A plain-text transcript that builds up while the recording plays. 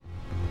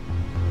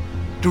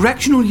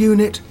Directional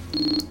unit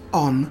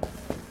on.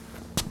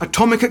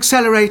 Atomic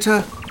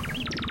accelerator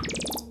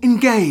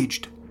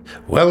engaged.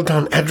 Well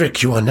done,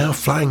 Adric. You are now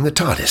flying the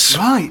TARDIS.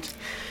 Right.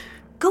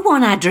 Go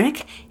on,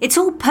 Adric. It's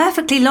all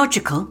perfectly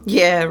logical.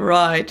 Yeah,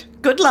 right.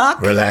 Good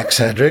luck. Relax,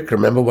 Adric.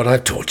 Remember what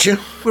I've taught you?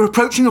 We're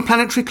approaching a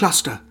planetary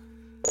cluster.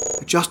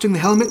 Adjusting the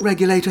helmet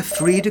regulator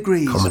 3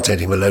 degrees.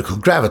 Compensating for local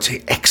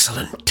gravity.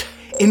 Excellent.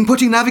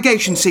 Inputting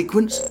navigation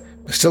sequence.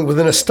 We're still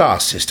within a star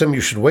system.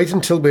 You should wait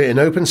until we're in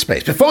open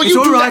space before It's you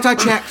all do right, that.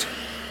 I checked.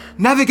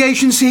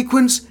 Navigation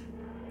sequence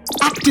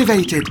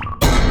activated.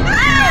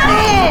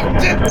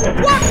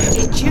 What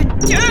did you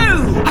do?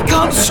 I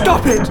can't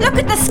stop it. Look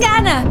at the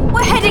scanner.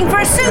 We're heading for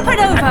a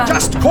supernova.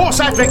 Just course,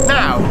 Adric,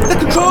 now! The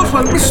controls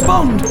won't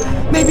respond.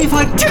 Maybe if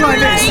I Too try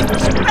late!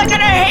 this. We're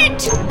gonna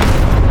hit!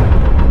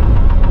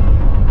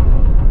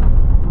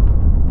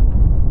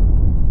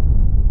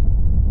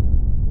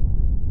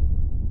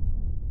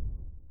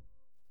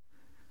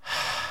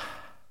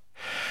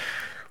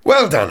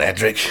 Well done,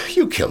 Adric.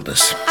 You killed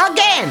us.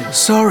 Again!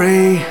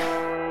 Sorry.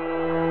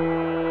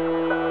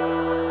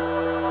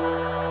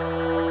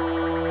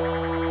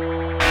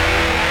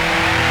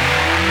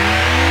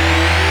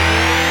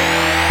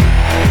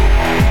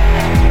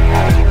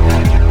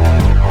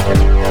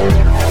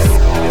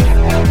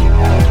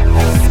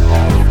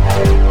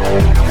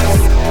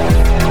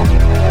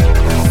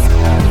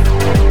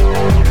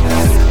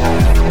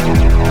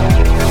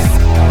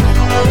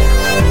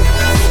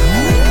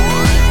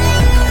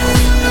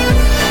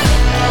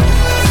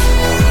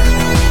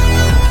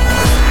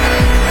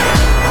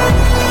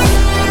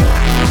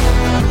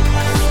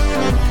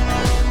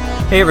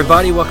 Hey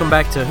everybody, welcome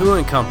back to Who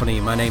and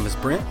Company. My name is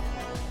Brent.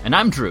 And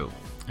I'm Drew.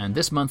 And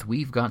this month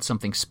we've got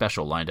something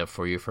special lined up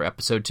for you for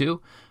episode 2,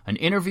 an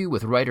interview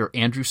with writer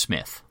Andrew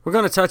Smith. We're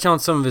going to touch on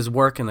some of his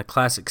work in the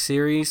classic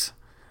series,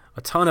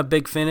 a ton of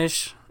Big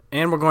Finish,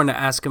 and we're going to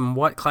ask him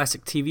what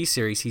classic TV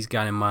series he's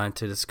got in mind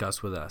to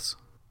discuss with us.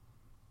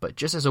 But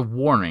just as a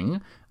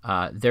warning,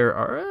 there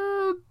are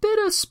a bit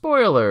of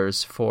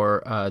spoilers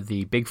for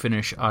the Big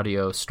Finish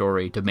audio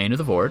story Domain of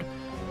the Void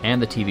and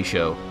the TV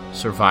show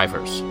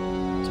Survivors.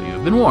 So you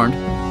have been warned.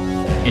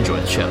 Enjoy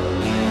the show.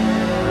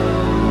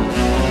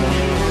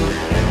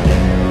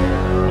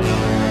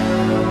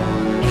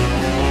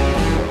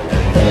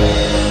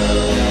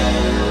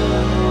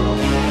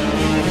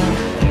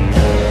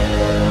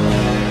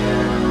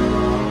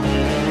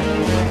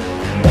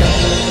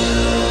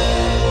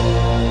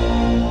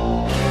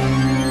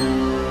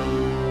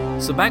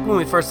 So back when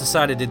we first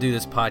decided to do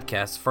this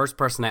podcast, the first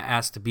person that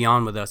asked to be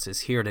on with us is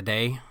here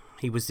today.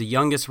 He was the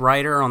youngest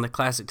writer on the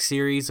classic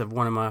series of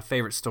one of my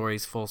favorite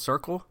stories, Full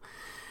Circle.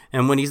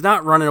 And when he's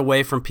not running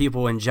away from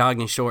people in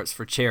jogging shorts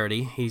for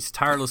charity, he's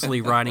tirelessly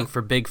writing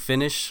for Big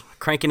Finish,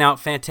 cranking out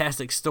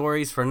fantastic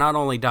stories for not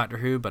only Doctor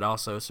Who, but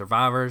also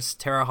Survivors,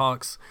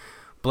 Terrahawks,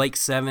 Blake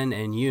 7,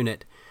 and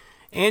Unit.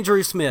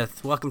 Andrew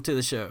Smith, welcome to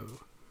the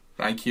show.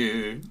 Thank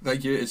you.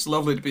 It's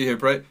lovely to be here,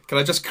 Brett. Can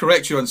I just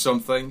correct you on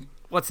something?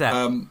 What's that?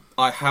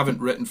 I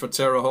haven't written for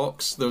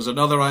Terrahawks. There's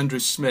another Andrew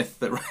Smith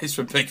that writes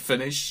for Big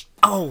Finish.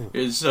 Oh!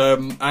 Is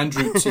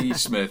Andrew T.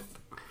 Smith.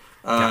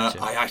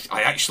 Gotcha.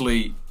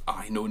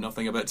 I know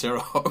nothing about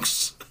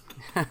Terrahawks.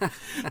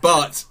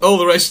 But all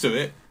the rest of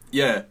it,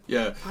 yeah.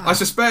 I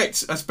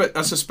suspect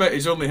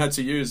he's only had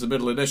to use the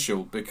middle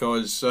initial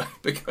because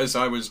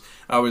I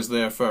was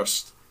there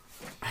first.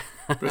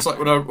 But it's like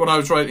when I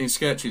was writing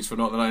sketches for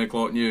Not the 9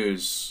 O'Clock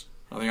News,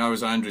 I think I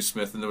was Andrew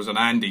Smith and there was an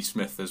Andy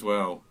Smith as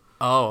well.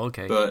 Oh,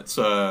 okay. But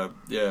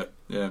yeah.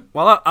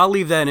 Well, I'll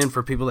leave that in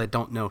for people that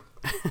don't know.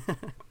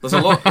 There's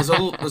a lot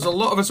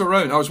of us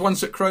around. I was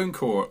once at Crown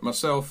Court,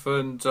 myself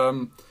and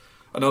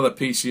another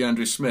PC,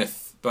 Andrew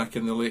Smith, back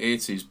in the late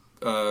 80s,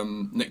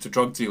 nicked a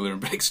drug dealer in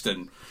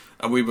Brixton,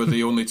 and we were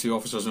the only two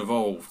officers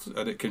involved,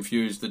 and it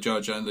confused the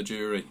judge and the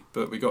jury,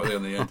 but we got there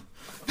in the end.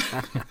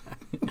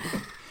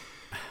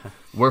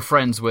 We're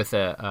friends with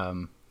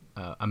a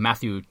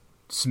Matthew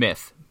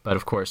Smith, but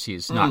of course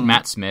he's not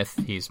Matt Smith,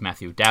 he's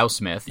Matthew Dow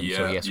Smith, and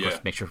so he has to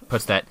make sure he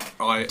puts that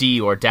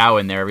D or Dow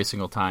in there every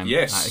single time.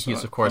 Yes,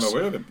 he's of course. I'm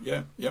aware of him.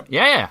 Yeah.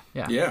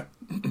 Yeah.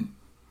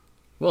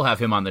 We'll have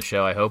him on the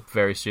show, I hope,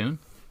 very soon.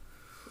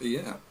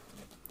 Yeah.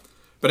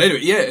 But anyway,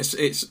 yeah,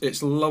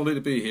 it's lovely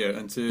to be here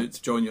and to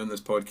join you on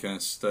this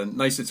podcast. And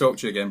nice to talk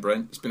to you again,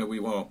 Brent. It's been a wee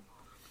while.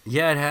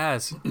 Yeah, it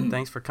has.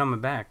 Thanks for coming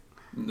back.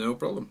 No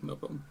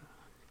problem.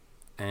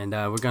 And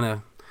we're going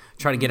to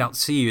try to get out to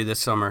see you this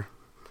summer.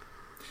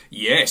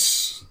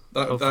 Yes.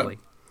 Hopefully.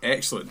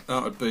 Excellent.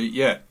 That would be,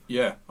 yeah,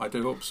 I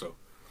do hope so.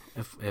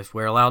 If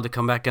we're allowed to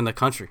come back in the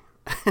country.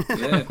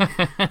 Yeah.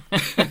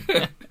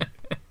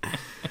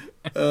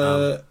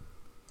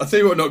 I'll tell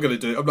you what I'm not going to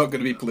do. I'm not going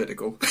to be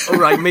political. Oh,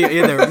 right. Me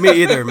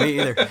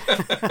either.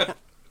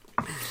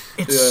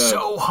 It's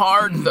so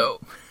hard,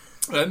 though.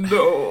 I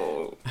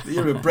know. The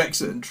year of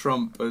Brexit and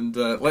Trump, and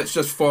let's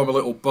just form a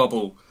little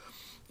bubble,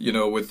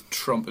 with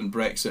Trump and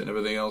Brexit and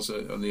everything else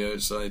on the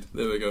outside.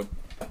 There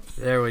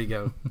we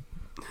go.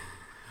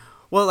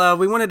 Well,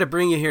 we wanted to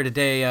bring you here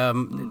today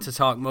to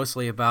talk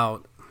mostly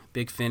about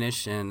Big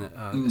Finish and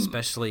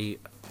especially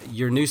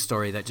your new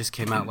story that just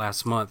came out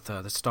last month,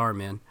 The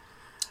Starmen.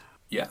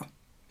 Yeah.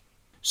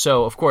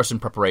 So, of course, in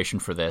preparation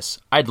for this,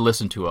 I'd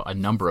listened to a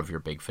number of your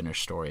Big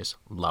Finish stories,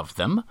 loved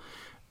them,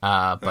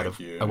 but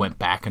I went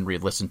back and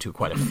re-listened to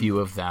quite a few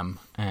of them,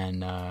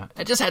 and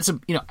I just had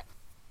some,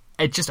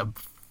 I'm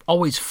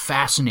always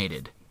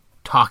fascinated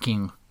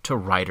talking to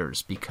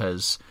writers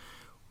because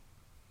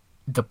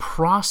the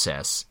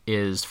process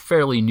is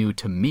fairly new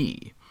to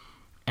me,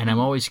 and I'm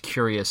always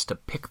curious to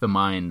pick the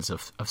minds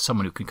of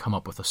someone who can come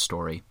up with a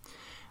story.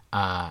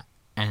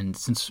 And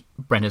since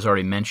Brent has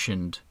already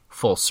mentioned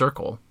Full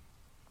Circle,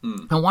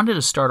 I wanted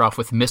to start off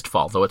with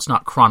Mistfall, though it's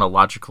not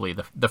chronologically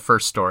the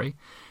first story.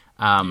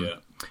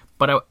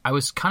 But I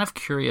was kind of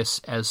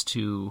curious as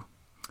to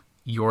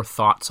your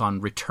thoughts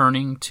on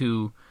returning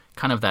to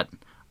kind of that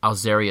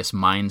Alzarius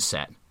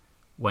mindset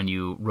when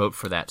you wrote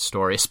for that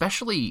story,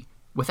 especially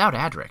without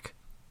Adric.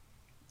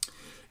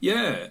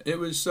 Yeah,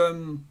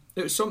 Mistfall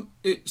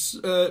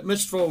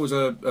was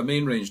a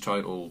main range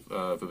title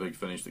for Big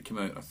Finish that came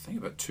out, I think,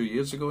 about 2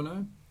 years ago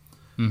now.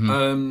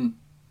 And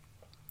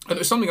it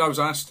was something I was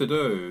asked to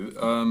do.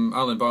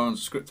 Alan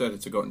Barnes, script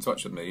editor, got in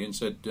touch with me and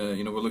said,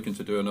 we're looking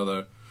to do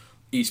another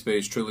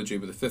E-Space trilogy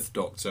with the Fifth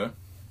Doctor,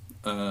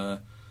 and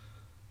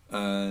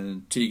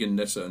Tegan,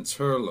 Nyssa and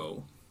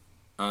Turlough,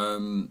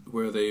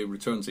 where they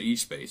return to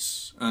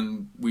E-Space,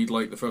 and we'd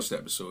like the first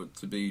episode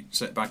to be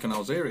set back in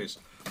Alzarius.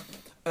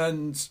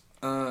 And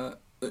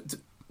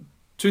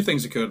two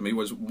things occurred to me.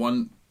 Was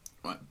one,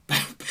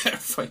 better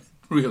find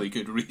really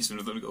good reason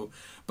for them to go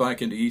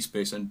back into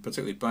E-Space and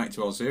particularly back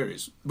to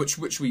Alzarius,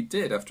 which we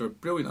did after a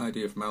brilliant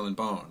idea from Alan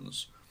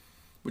Barnes,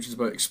 which is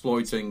about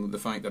exploiting the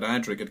fact that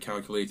Adric had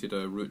calculated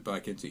a route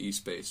back into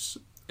E-Space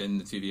in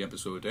the TV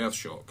episode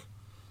Earthshock.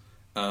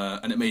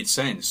 And it made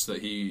sense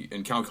that he,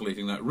 in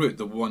calculating that route,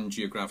 the one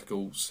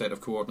geographical set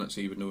of coordinates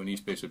he would know in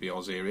E-Space would be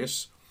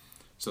Alzarius.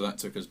 So that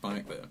took us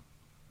back there.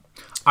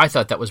 I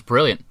thought that was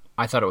brilliant.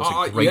 I thought it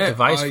was a great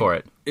device for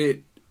it.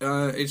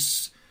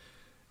 It's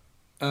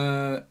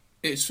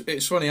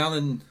funny.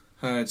 Alan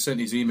had sent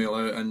his email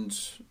out, and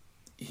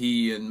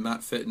he and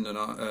Matt Fitton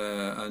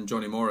and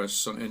Johnny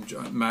Morris,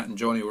 and Matt and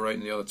Johnny were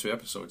writing the other two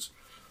episodes,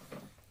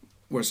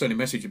 were sending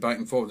messages back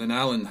and forth. And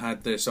Alan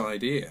had this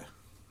idea,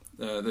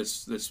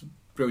 this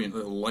brilliant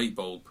little light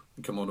bulb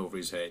come on over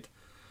his head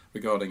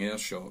regarding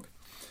Earthshock.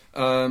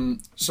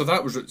 So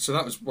that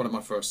was one of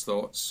my first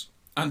thoughts.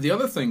 And the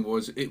other thing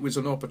was, it was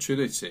an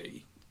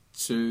opportunity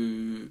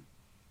to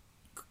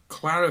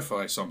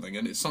clarify something,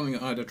 and it's something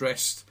that I'd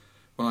addressed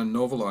when I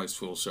novelised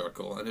Full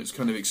Circle, and it's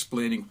kind of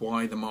explaining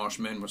why the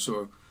Marshmen were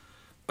so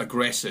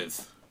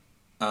aggressive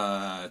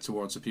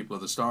towards the people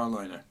of the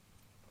Starliner.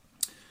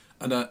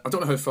 And I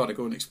don't know how far to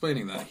go in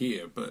explaining that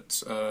here,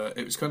 but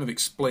it was kind of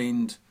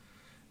explained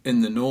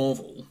in the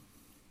novel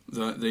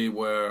that they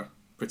were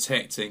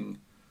protecting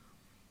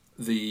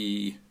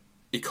the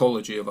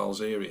ecology of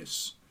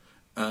Alzarius.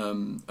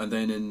 And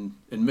then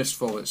in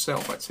Mistfall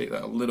itself, I take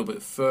that a little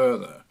bit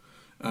further,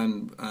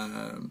 and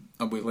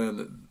we learn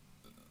that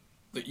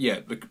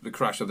the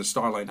crash of the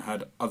Starliner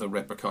had other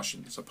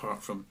repercussions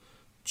apart from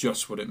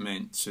just what it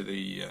meant to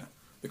the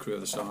crew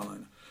of the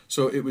Starliner.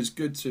 So it was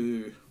good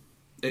to.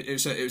 It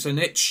was an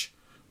itch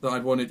that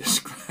I'd wanted to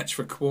scratch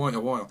for quite a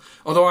while.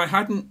 Although I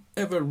hadn't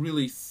ever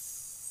really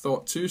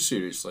thought too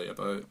seriously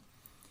about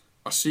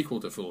a sequel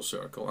to Full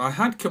Circle. I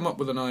had come up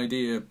with an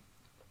idea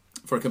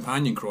for a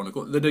companion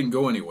chronicle that didn't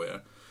go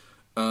anywhere,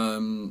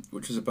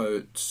 which is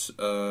about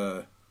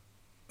a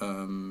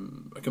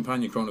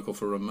companion chronicle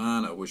for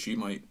Romana, where she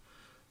might,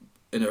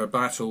 in her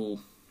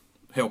battle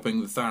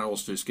helping the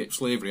Tharals to escape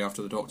slavery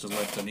after the Doctor's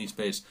left in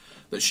E-Space,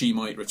 that she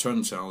might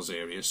return to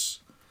Alzarius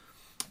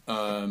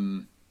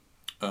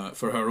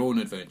for her own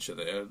adventure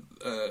there.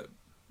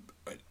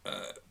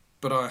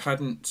 But I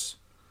hadn't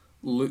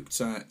looked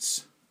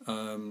at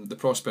the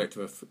prospect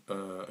of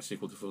a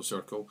sequel to Full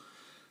Circle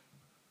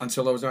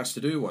until I was asked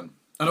to do one.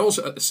 And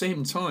also, at the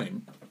same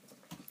time,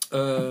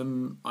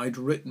 I'd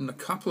written a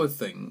couple of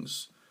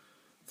things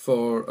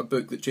for a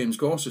book that James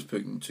Goss is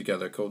putting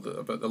together called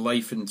about the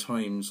life and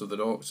times of the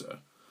Doctor,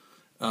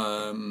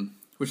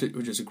 which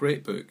is a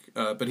great book.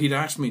 But he'd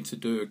asked me to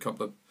do a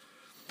couple of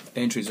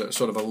entries,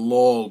 sort of a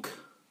log,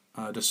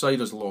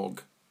 Decider's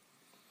log,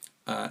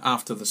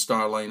 after the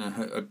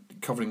Starliner,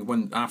 covering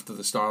when after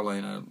the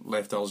Starliner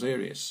left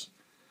Alzarius,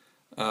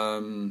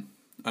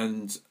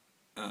 and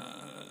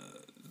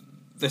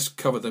this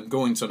covered them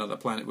going to another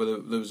planet where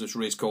there was this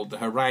race called the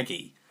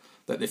Haragi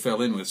that they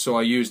fell in with. So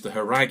I used the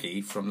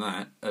Haragi from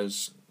that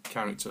as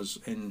characters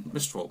in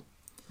Mistfall.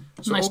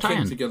 So nice it all came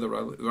tie-in together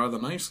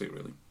rather nicely,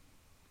 really.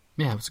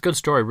 Yeah, it was a good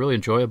story, really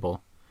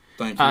enjoyable.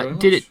 Thank you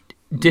very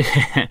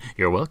much.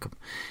 You're welcome.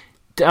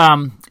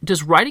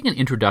 Does writing an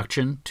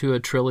introduction to a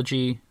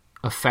trilogy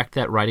affect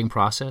that writing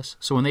process?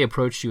 So when they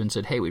approached you and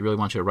said, hey, we really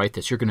want you to write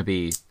this, you're going to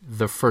be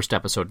the first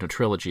episode in a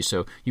trilogy,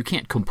 so you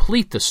can't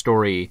complete the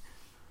story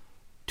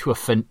to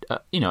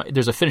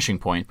there's a finishing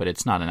point, but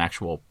it's not an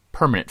actual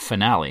permanent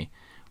finale.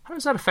 How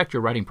does that affect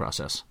your writing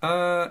process?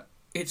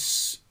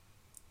 It's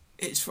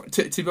it's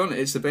to be honest,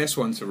 it's the best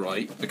one to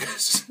write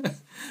because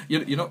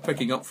you're not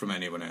picking up from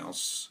anyone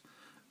else,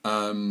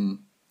 and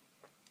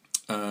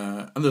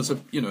there's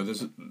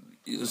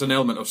an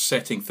element of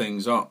setting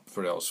things up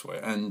for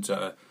elsewhere, and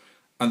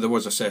there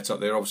was a setup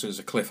there. Obviously, there's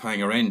a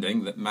cliffhanger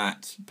ending that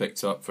Matt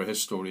picked up for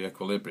his story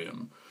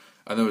Equilibrium,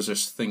 and there was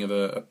this thing of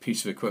a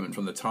piece of equipment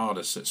from the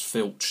TARDIS that's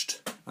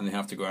filched, and they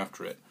have to go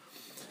after it.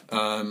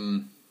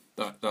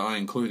 That I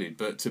included,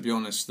 but to be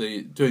honest,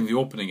 doing the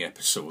opening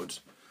episode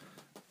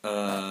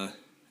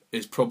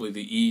is probably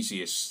the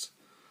easiest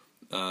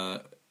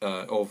of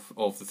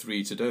the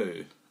three to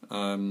do.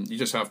 You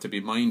just have to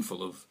be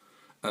mindful of,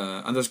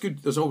 and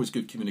there's always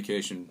good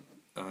communication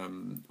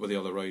with the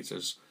other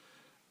writers,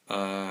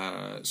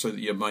 so that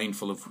you're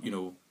mindful of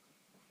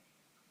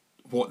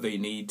what they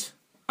need,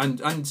 and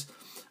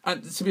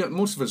to be honest,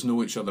 most of us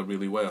know each other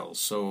really well.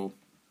 So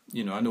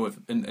I know if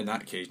in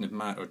that occasion, if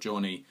Matt or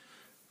Johnny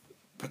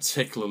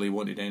particularly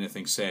wanted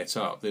anything set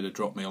up, they'd have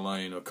dropped me a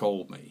line or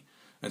called me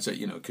and said,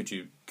 could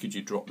you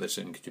drop this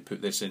in? Could you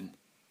put this in?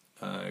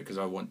 Because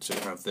I want to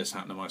have this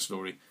happen in my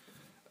story.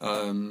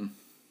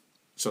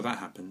 So that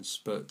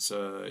happens. But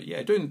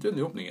doing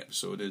the opening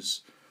episode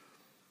is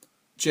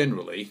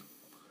generally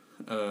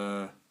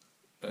the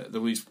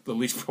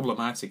least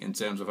problematic in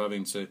terms of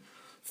having to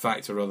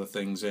factor other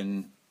things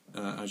in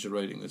as you're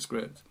writing the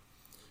script.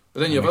 But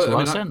then you have a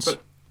lot of sense.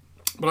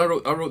 But I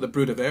wrote the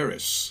Brood of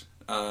Eris.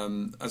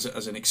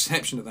 As an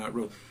exception to that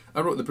rule, I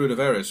wrote the Brood of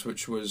Eris,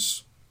 which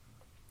was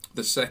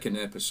the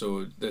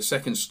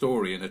second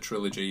story in a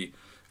trilogy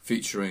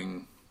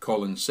featuring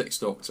Colin's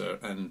Sixth Doctor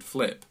and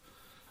Flip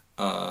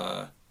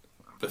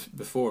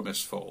before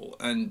Mistfall,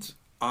 and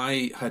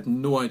I had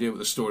no idea what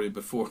the story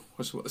before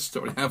was, what the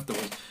story after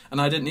was, and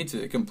I didn't need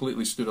to. It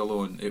completely stood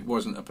alone. It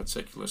wasn't a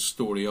particular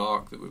story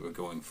arc that we were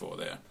going for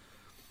there.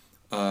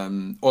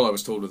 All I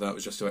was told with that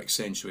was just to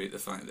accentuate the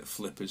fact that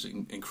Flip is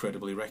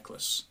incredibly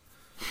reckless.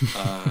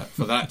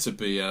 For that to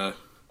be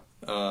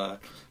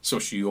so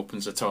she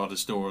opens the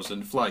TARDIS doors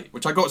in flight,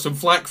 which I got some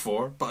flack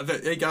for, but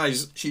hey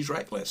guys, she's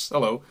reckless.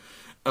 Hello.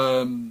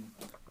 So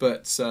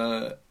it's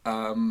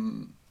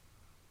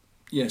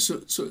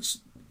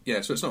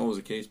not always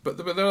the case, but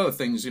there are other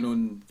things,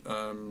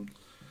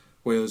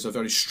 where there's a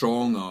very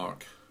strong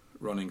arc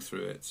running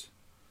through it.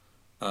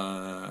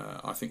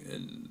 I think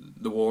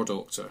the War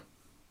Doctor,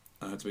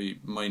 I had to be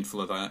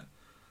mindful of that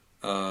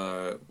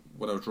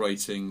when I was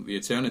writing The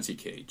Eternity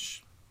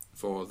Cage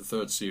for the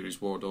third series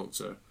War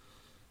Doctor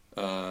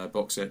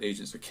box set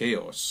Agents of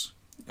Chaos.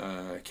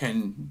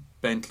 Ken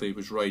Bentley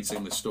was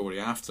writing the story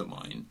after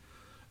mine,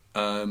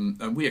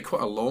 and we had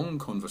quite a long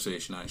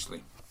conversation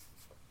actually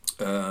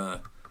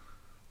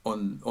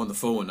on the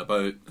phone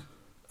about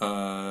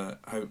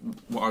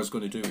what I was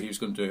going to do, what he was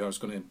going to do. I was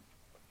going to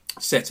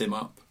set him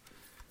up,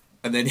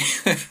 and then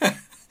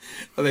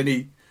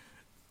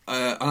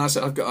and I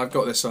said, I've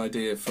got this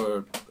idea for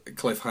a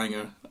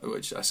cliffhanger,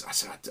 which I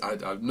said I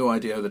have no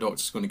idea how the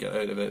Doctor's going to get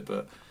out of it,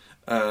 but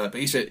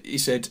he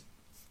said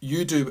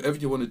you do whatever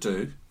you want to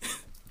do.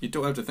 You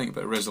don't have to think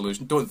about a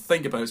resolution. Don't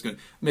think about it's going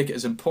to make it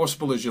as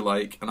impossible as you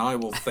like, and I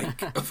will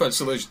think of a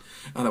solution.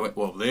 And I went,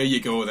 well, there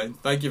you go then.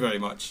 Thank you very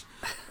much.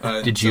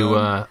 And, did you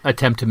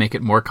attempt to make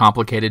it more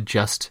complicated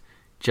just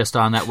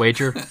on that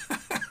wager?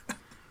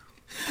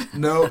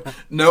 No,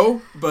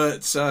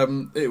 but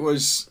it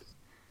was.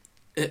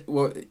 It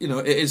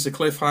is the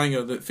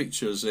cliffhanger that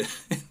features in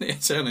the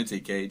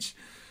Eternity Cage,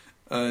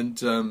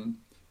 and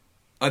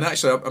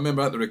actually I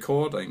remember at the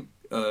recording,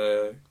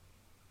 I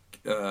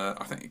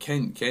think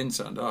Ken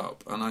turned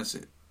up, and I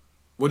said,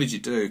 "What did you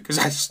do?" Because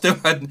I still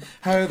hadn't.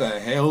 How the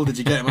hell did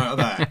you get him out of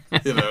that?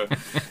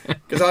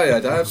 Because I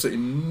had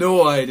absolutely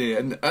no idea.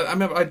 And I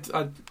remember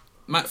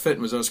Matt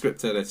Fitton was our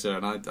script editor,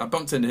 and I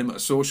bumped into him at a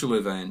social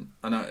event,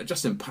 and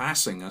just in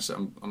passing, I said,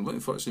 "I'm looking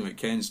forward to seeing what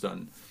Ken's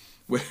done."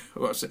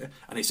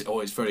 And he said,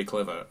 "Oh, it's very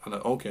clever." And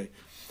okay,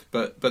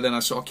 but then I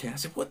saw Ken. I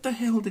said, "What the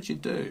hell did you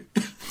do?"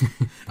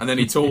 And then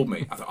he told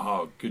me. I thought,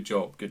 "Oh, good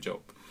job."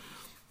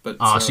 But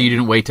so you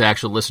didn't wait to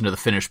actually listen to the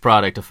finished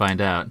product to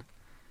find out?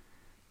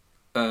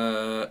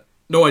 No,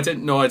 I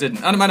didn't.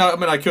 And I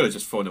mean, I could have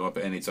just phoned him up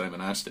at any time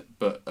and asked him.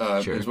 But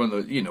sure. It was one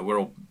of the, we're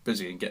all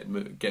busy and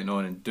getting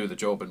on and do the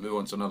job and move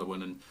on to another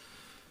one and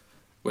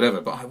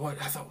whatever. But I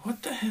thought,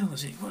 what the hell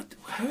is he?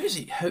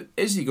 How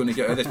is he going to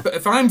get out of this? But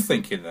if I'm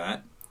thinking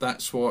that,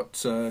 that's what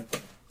the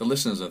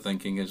listeners are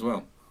thinking as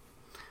well.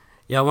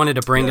 Yeah, I wanted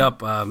to bring up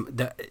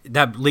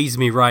that leads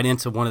me right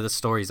into one of the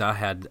stories I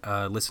had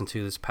listened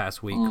to this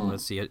past week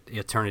was the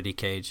Eternity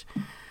Cage,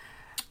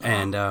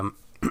 and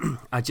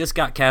I just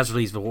got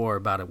Casualties of War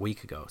about a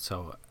week ago,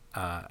 so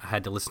I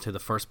had to listen to the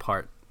first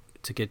part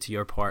to get to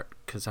your part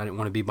because I didn't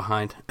want to be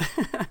behind.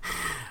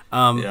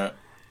 Yeah,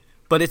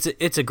 but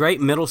it's a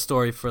great middle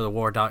story for the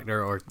War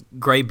Doctor, or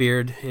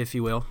Greybeard, if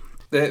you will.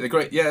 The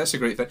great, yeah, that's a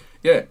great thing.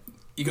 Yeah,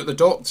 you got the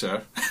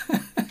Doctor,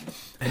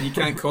 and you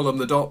can't call him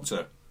the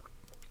Doctor.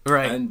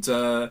 Right, and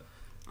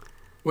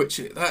which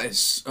that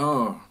is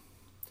and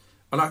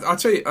I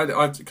tell you,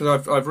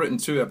 because I've written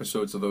 2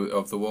 episodes of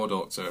the War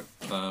Doctor.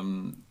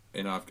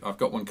 I've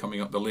got one coming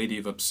up, The Lady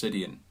of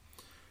Obsidian,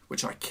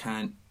 which I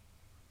can't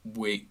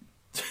wait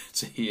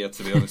to hear,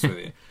 to be honest with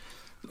you.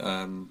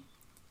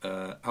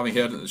 Having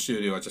heard it in the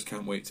studio, I just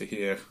can't wait to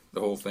hear the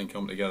whole thing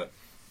come together.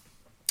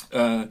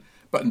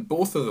 But in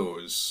both of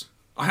those,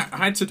 I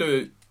had to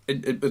do,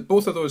 with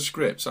both of those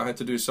scripts, I had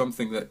to do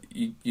something that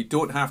you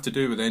don't have to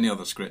do with any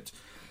other script.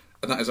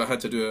 And that is, I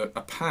had to do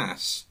a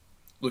pass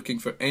looking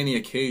for any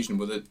occasion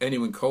where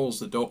anyone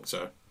calls the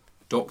Doctor.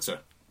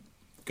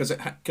 Because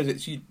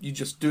it's you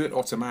just do it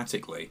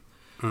automatically.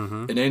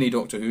 In any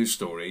Doctor Who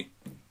story,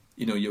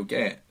 you'll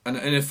get. And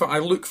if I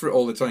look for it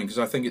all the time, because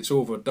I think it's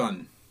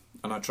overdone,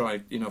 and I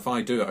try, if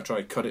I do it, I try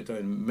to cut it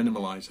down,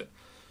 minimalise it.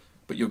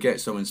 But you'll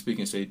get someone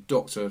speaking and say,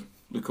 Doctor,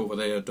 look over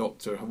there,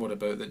 Doctor, what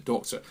about that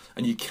Doctor?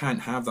 And you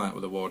can't have that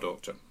with a War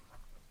Doctor,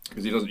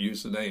 because he doesn't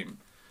use the name.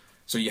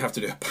 So you have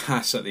to do a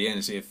pass at the end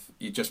and say, if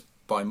you just,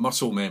 by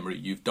muscle memory,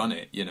 you've done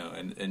it,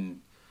 in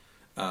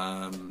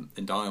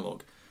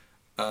dialogue.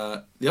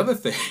 The other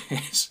thing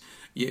is,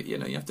 you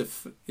have to,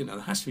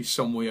 there has to be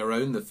some way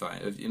around the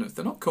fact of, if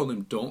they're not calling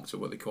him Doctor,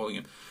 what are they calling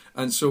him?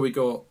 And so we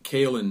got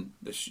Kaelin,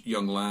 this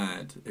young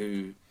lad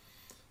who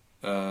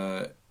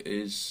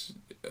is,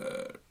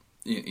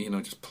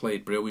 just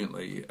played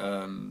brilliantly.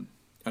 And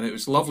it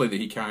was lovely that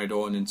he carried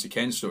on into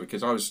Ken's story,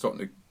 because I was talking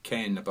to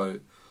Ken about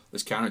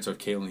this character of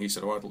Kaelin. He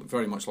said, I'd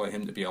very much like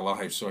him to be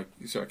alive so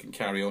I can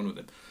carry on with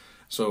him.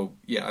 So,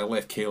 yeah, I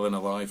left Kaelin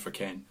alive for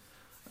Ken.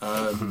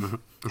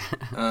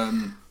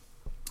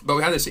 But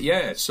we had this,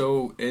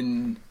 so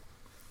we've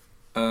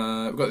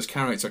got this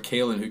character,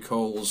 Kaelin, who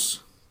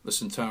calls the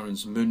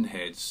Centaurans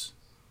Moonheads,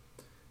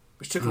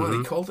 which took a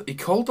while. He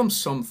called them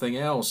something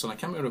else, and I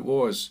can't remember what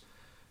it was,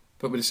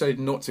 but we decided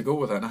not to go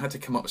with that, and I had to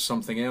come up with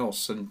something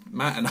else, and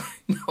Matt and I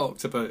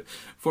knocked about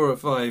 4 or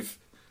 5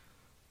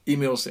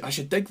 emails. I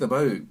should dig them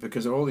out,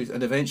 because there are all these,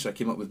 and eventually I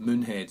came up with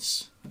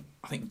Moonheads.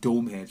 I think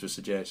Domeheads was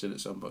suggested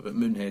at some point, but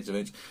Moonheads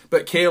eventually.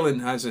 But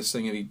Kaelin has this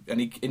thing, and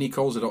he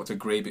calls the Doctor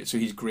Greybeard, so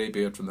he's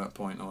Greybeard from that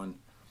point on.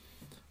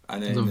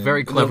 And then, it's a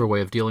very clever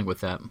way of dealing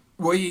with that.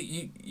 Well,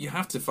 you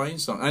have to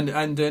find something,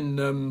 and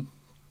then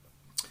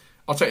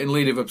I'll tell you, in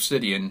Lady of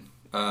Obsidian,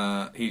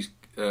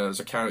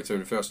 there's a character who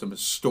refers to him as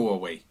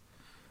Stowaway,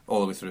 all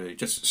the way through.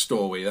 Just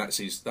Stowaway.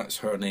 That's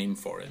her name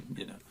for him.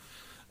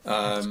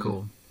 That's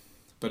cool.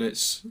 But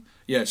it's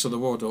so the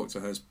War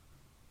Doctor has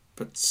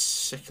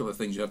particular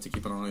things you have to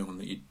keep an eye on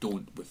that you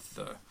don't with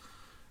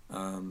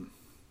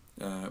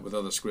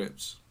other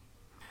scripts.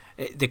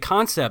 The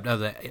concept of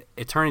the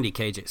Eternity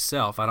Cage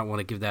itself, I don't want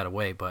to give that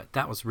away, but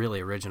that was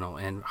really original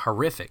and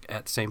horrific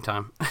at the same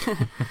time.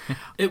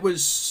 It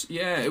was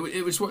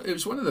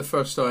one of the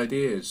first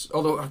ideas.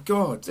 Although,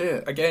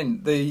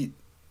 again, the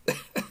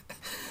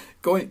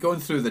going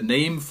through the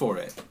name for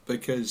it,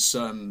 because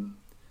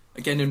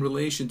again, in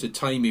relation to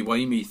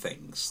timey-wimey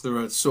things, there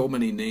are so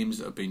many names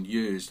that have been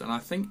used, and I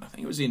think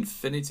it was the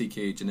Infinity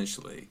Cage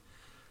initially.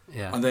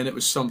 Yeah. And then it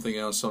was something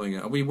else.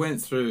 And we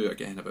went through,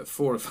 again, about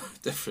 4 or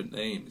 5 different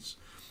names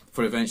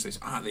for eventually,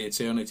 the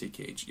Eternity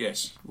Cage.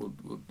 Yes,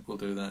 we'll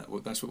do that.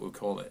 That's what we'll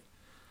call it.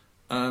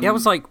 It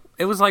was like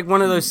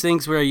one of those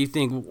things where you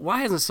think,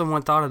 why hasn't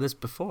someone thought of this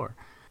before?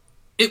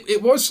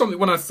 It was something,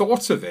 when I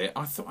thought of it,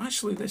 I thought,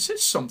 actually, this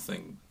is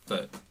something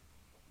that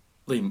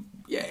Liam,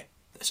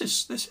 this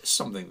is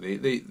something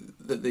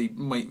that they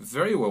might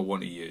very well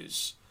want to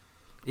use.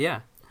 Yeah.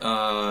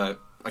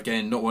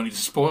 Again, not wanting to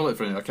spoil it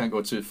for anyone, I can't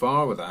go too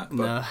far with that.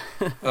 But,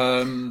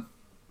 No.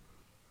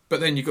 but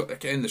then you've got,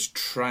 again, this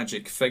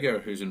tragic figure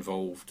who's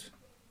involved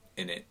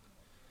in it.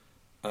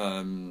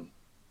 And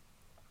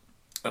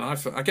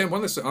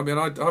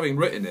having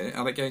written it,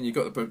 and again, you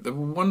got the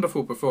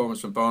wonderful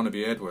performance from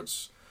Barnaby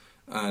Edwards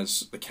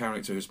as the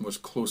character who's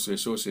most closely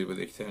associated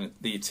with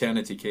the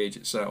Eternity Cage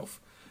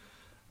itself.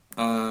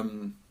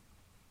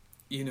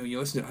 You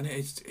listen to it,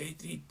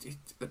 and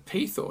the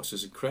pathos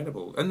is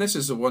incredible, and this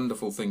is the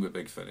wonderful thing with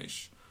Big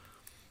Finish.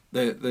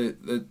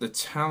 The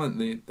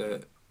talent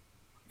that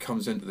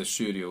comes into the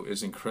studio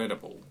is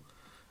incredible,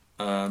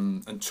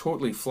 and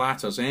totally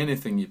flatters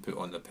anything you put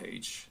on the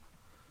page.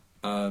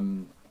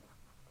 To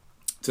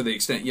the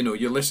extent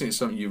you're listening to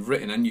something you've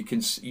written, and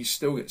you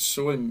still get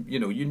so you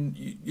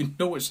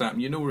know what's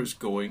happening, you know where it's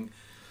going,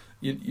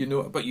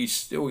 but you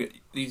still get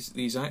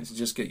these actors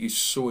just get you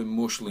so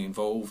emotionally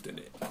involved in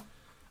it.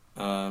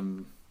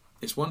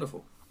 It's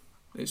wonderful.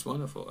 It's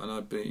wonderful. And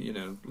I've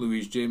been,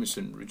 Louise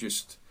Jameson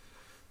just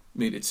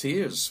made it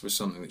tears with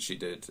something that she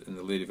did in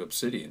The Lady of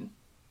Obsidian,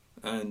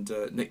 and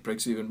Nick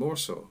Briggs even more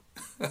so.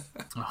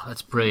 Oh,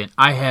 that's brilliant.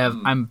 I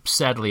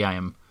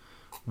am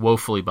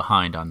woefully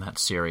behind on that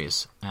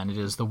series, and it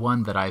is the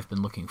one that I've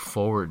been looking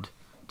forward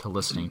to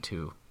listening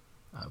to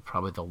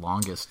probably the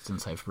longest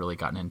since I've really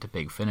gotten into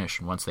Big Finish.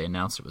 And once they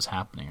announced it was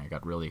happening, I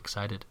got really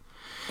excited.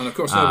 And of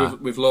course, now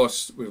we've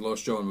lost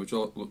John.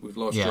 We've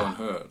lost John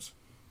Hurt,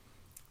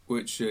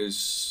 which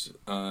is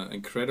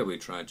incredibly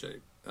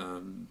tragic.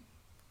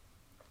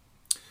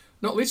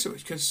 Not least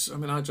because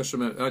I just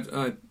remember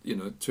I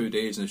 2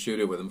 days in the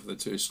studio with him for the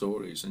 2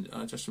 stories, and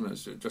I just remember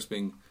just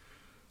being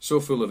so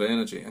full of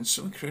energy and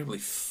so incredibly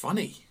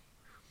funny.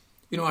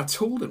 I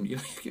told him, he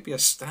could be a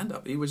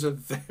stand-up. He was a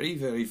very,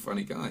 very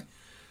funny guy.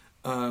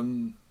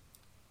 And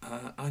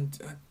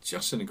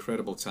just an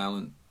incredible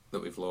talent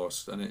that we've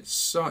lost. And it's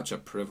such a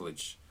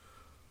privilege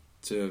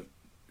to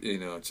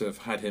have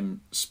had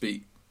him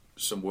speak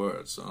some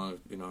words. I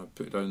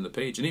put it down on the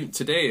page. And even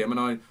today,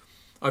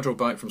 I drove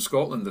back from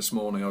Scotland this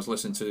morning. I was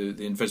listening to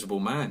The Invisible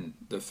Man,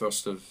 the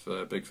first of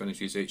Big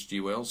Finish's H.G.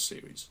 Wells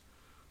series.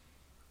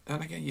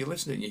 And again, you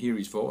listen to it and you hear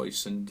his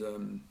voice, and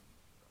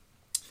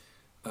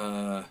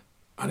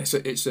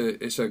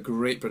it's a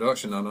great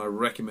production, and I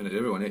recommend it to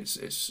everyone. It's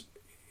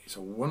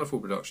a wonderful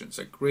production. It's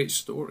a great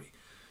story.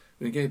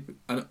 And again,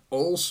 and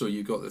also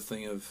you got the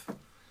thing of,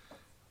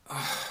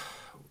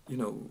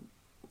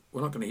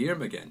 we're not going to hear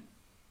him again.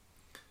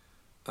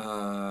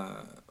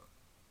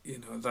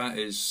 That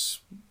is,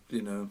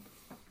 you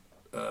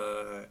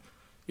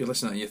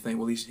listen to it and you think,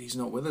 well, he's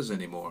not with us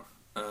anymore,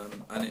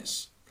 and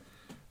it's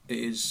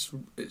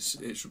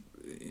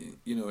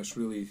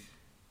really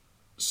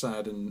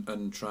sad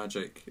and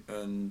tragic,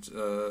 and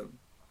a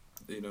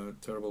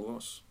terrible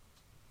loss.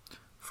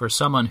 For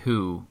someone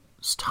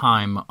whose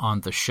time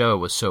on the show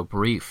was so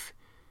brief,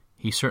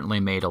 he certainly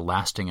made a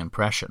lasting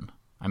impression.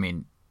 I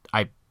mean,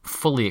 I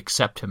fully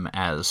accept him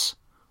as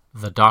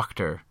the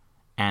Doctor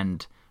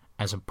and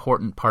as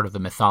important part of the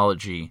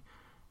mythology,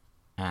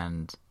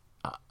 and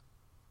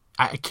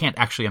I can't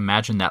actually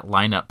imagine that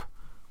lineup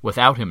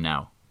without him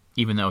now,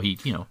 even though he,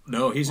 he's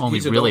only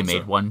a really doctor.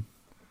 made one.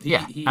 He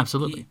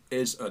Absolutely. He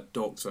is a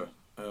doctor,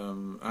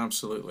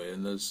 absolutely,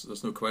 and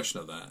there's no question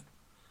of that.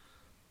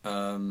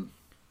 And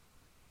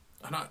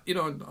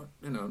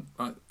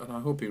I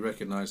hope he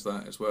recognised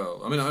that as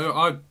well. I mean,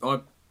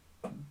 I've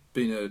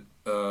been at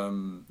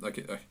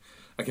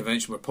a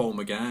convention where Paul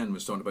McGann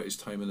was talking about his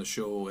time in the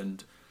show,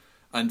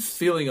 and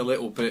feeling a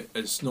little bit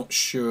as not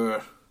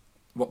sure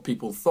what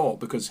people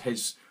thought, because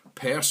his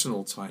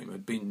personal time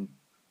had been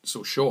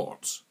so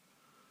short.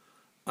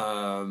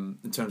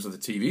 In terms of the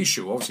TV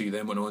show, obviously he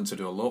then went on to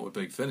do a lot with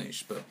Big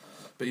Finish, but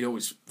he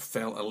always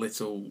felt a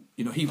little,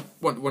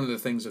 one of the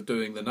things of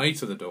doing the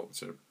Night of the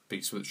Doctor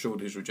piece that showed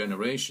his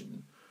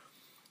regeneration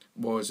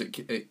was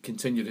it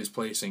continued his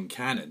place in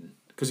canon,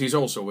 because he's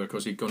also, of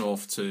course, he'd gone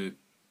off to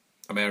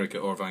America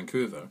or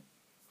Vancouver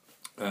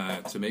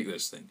to make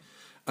this thing,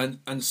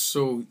 and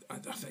so I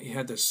think he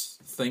had this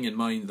thing in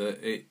mind that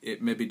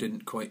it maybe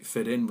didn't quite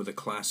fit in with the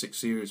classic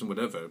series and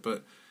whatever,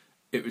 but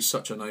it was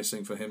such a nice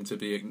thing for him to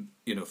be,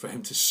 for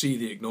him to see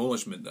the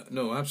acknowledgement that,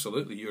 no,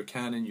 absolutely, you're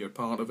canon, you're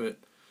part of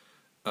it.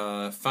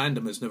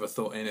 Fandom has never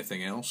thought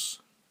anything else.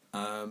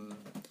 And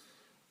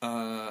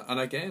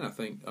again, I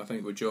think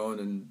with John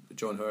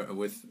Hurt and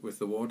with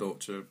the War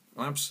Doctor,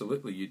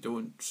 absolutely, you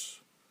don't.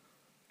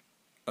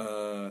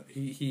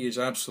 He is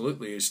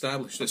absolutely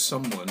established as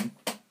someone,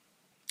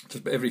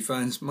 just every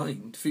fan's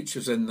mind,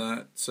 features in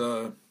that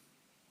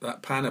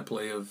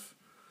panoply of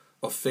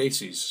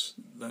faces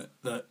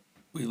that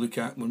we look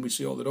at when we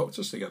see all the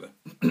Doctors together.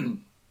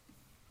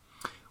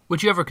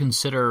 Would you ever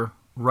consider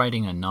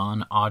writing a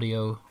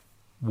non-audio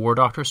War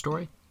Doctor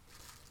story?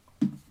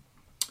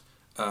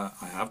 I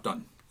have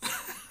done.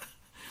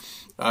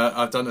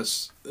 I've done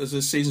there's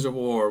a Seasons of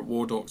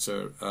War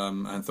Doctor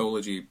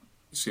anthology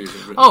series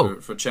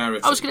for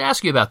charity. I was going to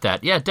ask you about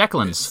that. Yeah,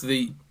 Declan's. It's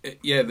the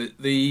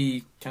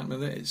can't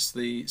remember that. It's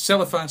the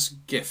Cellophas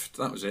Gift.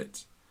 That was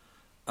it.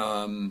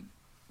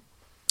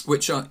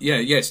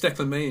 It's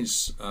Declan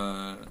May's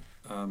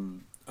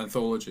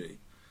anthology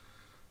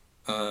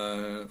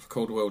for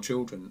Calderwell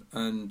Children,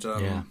 and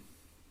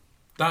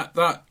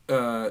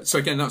that so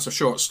again, that's a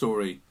short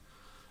story.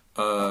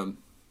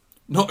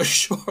 Not as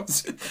short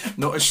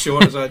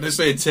as I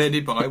initially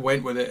intended, but I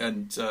went with it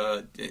and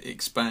it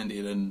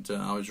expanded, and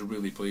I was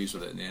really pleased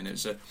with it in the end.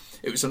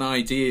 It was an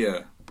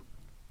idea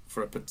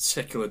for a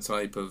particular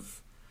type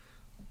of,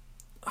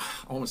 I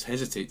almost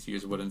hesitate to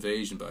use the word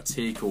invasion, but a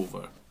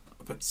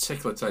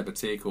particular type of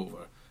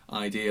takeover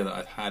idea that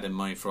I'd had in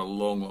mind for a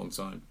long, long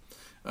time,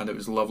 and it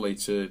was lovely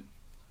to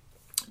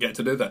get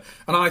to do that.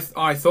 And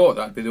I thought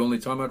that'd be the only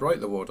time I'd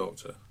write the War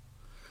Doctor,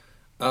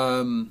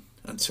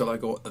 until I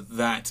got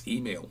that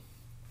email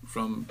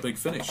from Big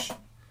Finish,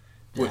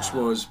 which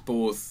was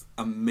both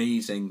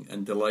amazing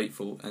and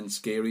delightful and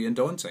scary and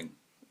daunting.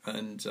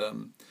 And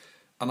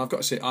I've got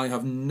to say, I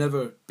have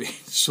never been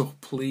so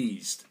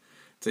pleased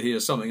to hear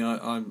something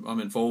I'm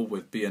involved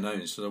with be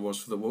announced as I was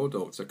for the War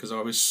Doctor, because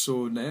I was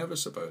so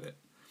nervous about it.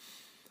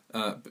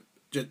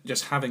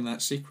 Just having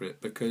that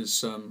secret,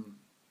 because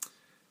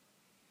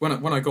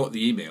when I got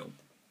the email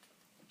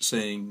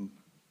saying,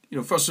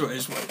 first of all,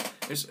 it's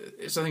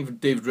I think from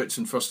David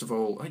Ritson. First of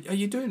all, are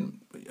you doing?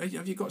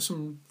 Have you got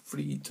some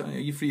free time? Are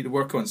you free to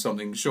work on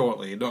something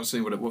shortly? You're not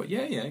saying what it was.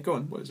 Yeah, go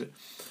on. What is it?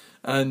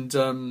 And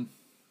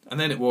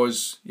then it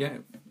was yeah,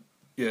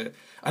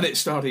 and it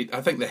started.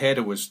 I think the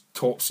header was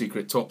top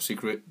secret,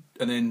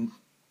 and then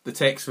the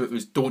text of it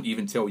was don't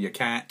even tell your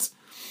cat.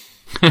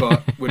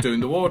 But we're doing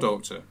the War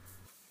Doctor,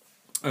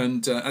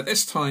 and at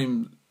this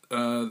time,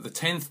 the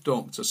 10th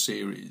Doctor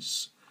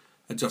series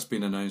had just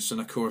been announced, and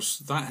of course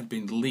that had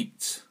been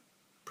leaked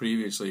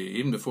previously,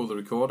 even before the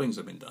recordings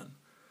had been done.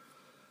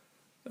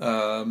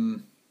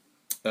 that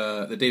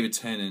David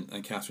Tennant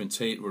and Catherine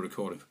Tate were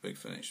recording for Big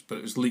Finish, but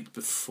it was leaked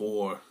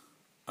before.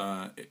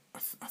 I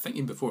think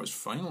even before it was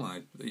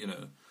finalised,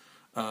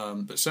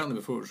 but certainly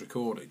before it was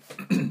recorded.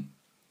 And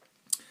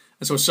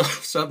so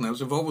suddenly I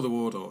was involved with the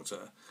War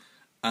Doctor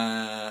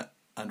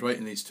and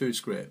writing these 2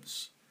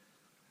 scripts.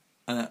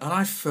 And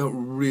I felt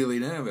really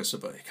nervous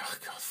about it.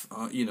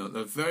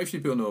 There are very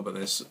few people know about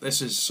this.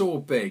 This is so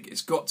big;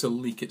 it's got to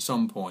leak at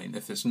some point.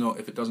 If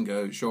it doesn't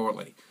go out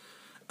shortly,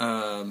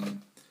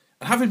 and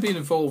having been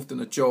involved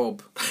in a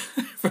job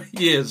for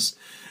years,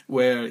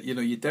 where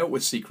you dealt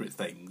with secret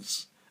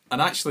things,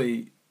 and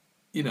actually,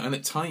 and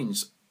at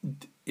times,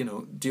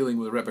 dealing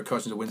with the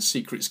repercussions of when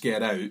secrets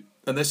get out,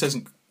 and this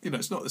isn't,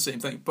 it's not the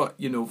same thing, but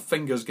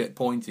fingers get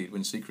pointed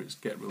when secrets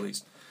get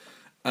released.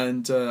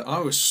 And I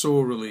was so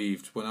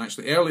relieved when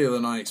actually, earlier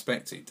than I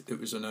expected, it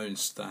was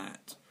announced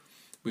that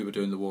we were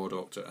doing the War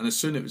Doctor. And as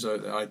soon as it was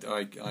out there,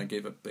 I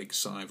gave a big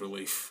sigh of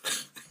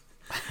relief.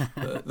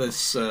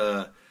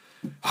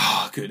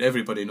 Good,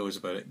 everybody knows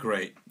about it.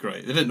 Great.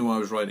 They didn't know I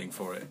was writing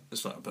for it.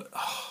 But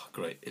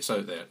great, it's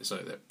out there.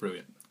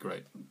 Brilliant,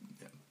 great.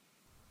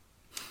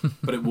 Yeah.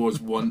 But it was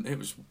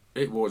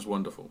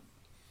wonderful.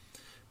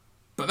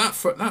 But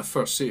that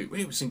first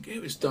series,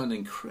 it was done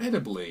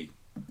incredibly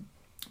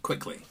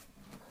quickly.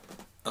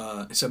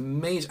 It's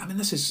amazing. I mean,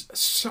 this is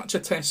such a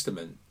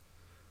testament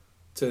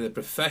to the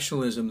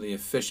professionalism, the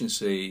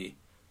efficiency,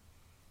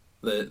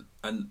 and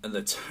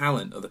the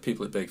talent of the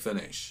people at Big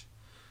Finish.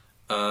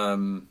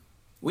 Big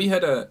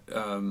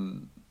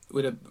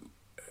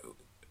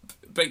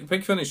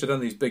Finish had done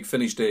these Big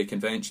Finish Day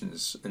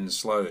conventions in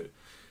Slough,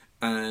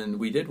 and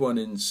we did one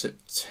in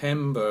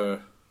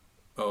September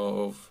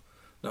of.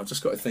 Now I've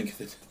just got to think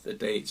of the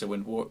dates. So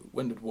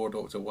when did War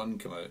Doctor 1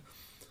 come out?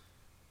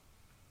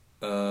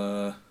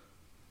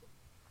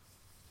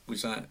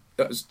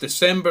 That was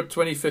December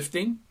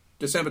 2015?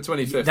 December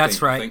 2015.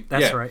 That's right. I think.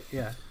 That's right,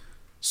 yeah.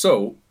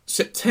 So,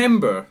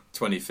 September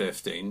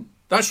 2015,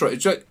 that's right,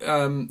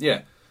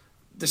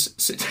 this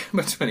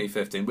September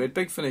 2015, we had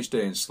Big Finish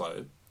Day in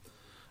Slough,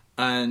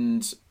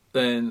 and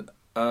then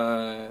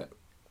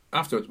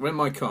afterwards, we're in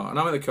my car, and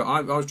I'm in the car,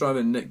 I was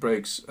driving Nick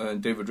Briggs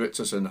and David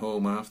Richardson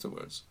home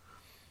afterwards,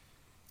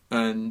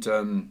 and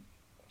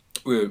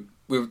we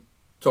were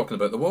talking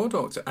about the War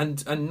Doctor,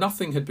 and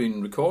nothing had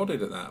been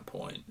recorded at that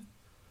point.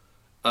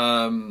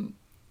 And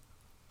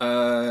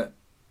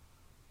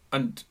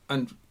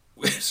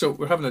so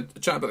we're having a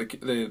chat about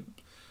the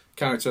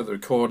character, the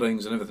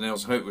recordings, and everything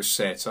else, how it was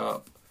set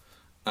up.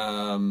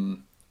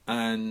 And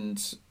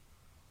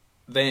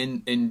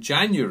then in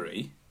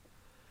January,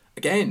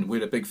 again, we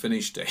had a Big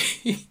Finish Day,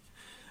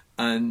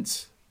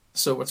 and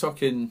so we're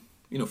talking,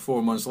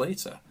 4 months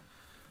later,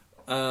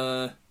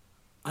 and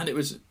it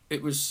was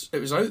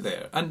out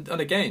there. And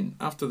again,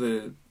 after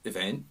the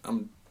event,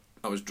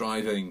 I was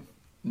driving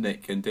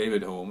Nick and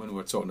David home, and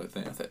we're talking about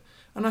things.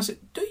 And I said,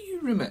 "Do you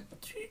remember?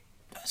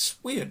 That's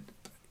weird.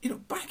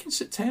 Back in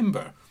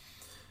September,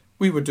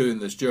 we were doing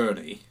this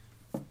journey,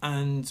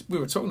 and we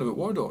were talking about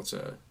War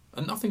Doctor,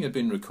 and nothing had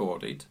been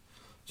recorded,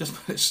 just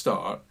by the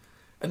start.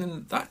 And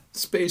in that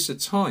space of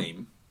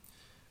time,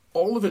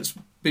 all of it's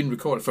been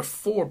recorded for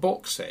 4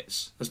 box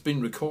sets has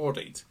been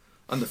recorded,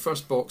 and the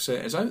first box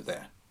set is out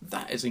there.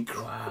 That is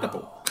incredible."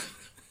 Wow.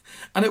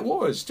 And it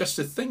was, just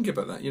to think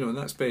about that, in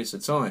that space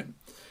of time.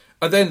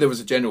 And then there was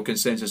a general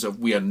consensus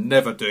of, we are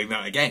never doing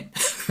that again.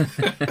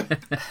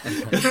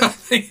 I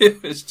think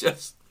it was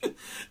just,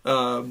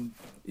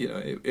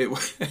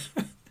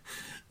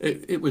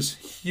 it was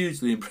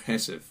hugely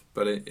impressive,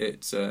 but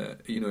it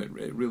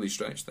really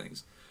stretched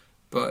things.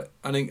 But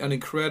an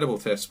incredible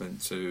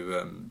testament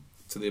to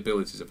the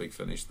abilities of Big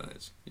Finish, that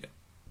is. Yeah.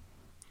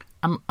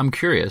 I'm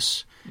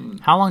curious,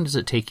 how long does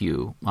it take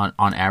you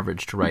on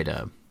average to write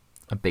a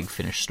Big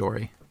Finish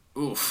story?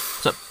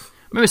 Oof. So,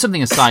 maybe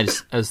something aside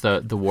as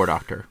the War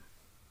Doctor.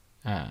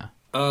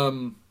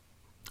 Do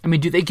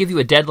they give you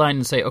a deadline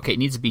and say, okay, it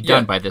needs to be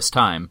done by this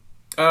time?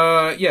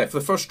 For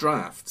the first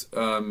draft,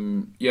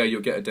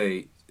 you'll get a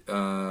date.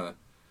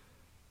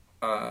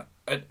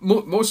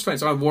 Most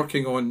times I'm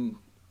working on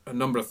a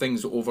number of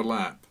things that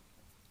overlap.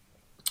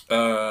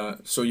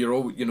 So you're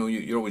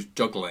always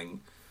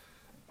juggling,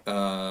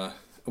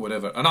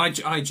 whatever. And I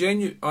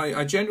generally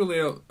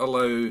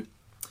allow.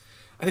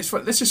 And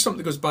this is something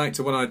that goes back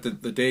to when I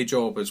did the day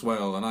job as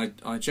well. And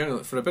I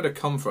generally, for a bit of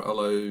comfort,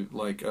 allow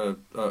like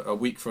a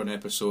week for an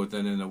episode,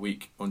 and then a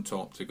week on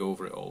top to go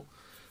over it all.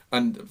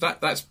 And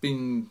that's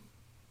been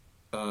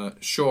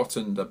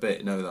shortened a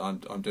bit now that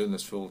I'm doing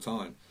this full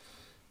time.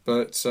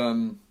 But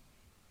in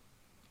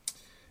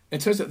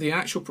terms of the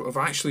actual of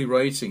actually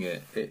writing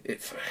it,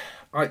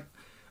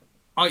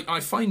 I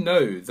find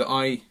now that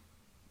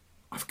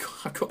I've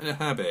got in a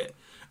habit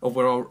of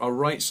where I'll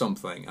write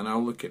something and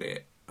I'll look at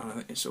it. And I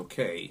think it's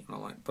okay, and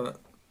I'm like, but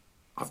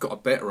I've got a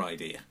better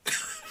idea.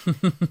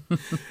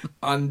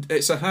 And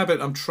it's a habit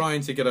I'm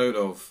trying to get out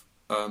of.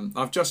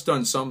 I've just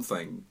done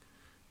something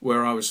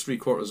where I was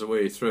 3/4 of the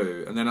way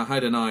through, and then I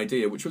had an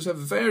idea, which was a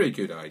very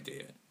good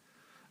idea.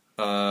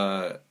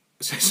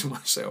 say so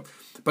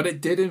myself. But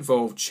it did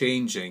involve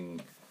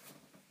changing.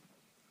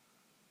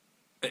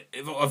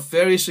 A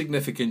very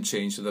significant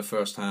change to the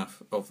first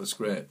half of the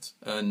script,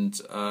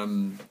 and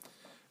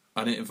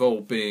it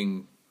involved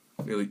being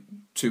really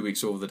 2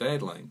 weeks over the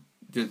deadline.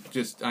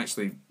 Just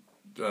actually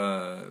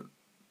playing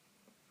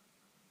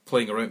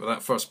around with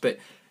that first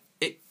bit.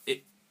 It.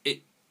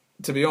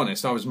 To be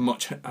honest, I was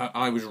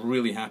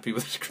really happy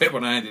with the script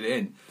when I had it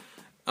in,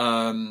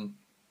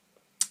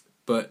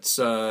 but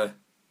I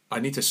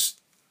need to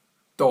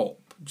stop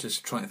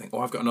just trying to think. Oh,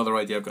 I've got another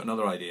idea.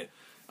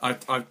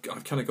 I've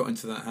kind of got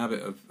into that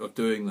habit of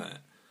doing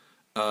that,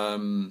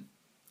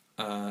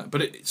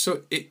 but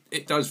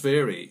it does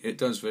vary. It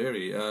does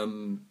vary.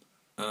 There've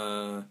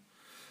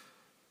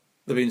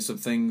been some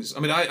things. I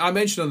mean, I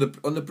mentioned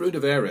on the Brood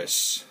of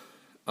Eris,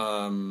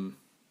 the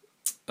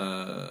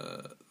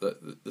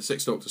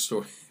Sixth Doctor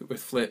story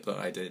with Flip that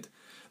I did.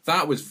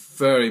 That was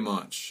very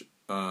much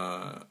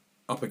up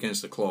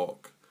against the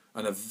clock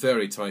and a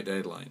very tight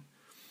deadline,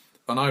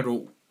 and I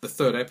wrote the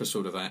third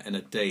episode of that in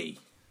a day.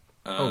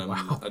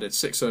 Wow! I did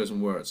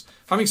 6,000 words.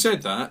 Having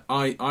said that,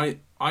 I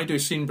do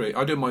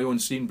I do my own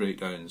scene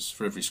breakdowns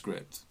for every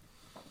script.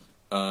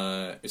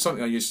 It's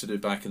something I used to do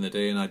back in the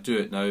day, and I do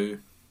it now.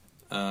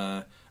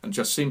 And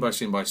just scene by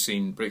scene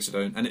breaks it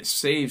down, and it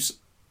saves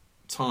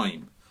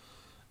time.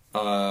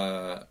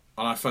 And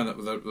I found that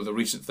with a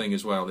recent thing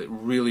as well, it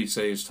really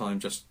saves time.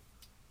 Just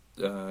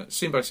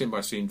scene by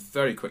scene,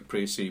 very quick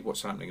précis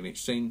what's happening in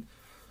each scene.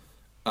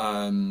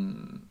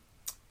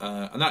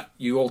 And that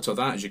you alter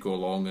that as you go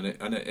along,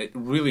 and it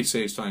really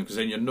saves time, because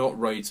then you're not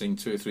writing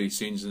 2 or 3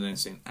 scenes and then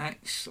saying, I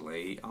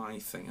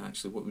think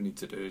what we need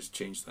to do is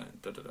change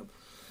that. Da, da, da.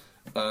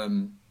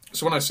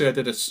 So when I say I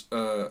did a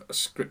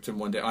script in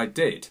one day, I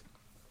did,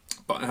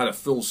 but I had a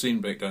full scene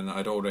breakdown that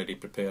I'd already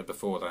prepared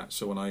before that.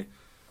 So when I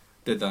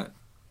did that,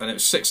 and it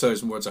was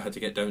 6,000 words, I had to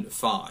get down to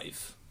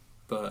 5,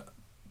 but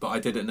I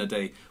did it in a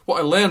day. What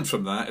I learned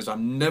from that is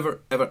I'm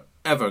never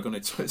ever going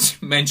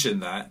to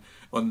mention that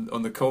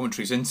on the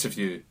commentaries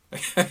interview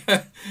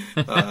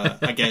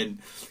again,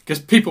 because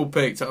people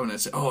picked up on it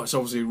and said, "Oh, it's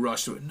obviously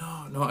rushed."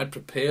 No, I'd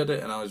prepared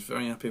it and I was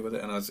very happy with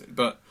it,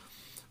 but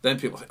then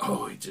people think,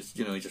 "Oh, he just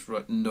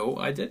wrote." No,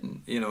 I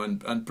didn't.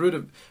 And Brood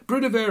of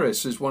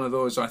Eris is one of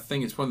those. I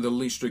think it's one of the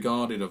least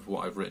regarded of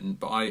what I've written,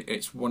 but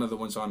it's one of the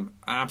ones I'm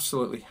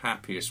absolutely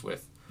happiest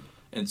with.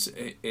 I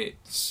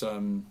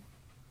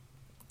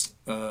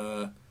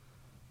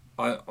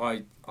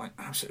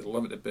absolutely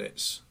love it to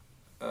bits.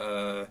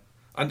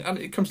 And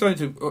it comes down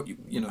to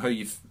how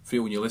you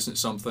feel when you listen to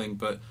something.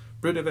 But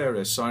Brood of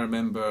Eris, I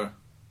remember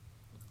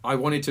I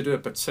wanted to do a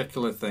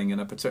particular thing,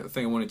 and a particular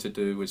thing I wanted to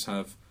do was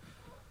have,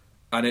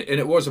 and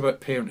it was about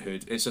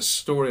parenthood. It's a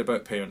story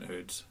about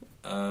parenthood,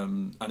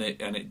 and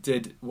it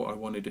did what I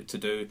wanted it to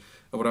do.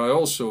 And what I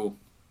also,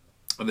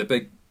 and the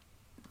big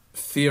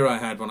fear I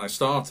had when I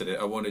started it,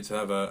 I wanted to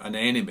have an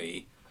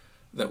enemy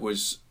that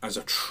was as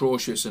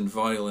atrocious and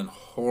vile and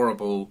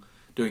horrible,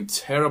 doing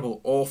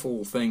terrible,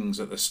 awful things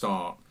at the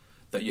start,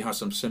 that you have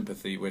some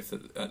sympathy with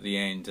at the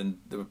end. And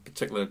there were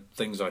particular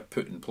things I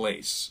put in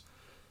place,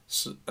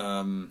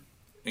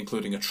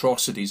 including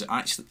atrocities that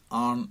actually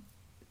aren't,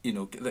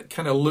 that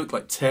kind of look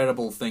like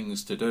terrible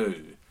things to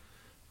do,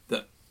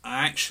 that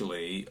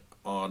actually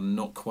are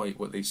not quite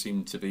what they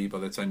seem to be by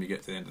the time you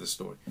get to the end of the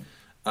story.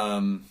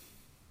 But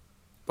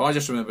I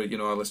just remember,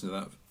 I listened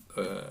to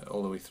that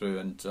all the way through,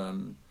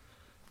 and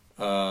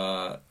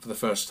for the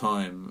first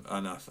time,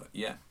 and I thought,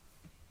 yeah,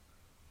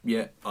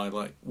 I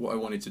like what I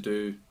wanted to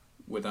do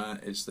with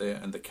that is there,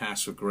 and the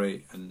cast were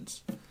great, and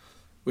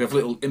we have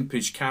little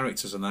impish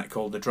characters in that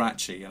called the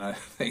Dracci, and I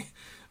think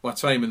my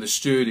time in the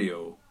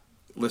studio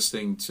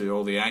listening to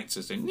all the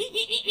actors doing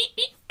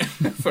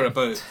for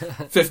about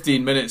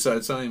 15 minutes at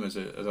a time, as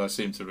I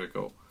seem to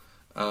recall,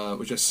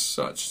 was just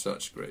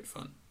such great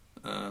fun.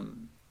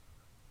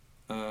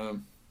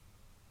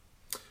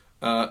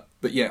 But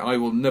yeah, I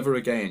will never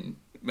again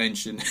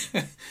mention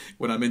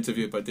when I'm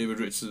interviewed by David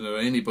Richardson or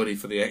anybody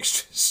for the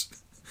extras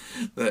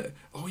that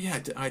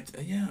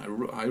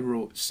I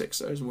wrote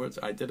 6,000 words.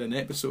 I did an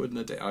episode in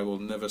a day. I will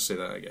never say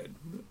that again.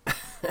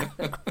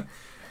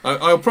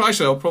 I'll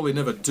probably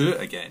never do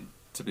it again,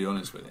 to be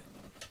honest with you.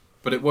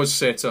 But it was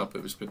set up,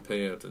 it was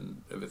prepared,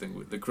 and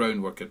everything. The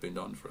groundwork had been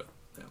done for it.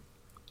 Yeah.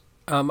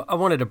 I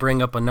wanted to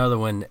bring up another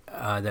one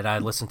that I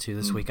listened to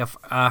this week.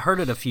 I heard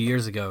it a few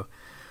years ago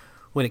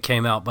when it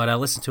came out, but I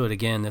listened to it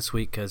again this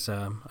week because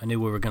I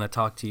knew we were going to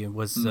talk to you. It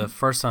was the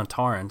First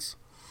Sontarans,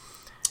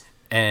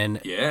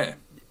 and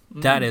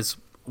that is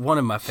one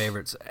of my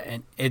favorites.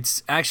 And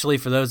it's actually,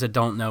 for those that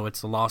don't know,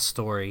 it's a lost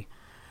story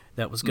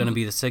that was going to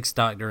be the Sixth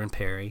Doctor and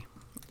Perry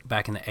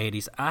back in the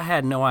 80s. I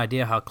had no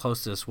idea how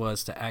close this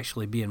was to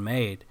actually being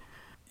made.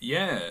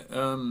 Yeah,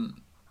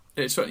 Eric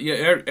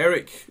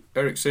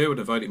Saywood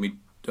invited me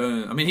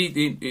down. I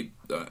mean,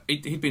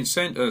 he'd been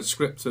sent a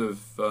script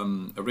of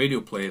a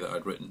radio play that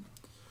I'd written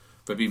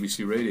for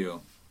BBC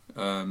Radio.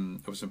 I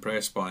was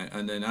impressed by it,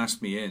 and then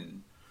asked me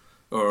down.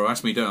 I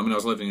mean, I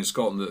was living in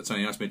Scotland at the time.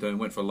 He asked me down,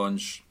 went for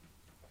lunch,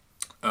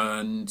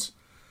 and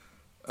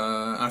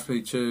asked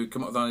me to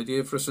come up with an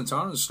idea for a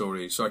Sontarans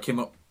story. So I came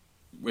up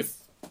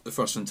with the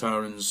first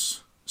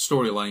Sontarans,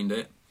 storylined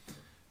it,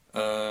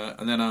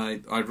 and then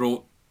I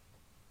wrote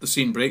the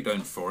scene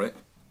breakdown for it,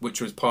 which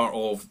was part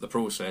of the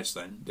process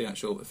then, the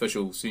actual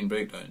official scene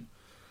breakdown.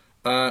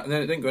 And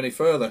then it didn't go any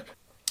further.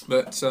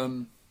 But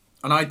and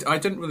I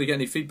didn't really get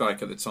any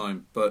feedback at the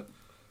time, but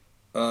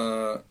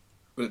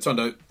it turned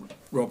out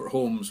Robert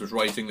Holmes was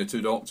writing the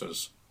Two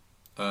Doctors.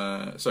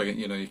 So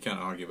you can't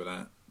argue with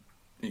that.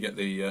 You get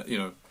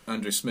the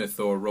Andrew Smith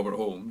or Robert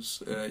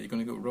Holmes. You're going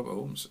to go with Robert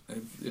Holmes.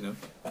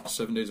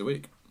 7 days a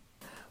week.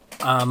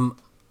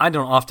 I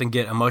don't often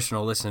get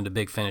emotional listening to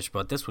Big Finish,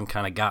 but this one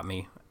kind of got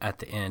me at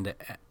the end.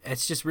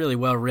 It's just really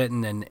well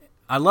written, and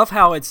I love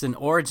how it's an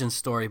origin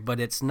story, but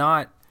it's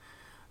not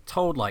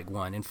told like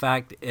one. In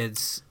fact,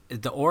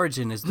 the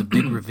origin is the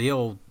big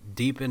reveal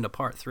deep into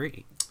part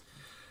 3.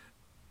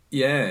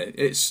 Yeah,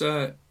 it's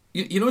so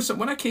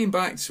when I came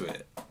back to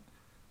it,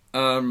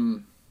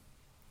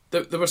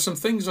 there were some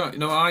things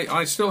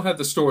I still had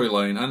the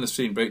storyline and the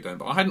scene breakdown,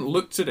 but I hadn't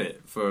looked at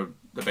it for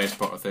the best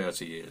part of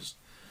 30 years.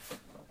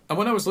 And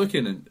when I was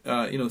looking and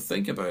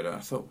thinking about it, I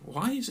thought,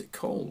 why is it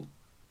called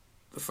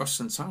the First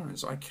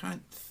Sontarans? I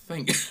can't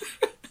think.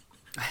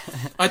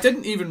 I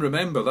didn't even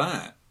remember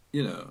that.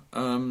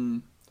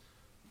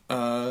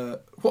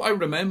 What I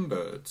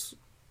remembered,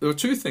 there were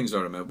 2 things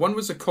I remember. One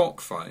was a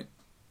cockfight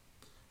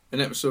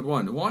in episode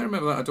 1. Why I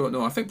remember that, I don't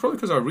know. I think probably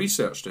because I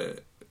researched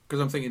it, because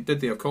I'm thinking,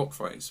 did they have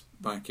cockfights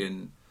back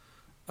in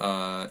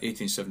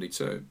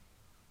 1872?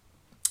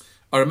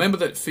 I remember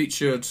that it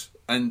featured,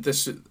 and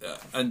this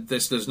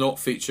does not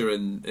feature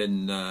in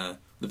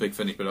the Big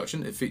Finish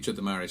production. It featured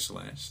the Mary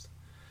Celeste,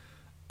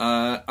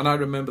 and I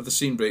remember the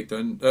scene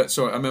breakdown. I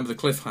remember the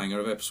cliffhanger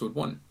of episode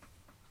 1.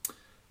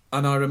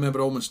 And I remember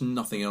almost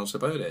nothing else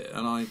about it.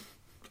 And I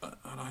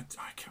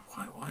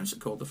why is it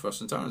called the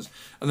First Sontarans?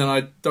 And then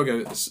I dug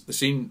out the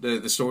scene, the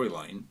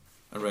storyline,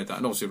 and read that,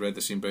 and obviously read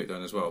the scene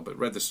breakdown as well. But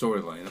read the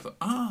storyline, and I thought,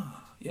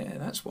 yeah,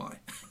 that's why.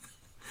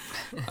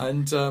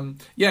 And so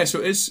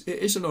it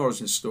is an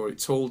origin story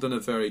told in a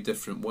very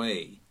different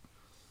way.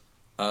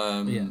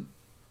 And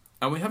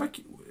we have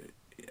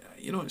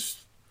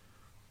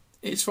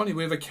it's funny.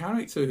 We have a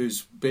character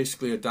who's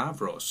basically a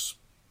Davros,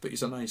 but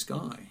he's a nice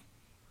guy.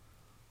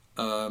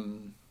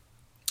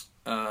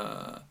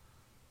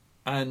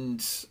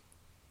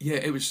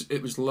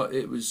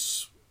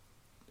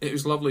 It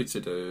was lovely to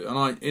do, and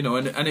I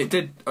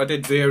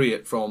did vary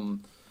it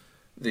from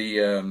the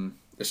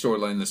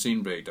storyline, the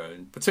scene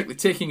breakdown, particularly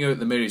taking out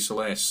the Mary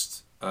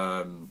Celeste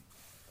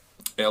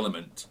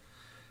element,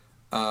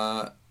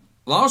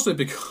 largely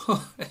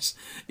because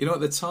at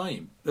the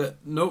time that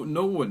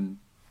no one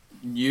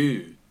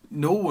knew,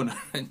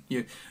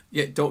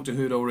 yet Doctor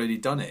Who had already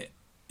done it.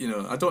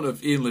 I don't know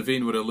if Ian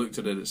Levine would have looked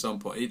at it at some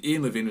point.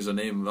 Ian Levine was a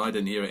name I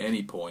didn't hear at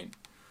any point,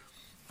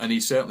 and he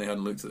certainly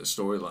hadn't looked at the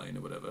storyline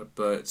or whatever.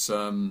 But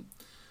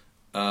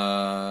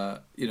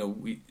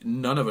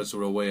none of us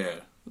were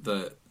aware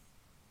that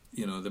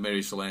the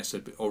Mary Celeste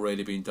had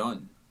already been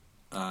done,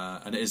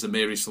 and it is the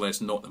Mary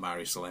Celeste, not the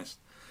Mary Celeste.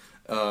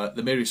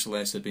 The Mary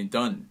Celeste had been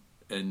done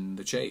in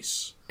The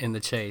Chase. In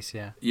The Chase,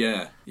 yeah.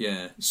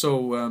 Yeah.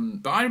 So,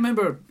 but I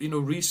remember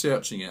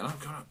researching it. And I've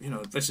got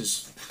this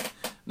is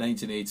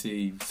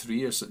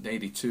 1983 or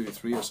 82,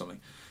 3 or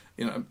something.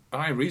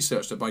 I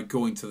researched it by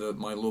going to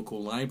my local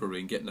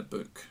library and getting a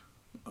book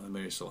on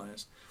Mary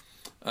Celeste,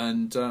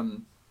 and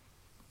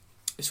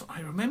so I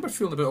remember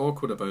feeling a bit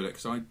awkward about it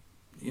because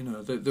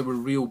there were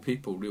real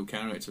people, real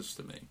characters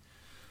to me.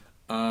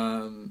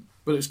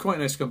 But it was quite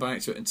nice to come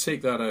back to it and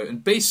take that out.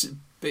 And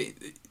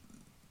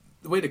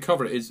the way to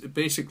cover it is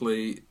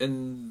basically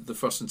in the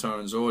First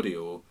Sontarans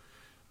audio,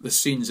 the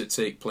scenes that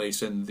take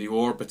place in the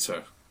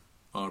Orbiter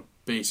are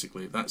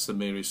basically, that's the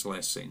Mary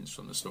Celeste scenes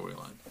from the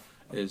storyline,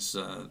 is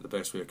the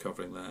best way of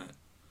covering that.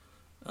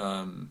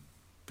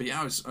 But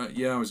I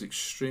was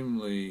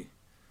extremely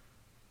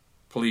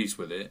pleased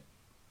with it.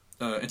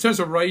 In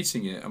terms of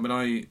writing it, I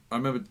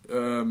remember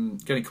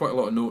getting quite a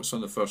lot of notes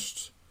on the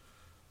first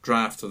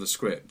draft of the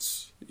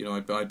script.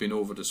 I'd been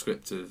over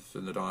descriptive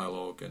in the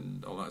dialogue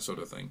and all that sort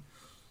of thing.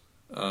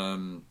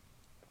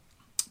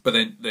 But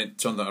then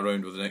turned that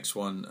around with the next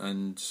one,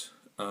 and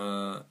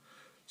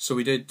so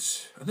we did.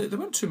 There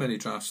weren't too many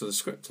drafts of the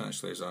script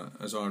actually,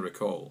 as I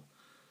recall.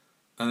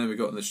 And then we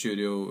got in the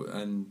studio,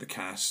 and the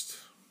cast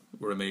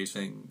were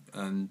amazing.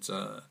 And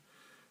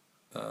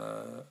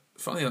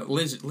funny enough,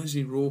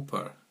 Lizzie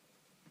Roper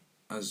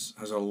has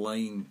a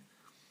line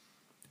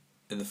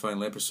in the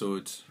final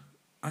episode.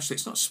 Actually,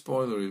 it's not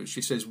spoilery, but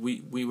she says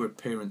we were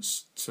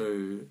parents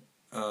too.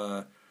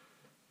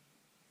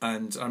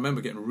 And I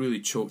remember getting really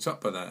choked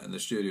up by that in the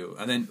studio.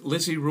 And then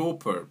Lizzie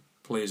Roper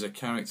plays a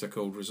character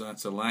called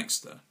Rosetta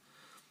Laxter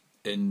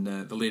in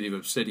The Lady of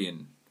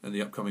Obsidian and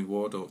the upcoming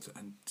War Doctor,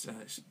 and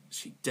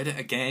she did it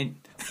again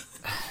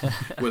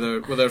with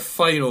her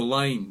final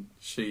line.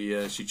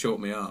 She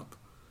choked me up.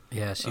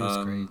 Yeah, she was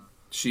great.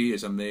 She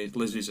is amazing.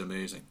 Lizzie's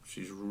amazing.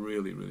 She's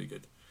really, really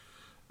good.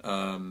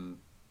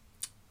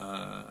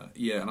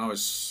 And I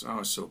was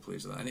so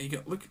pleased with that. And you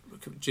got look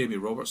what Jamie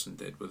Robertson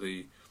did with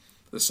the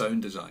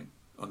sound design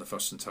on the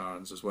first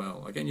Centaurans as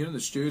well. Again, you're in the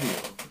studio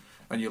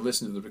and you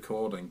listen to the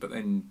recording, but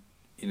then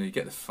you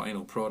get the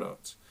final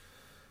product.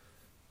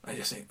 I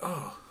just think,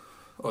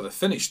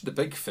 the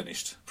big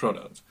finished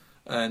product,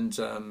 and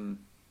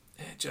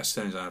it just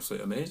sounds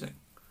absolutely amazing.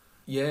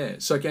 Yeah.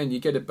 So again, you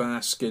get a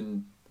bask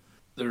in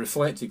the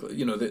reflected,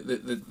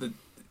 the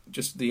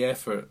just the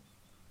effort,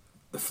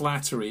 the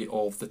flattery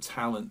of the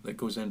talent that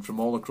goes in from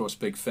all across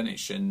Big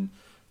Finish in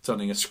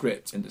turning a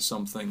script into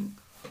something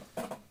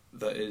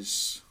that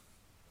is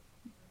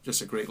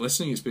just a great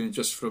listening experience,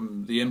 just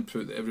from the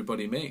input that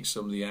everybody makes,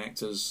 some of the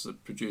actors, the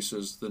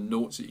producers, the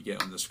notes that you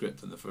get on the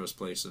script in the first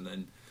place, and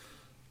then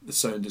the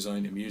sound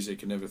design and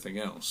music and everything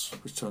else,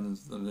 which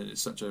turns and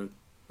it's such a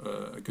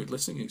good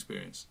listening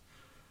experience,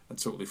 and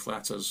totally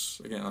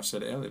flatters. Again, I've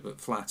said it earlier, but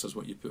flatters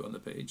what you put on the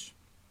page.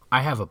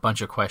 I have a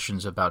bunch of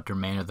questions about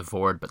Domain of the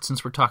Void, but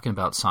since we're talking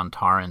about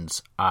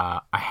Sontarans,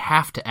 I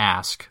have to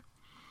ask: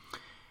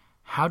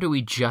 how do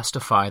we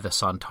justify the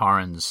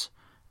Sontarans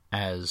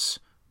as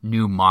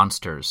new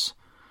monsters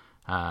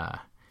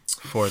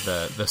for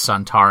the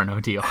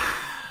Sontaran deal?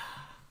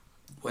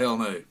 Well,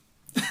 now.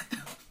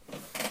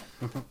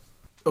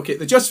 Okay,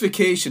 the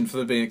justification for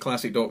them being a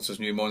classic Doctor's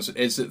new monster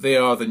is that they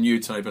are the new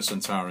type of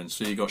Sontarans.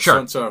 So you've got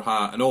Centaur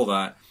hat and all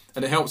that,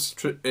 and it helps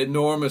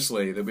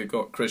enormously that we've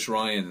got Chris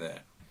Ryan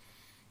there.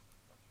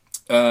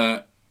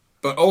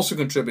 But also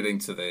contributing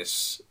to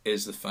this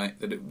is the fact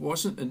that it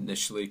wasn't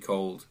initially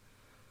called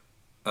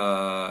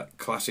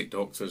Classic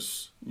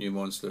Doctor's New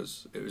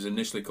Monsters. It was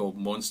initially called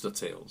Monster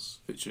Tales,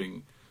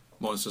 featuring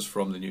monsters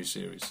from the new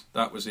series.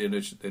 That was the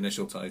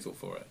initial title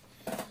for it.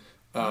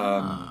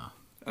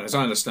 And as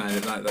I understand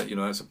it, that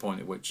that's the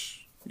point at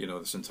which the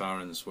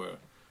Sontarans were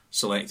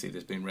selected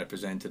as being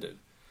representative.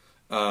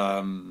 But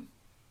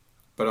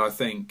I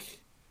think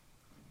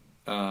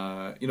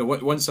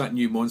once that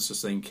new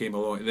monsters thing came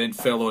along, it then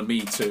fell on me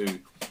to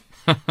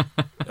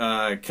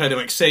kind of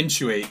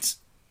accentuate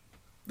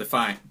the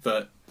fact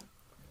that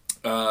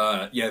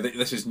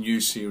this is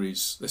new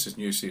series. This is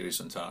new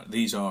series Sontarans.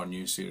 These are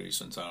new series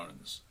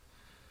Sontarans.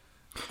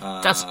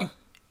 That's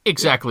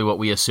exactly what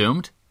we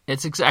assumed.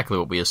 It's exactly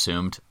what we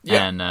assumed.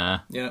 Yeah. And,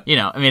 I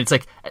mean, it's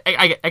like,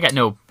 I got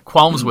no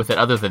qualms with it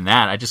other than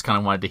that. I just kind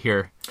of wanted to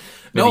hear.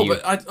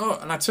 But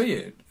I tell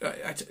you,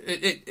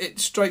 it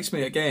strikes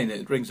me again,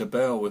 it rings a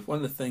bell with one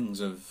of the things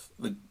of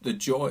the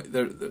joy,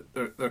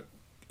 the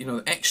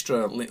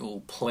extra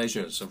little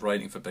pleasures of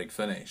writing for Big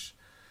Finish.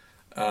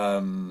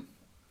 One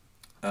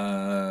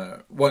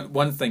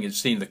thing is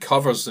seeing the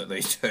covers that they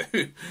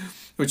do,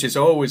 which is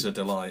always a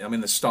delight. I mean,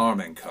 the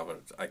Starmen cover,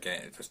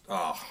 again, just,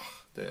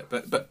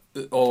 but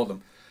all of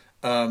them.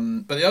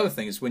 But the other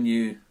thing is when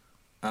you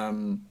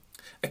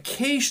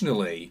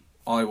occasionally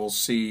I will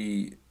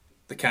see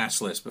the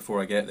cast list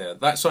before I get there.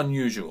 That's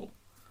unusual.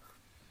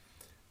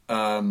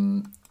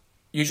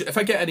 Usually, if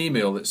I get an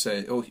email that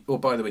says, "Oh,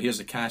 by the way, here's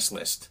the cast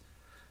list,"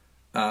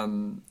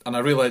 and I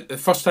realised the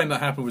first time that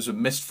happened was with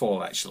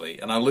Mistfall actually,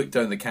 and I looked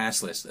down the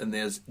cast list and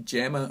there's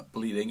Gemma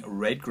bleeding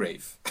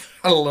Redgrave.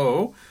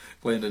 Hello,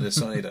 playing the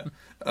Decider.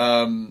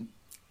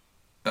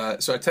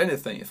 So I tend to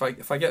think if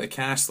I get the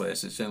cast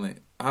list, it's generally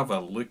have a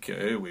look at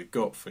who we've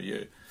got for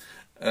you,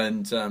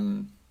 and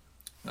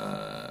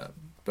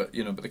but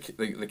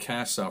the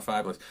casts are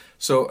fabulous.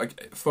 So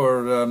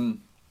for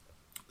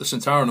the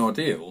Sontaran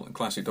Ordeal and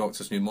Classic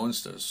Doctor's New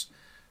Monsters,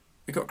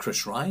 we got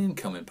Chris Ryan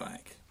coming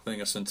back playing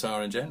a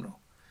Sontaran general,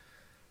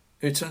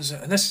 who turns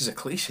out, and this is a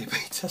cliche, but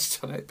he does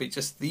turn out to be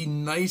just the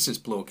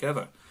nicest bloke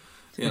ever.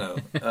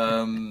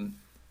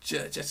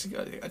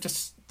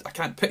 I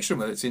can't picture him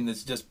without seeing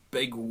this just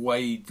big,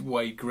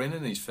 wide grin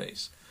in his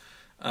face,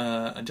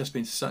 and just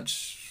been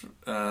such,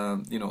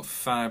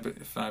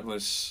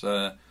 fabulous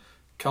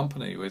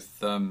company with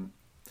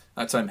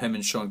that time him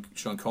and Sean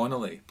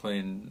Connolly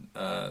playing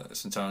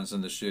Sontarans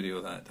in the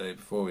studio that day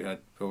before we had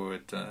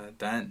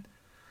Dan,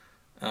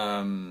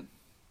 and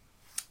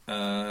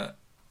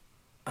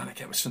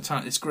again with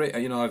Sontaran, it's great.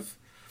 I've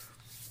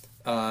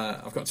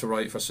got to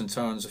write for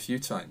Sontarans a few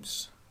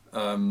times,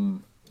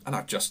 and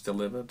I've just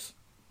delivered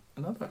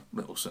another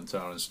little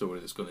Sontaran story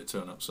that's going to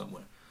turn up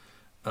somewhere.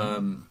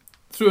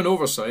 Through an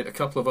oversight, a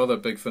couple of other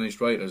Big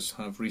Finish writers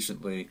have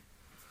recently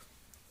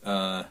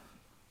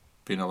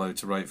been allowed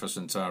to write for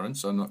Sontaran,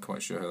 so I'm not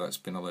quite sure how that's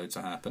been allowed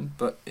to happen,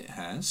 but it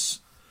has.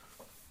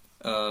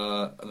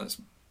 And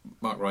that's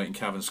Mark Wright and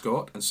Cavan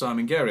Scott and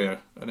Simon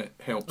Guerrier, and it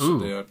helps that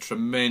they are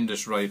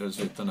tremendous writers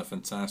who've done a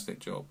fantastic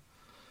job.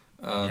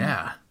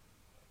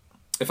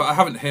 If I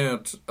haven't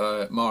heard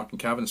Mark and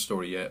Cavan's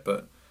story yet,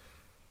 but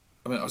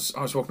I mean, I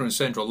was walking around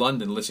central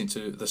London listening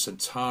to The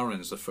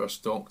Sontarans, the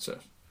First Doctor,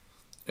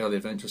 early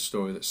adventure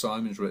story that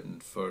Simon's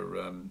written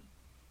for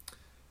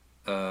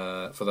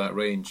that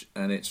range,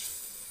 and it's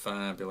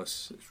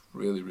fabulous. It's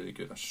really, really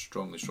good. I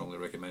strongly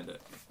recommend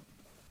it.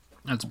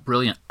 That's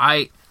brilliant.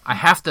 I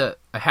have to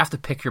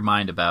pick your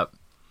mind about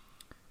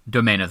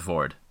Domain of the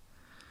Void.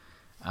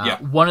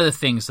 One of the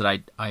things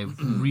that I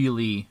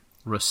really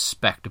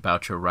respect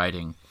about your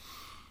writing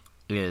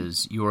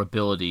is your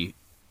ability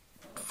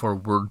for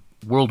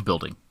world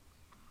building.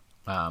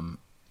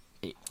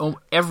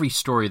 Every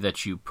story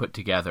that you put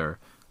together,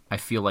 I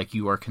feel like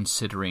you are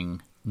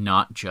considering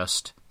not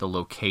just the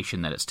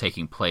location that it's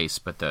taking place,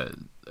 but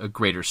a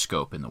greater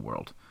scope in the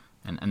world.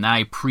 And I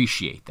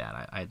appreciate that.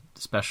 I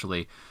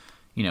especially,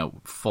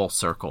 Full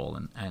Circle.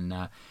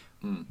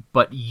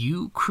 But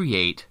you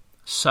create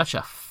such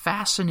a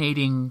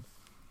fascinating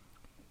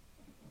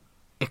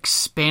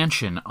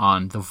expansion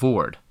on the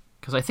Vord,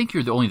 because I think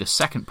you're only the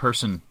second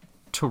person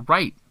to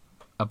write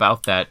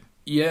about that.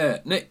 Yeah,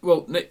 Nick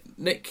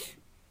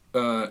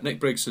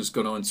Briggs has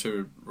gone on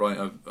to write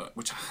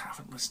which I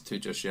haven't listened to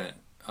just yet.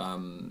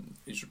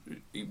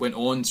 He went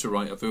on to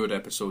write a Vord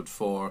episode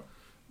for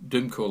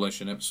Doom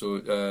Coalition,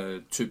 episode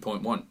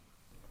 2.1.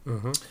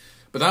 Mm-hmm.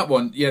 But that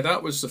one,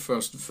 that was the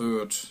first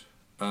Vord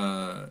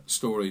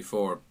story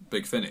for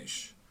Big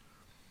Finish.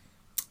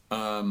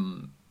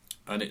 And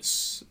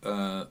it's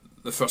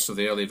the first of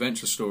the early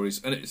adventure stories,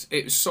 and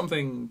it was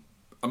something.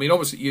 I mean,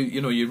 obviously,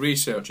 you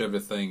research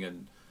everything,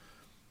 and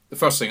the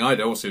first thing I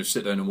did also was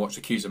sit down and watch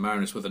the Keys of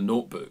Marinus with a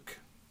notebook,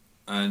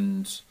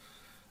 and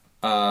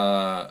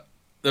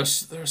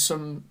there's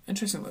some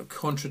interesting little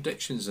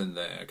contradictions in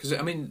there, because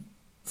I mean,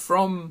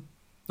 from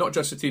not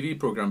just the TV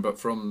program, but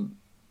from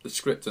the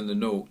script and the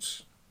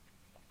notes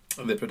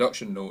and the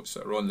production notes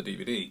that are on the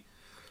DVD,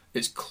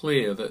 it's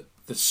clear that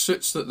the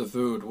suits that the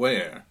Vord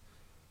wear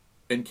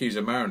in Keys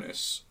of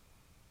Marinus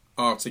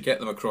are to get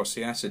them across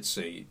the Acid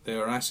Sea. They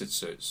are acid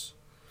suits.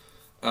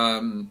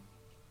 But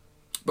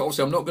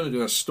obviously, I'm not going to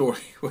do a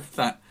story where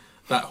that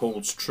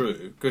holds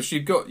true, because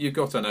you've got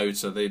an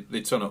outer.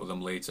 They turn up with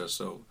them later,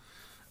 so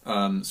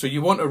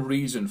you want a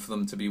reason for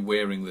them to be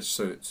wearing the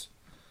suit.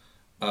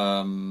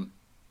 And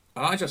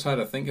I just had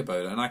to think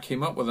about it, and I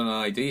came up with an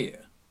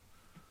idea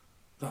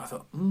that I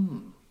thought,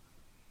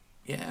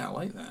 yeah, I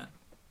like that,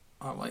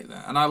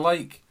 and I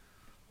like.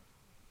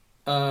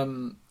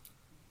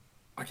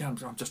 Again,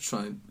 I'm just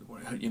trying,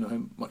 how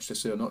much to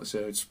say or not to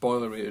say, how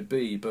spoilery it'd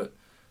be, but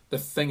the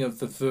thing of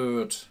the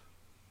Vord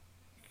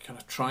kind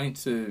of trying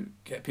to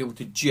get people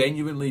to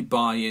genuinely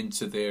buy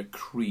into their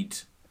creed.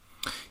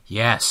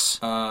 Yes,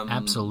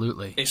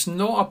 absolutely. It's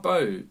not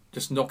about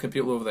just knocking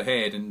people over the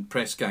head and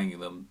press ganging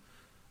them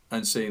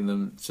and saying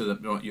them to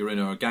them, you're in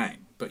our gang,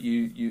 but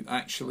you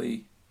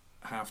actually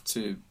have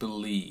to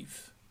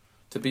believe.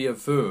 To be a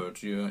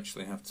Vord, you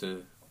actually have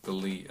to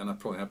believe, and I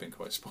probably have been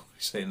quite spoilery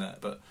saying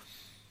that, but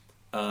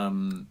I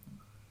find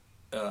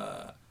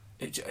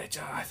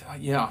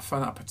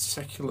that a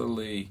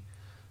particularly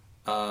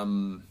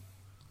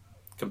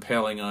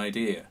compelling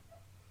idea.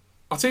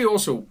 I'll tell you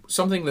also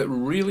something that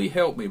really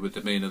helped me with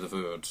Domain of the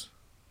Vord,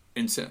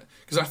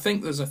 because I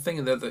think there's a thing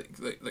in there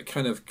that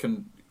kind of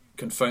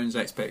confounds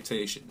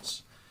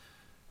expectations.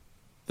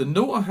 One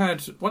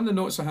of the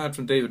notes I had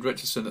from David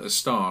Richardson at the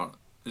start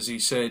is he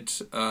said,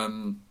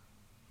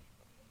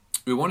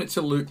 we want it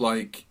to look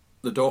like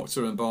the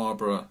Doctor and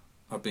Barbara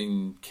have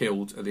been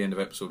killed at the end of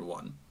episode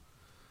 1,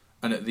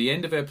 and at the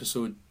end of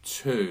episode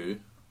 2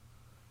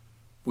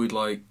 we'd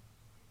like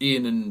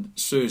Ian and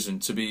Susan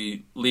to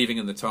be leaving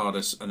in the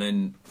TARDIS, and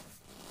then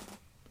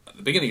at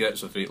the beginning of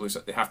episode 3 it looks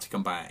like they have to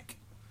come back,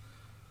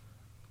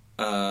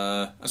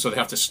 and so they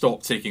have to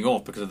stop taking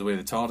off because of the way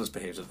the TARDIS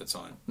behaves at the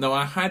time. Now,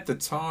 I had the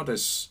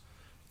TARDIS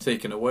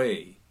taken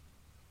away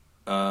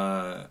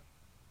out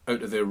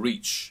of their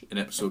reach in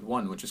episode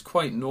 1, which is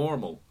quite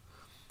normal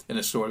in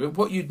a story, but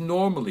what you'd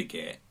normally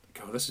get,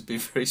 God, this has been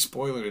very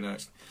spoilery now,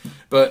 actually.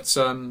 But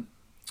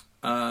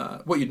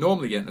what you'd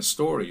normally get in a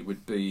story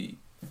would be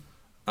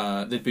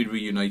they'd be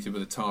reunited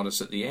with the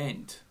TARDIS at the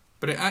end.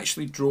 But it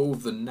actually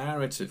drove the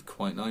narrative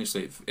quite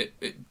nicely.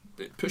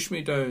 It pushed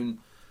me down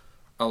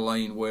a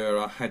line where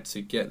I had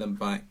to get them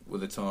back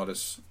with the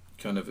TARDIS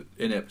kind of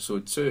in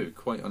episode 2,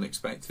 quite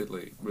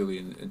unexpectedly, really,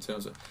 in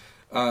terms of...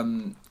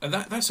 and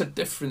that's a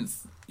different...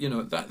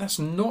 that's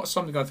not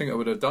something I think I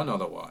would have done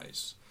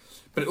otherwise.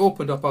 But it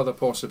opened up other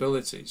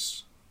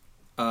possibilities.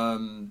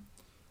 And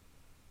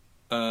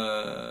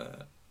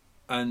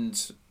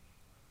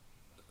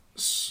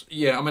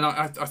yeah, I mean,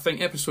 I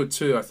think episode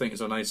 2, I think,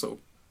 is a nice little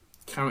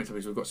character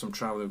piece. We've got some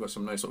travel, we've got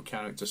some nice little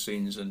character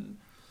scenes, and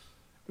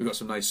we've got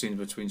some nice scenes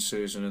between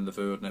Susan and the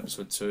Vord in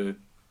episode 2.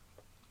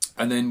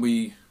 And then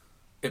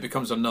it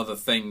becomes another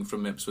thing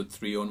from episode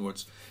 3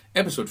 onwards.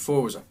 Episode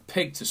 4 was a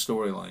pig to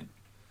storyline.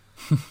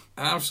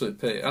 Absolute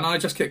pig. And I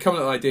just kept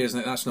coming up with ideas,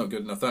 and that's not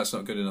good enough, that's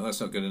not good enough,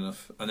 that's not good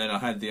enough. And then I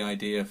had the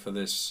idea for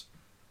this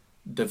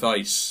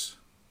device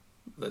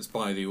that's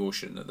by the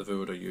ocean that the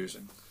Vord are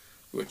using,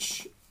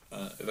 which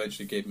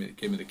eventually gave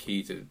me the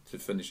key to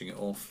finishing it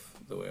off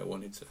the way I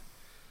wanted to.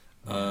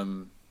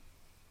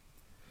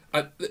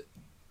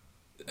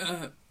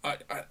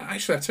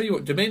 Actually, I tell you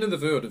what, Domain of the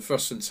Vord and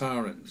First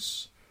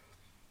Centaurans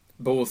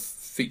both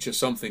feature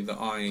something that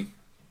I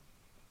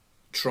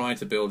try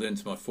to build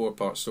into my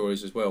 4-part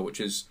stories as well, which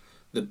is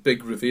the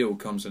big reveal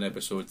comes in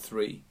episode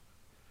 3,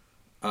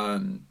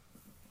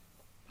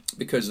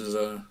 because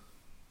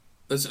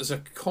there's a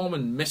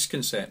common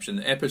misconception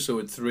that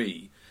episode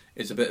 3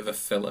 is a bit of a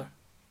filler,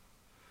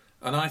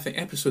 And I think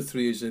episode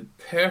 3 is a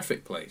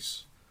perfect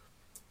place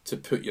to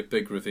put your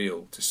big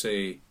reveal, to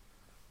say,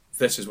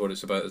 this is what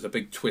it's about. There's a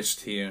big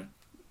twist here.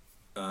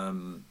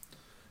 And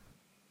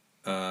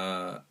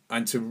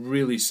to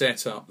really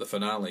set up the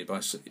finale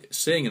by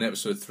saying in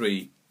episode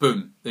 3,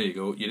 boom, there you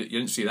go. You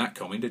didn't see that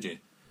coming, did you?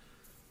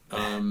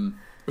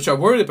 Which I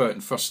worried about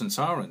in First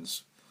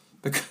Centaurans,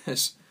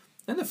 because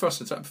in the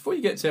First Centaurans, before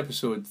you get to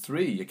episode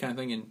 3, you're kind of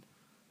thinking,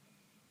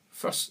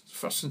 First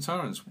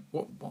Centaurans,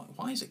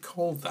 why is it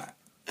called that?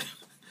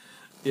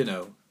 You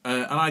know,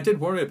 and I did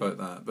worry about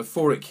that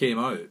before it came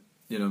out.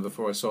 You know,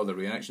 before I saw the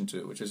reaction to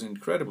it, which is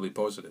incredibly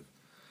positive.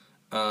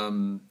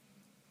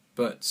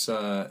 But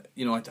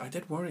you know, I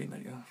did worry.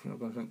 Like, I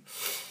think,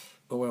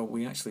 oh well,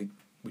 we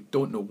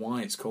don't know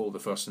why it's called the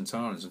First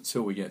Centaurans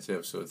until we get to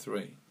episode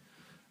 3.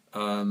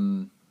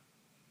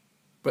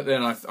 But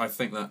then I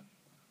think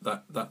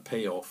that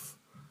payoff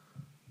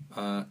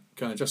kind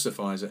of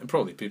justifies it, and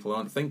probably people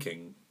aren't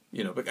thinking,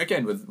 you know. But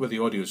again, with the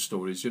audio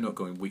stories, you're not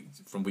going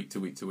from week to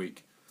week to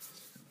week,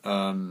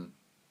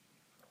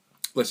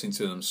 listening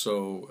to them,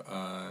 so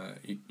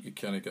you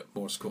kind of got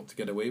more scope to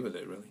get away with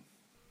it, really.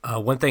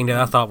 One thing that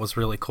I thought was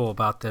really cool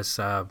about this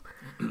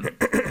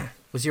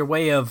was your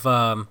way of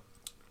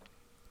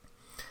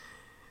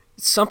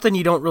something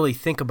you don't really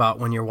think about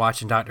when you're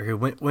watching Doctor Who.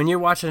 When you're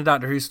watching a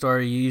Doctor Who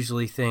story, you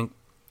usually think,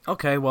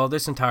 okay, well,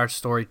 this entire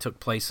story took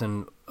place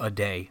in a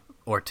day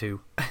or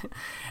two.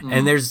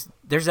 And there's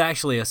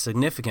actually a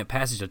significant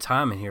passage of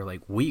time in here,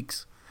 like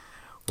weeks,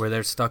 where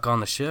they're stuck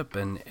on the ship,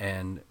 and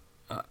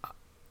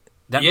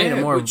that made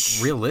it more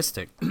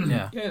realistic.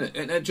 Yeah,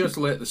 and it just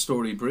let the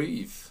story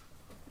breathe,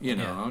 you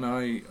know. And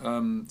I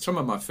some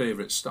of my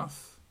favourite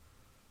stuff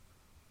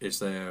is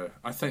there.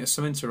 I think there's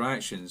some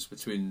interactions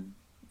between,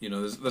 you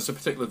know, there's a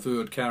particular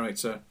Voord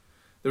character.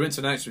 There are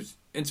interactions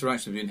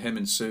between him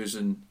and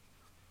Susan,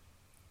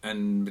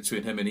 and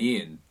between him and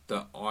Ian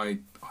that I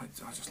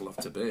just love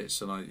to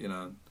bits, and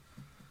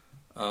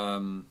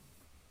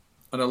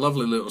and a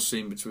lovely little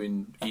scene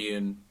between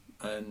Ian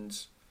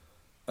and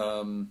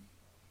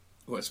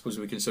what I suppose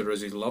we consider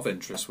as his love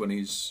interest, when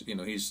he's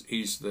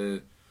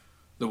the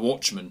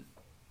watchman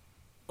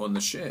on the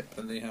ship,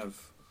 and they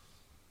have,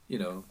 you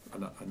know,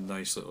 a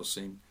nice little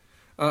scene.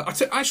 I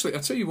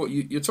tell you what,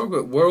 you're talking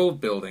about world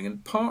building,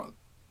 and part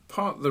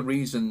of the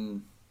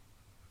reason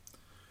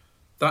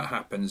that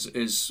happens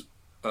is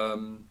I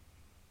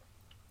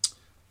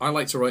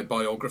like to write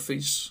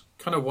biographies,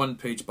 kind of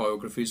one-page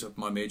biographies of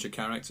my major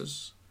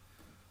characters,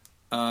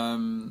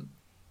 and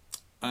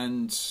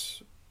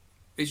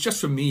it's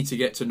just for me to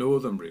get to know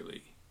them,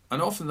 really.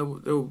 And often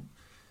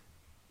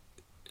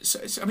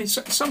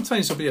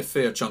sometimes there'll be a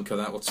fair chunk of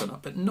that will turn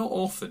up, but not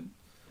often,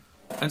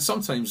 and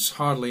sometimes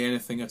hardly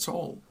anything at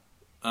all.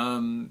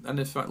 And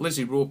in fact,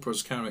 Lizzie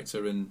Roper's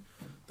character in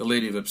The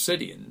Lady of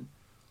Obsidian,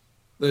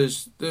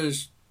 there's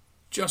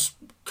just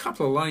a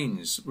couple of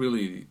lines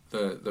really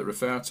that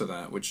refer to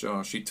that, which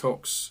are,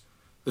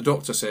 the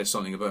doctor says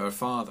something about her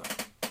father,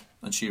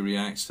 and she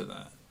reacts to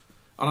that.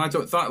 And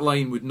that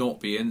line would not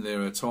be in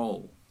there at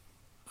all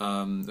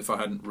if I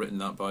hadn't written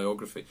that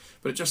biography.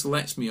 But it just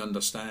lets me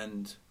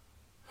understand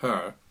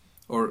her,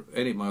 or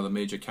any of my other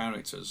major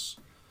characters.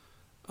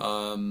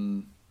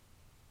 And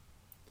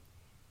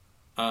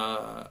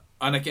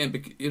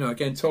again, you know,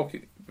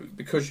 talking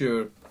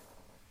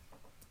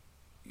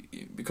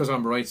because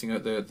I'm writing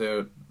out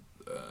their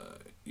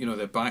you know,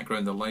 their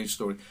background, their life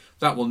story,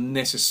 that will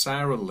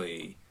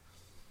necessarily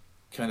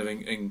kind of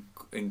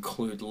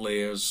include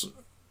layers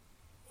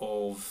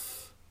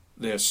of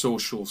their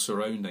social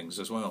surroundings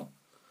as well.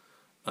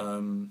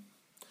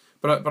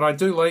 But I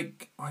do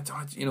like I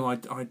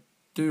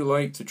do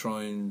like to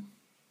try and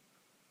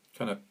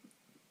kind of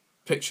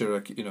picture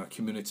a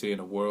community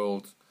and a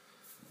world,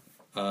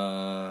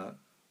 or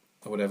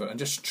whatever, and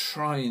just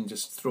try and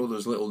just throw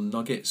those little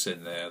nuggets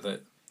in there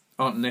that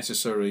aren't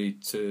necessary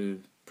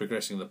to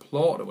progressing the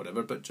plot or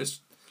whatever, but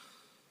just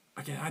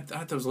again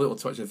add those little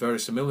touches of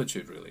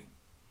verisimilitude, really.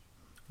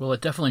 Well,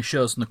 it definitely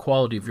shows in the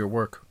quality of your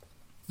work,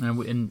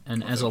 and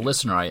as a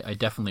listener, I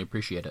definitely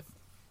appreciate it.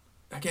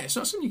 Again, it's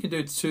not something you can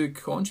do too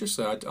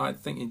consciously. I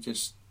think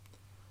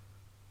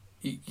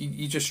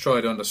you just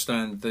try to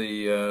understand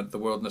the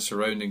world and the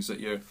surroundings that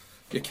your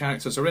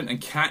characters are in, and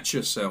catch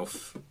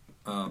yourself.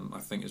 I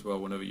think as well,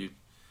 whenever you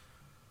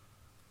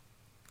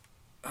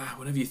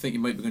think you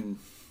might be going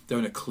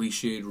down a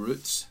cliched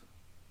route,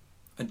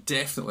 and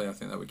definitely I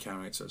think that with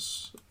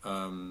characters,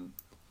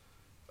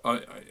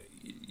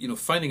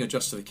 finding a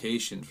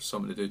justification for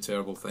someone to do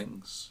terrible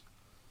things,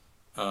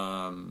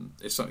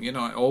 is something,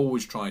 I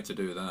always try to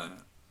do that.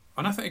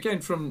 And I think,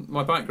 again, from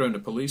my background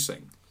of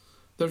policing,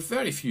 there are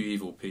very few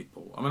evil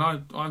people. I mean,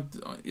 I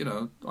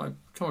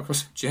come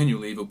across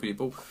genuinely evil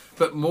people,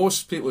 but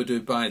most people who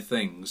do bad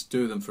things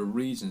do them for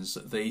reasons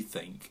that they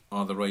think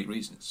are the right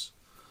reasons.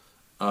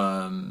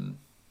 And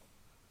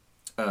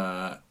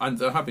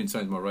there have been times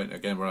in my writing,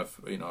 again, where I've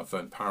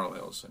found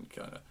parallels and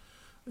kind of,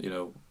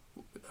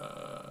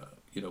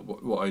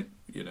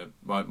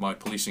 my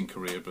policing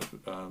career, but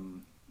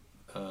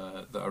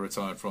that I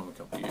retired from a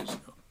couple of years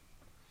ago.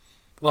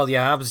 Well,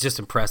 yeah, I was just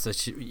impressed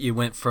that you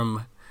went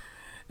from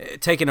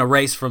taking a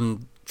race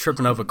from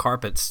tripping over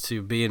carpets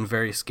to being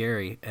very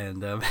scary,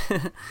 and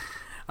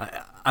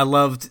I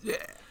loved.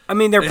 I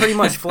mean, they're pretty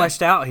much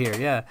fleshed out here.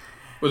 Yeah.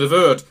 With the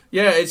Verd,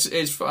 yeah,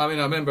 it's. I mean,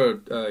 I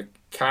remember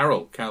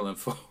Carol and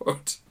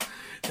Ford.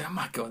 Oh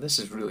my God, this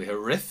is really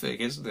horrific,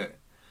 isn't it?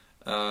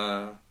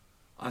 I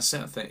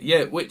said,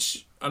 yeah,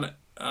 which and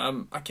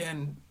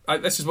again,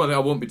 this is one that I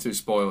won't be too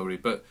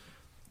spoilery, but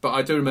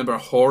I do remember a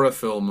horror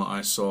film that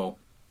I saw.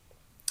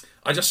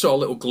 I just saw a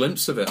little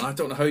glimpse of it, and I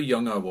don't know how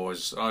young I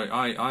was.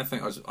 I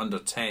think I was under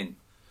 10.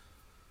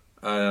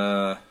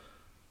 God,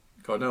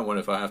 no, I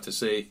wonder if I have to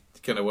say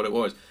kind of what it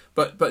was.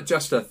 But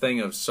just a thing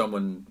of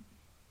someone,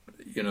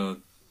 you know,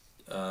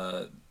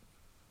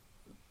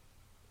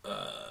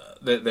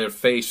 their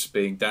face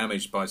being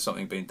damaged by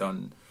something being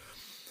done,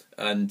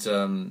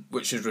 and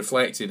which is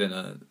reflected in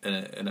a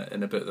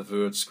bit of the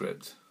Verd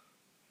script,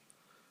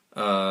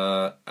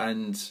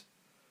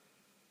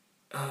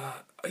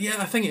 yeah,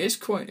 I think it's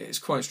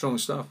quite strong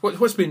stuff.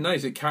 What's been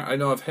nice, I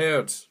know I've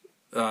heard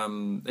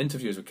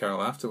interviews with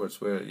Carol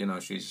afterwards where, you know,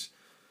 she's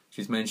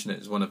mentioned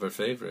it as one of her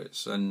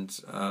favourites, and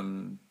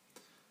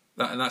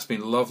that's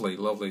been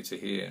lovely to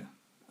hear,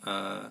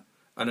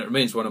 and it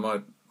remains one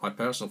of my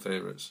personal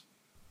favourites.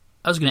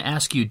 I was going to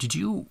ask you, did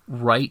you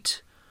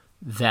write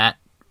that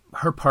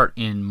her part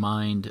in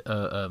mind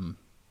to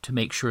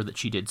make sure that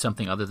she did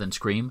something other than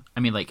scream? I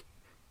mean, like,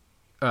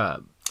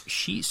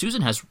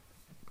 Susan has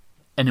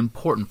an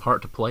important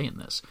part to play in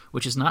this,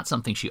 which is not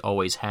something she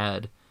always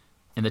had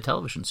in the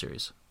television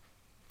series.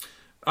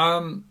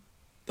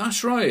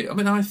 That's right. I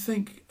mean, I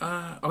think,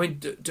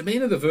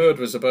 Domain of the Verd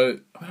was about,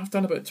 I've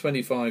done about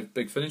 25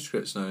 Big Finish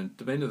scripts now, and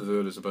Domain of the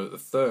Verd is about the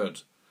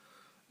third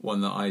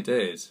one that I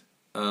did.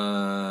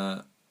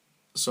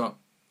 So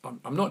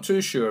I'm not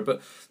too sure,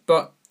 but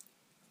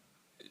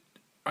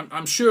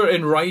I'm sure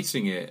in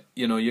writing it,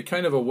 you know, you're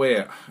kind of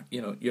aware,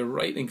 you know, you're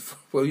writing for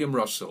William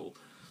Russell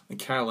and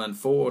Carol Ann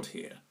Ford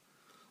here.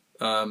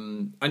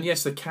 And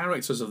yes, the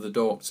characters of the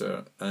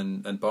Doctor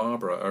and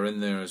Barbara are in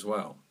there as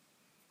well.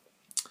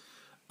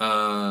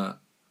 And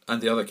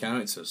the other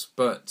characters.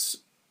 But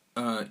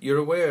you're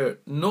aware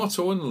not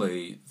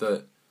only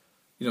that,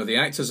 you know, the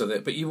actors are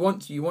there, but you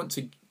want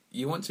to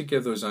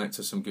give those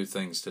actors some good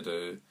things to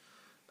do.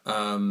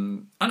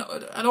 And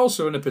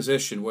also in a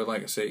position where,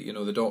 like I say, you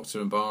know, the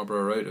Doctor and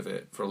Barbara are out of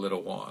it for a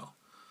little while,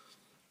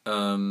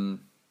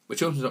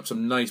 which opens up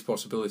some nice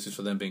possibilities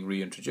for them being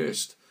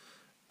reintroduced.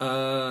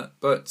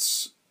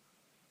 But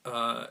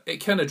it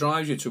kind of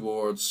drives you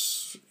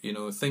towards, you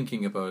know,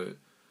 thinking about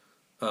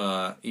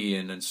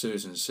Ian and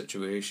Susan's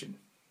situation.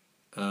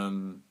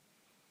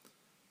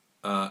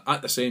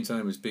 At the same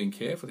time as being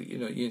careful, you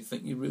know, you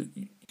think you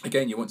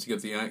want to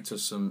give the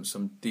actors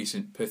some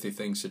decent, pithy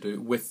things to do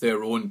with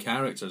their own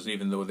characters,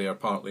 even though they are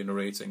partly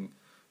narrating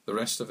the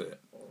rest of it.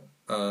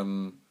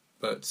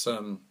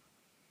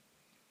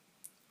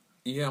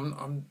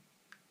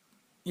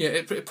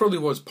 It probably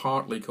was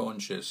partly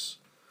conscious,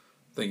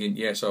 thinking,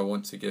 yes, I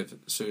want to give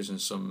Susan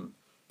some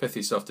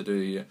pithy stuff to do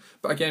here.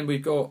 But again,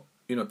 we've got,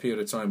 you know, a period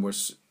of time where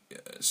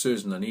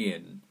Susan and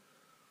Ian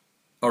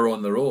are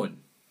on their own.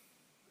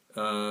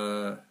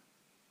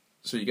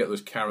 So you get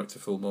those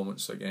characterful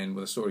moments again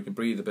where the story can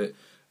breathe a bit,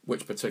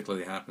 which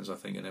particularly happens, I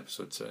think, in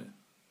episode 2.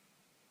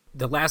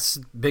 The last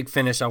Big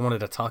Finish I wanted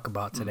to talk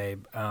about today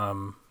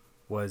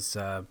was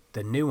the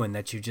new one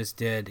that you just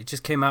did. It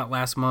just came out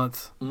last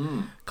month,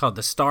 called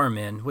The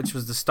Starmen, which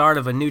was the start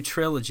of a new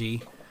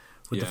trilogy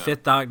with the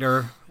Fifth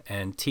Doctor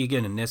and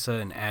Tegan and Nyssa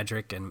and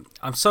Adric. And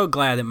I'm so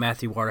glad that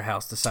Matthew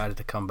Waterhouse decided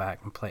to come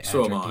back and play Adric.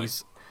 So am I.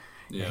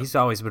 He's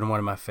always been one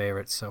of my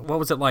favorites. So what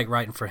was it like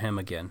writing for him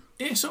again?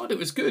 Yeah, so it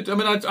was good. I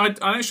mean,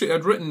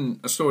 I'd written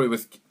a story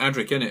with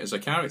Adric in it as a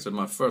character in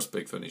my first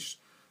Big Finish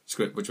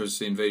script, which was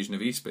the Invasion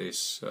of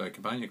E-Space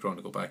Companion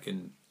Chronicle back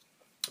in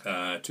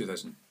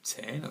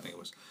 2010, I think it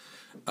was.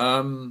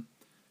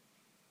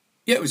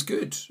 Yeah, it was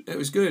good. It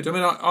was good. I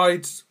mean,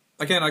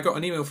 I got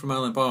an email from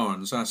Alan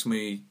Barnes asking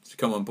me to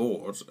come on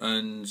board,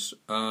 and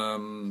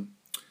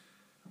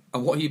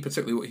what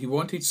he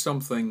wanted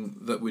something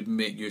that would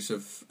make use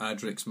of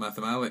Adric's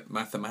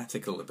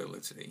mathematical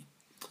ability,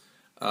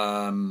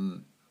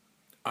 and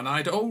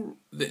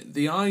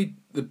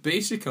the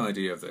basic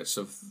idea of this,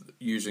 of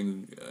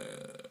using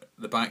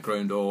the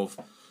background of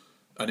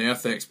an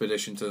Earth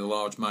expedition to the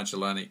Large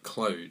Magellanic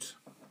Cloud,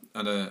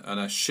 and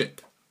a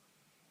ship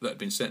that had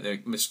been sent there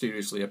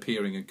mysteriously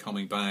appearing and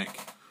coming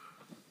back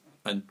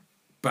and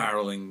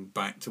barreling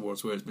back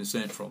towards where it's been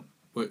sent from,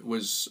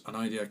 was an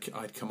idea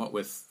I'd come up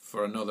with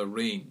for another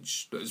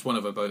range. It was one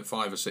of about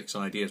 5 or 6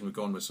 ideas, and we've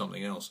gone with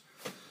something else.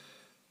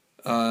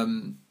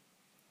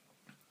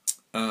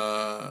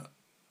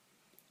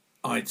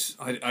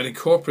 I'd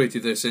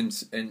incorporated this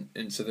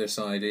into this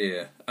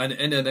idea, and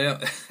in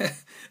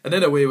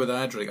a way with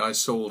Adric, I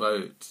sold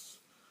out,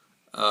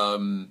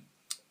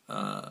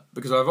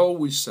 because I've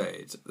always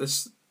said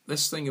this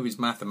thing of his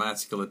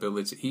mathematical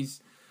ability,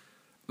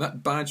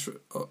 that badge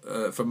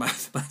for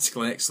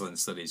mathematical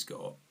excellence that he's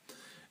got.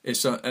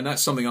 And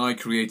that's something I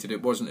created.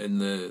 It wasn't in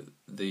the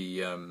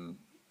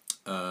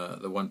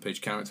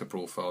one-page character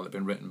profile that had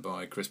been written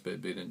by Chris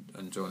Bidby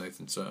and John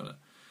Nathan Turner.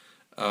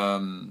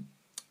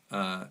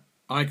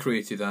 I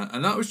created that,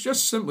 and that was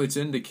just simply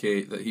to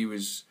indicate that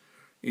he's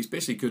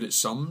basically good at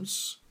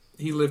sums.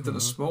 He lived in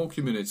a small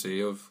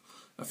community of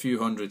a few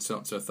hundred to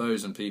up to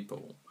 1,000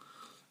 people,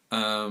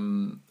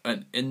 and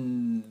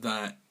in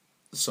that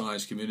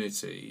size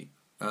community,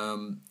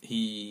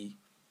 he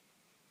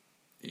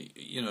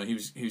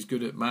was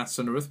good at maths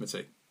and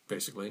arithmetic,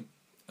 basically.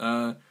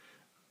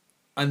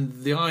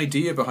 And the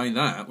idea behind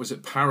that was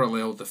it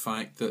paralleled the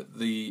fact that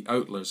the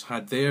Outlers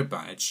had their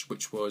badge,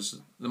 which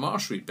was the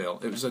Marsh-Reed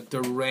belt. It was a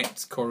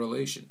direct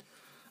correlation.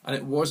 And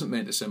it wasn't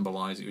meant to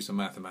symbolise he was a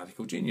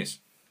mathematical genius.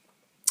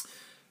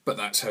 But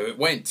that's how it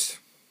went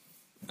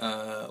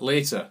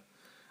later.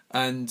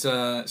 And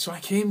so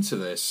I came to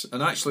this,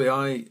 and actually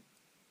a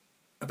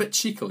bit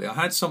cheekily, I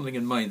had something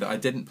in mind that I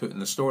didn't put in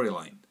the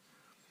storyline.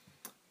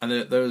 And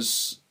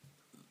there's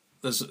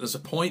a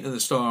point in the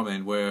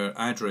Starmen where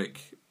Adric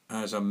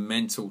has a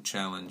mental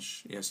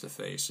challenge he has to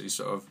face. He's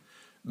sort of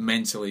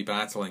mentally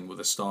battling with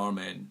the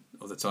Starmen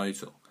of the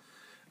title.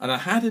 And I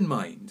had in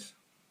mind,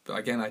 but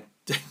again I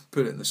didn't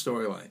put it in the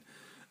storyline,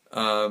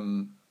 I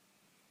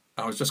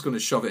was just going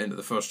to shove it into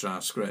the first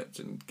draft script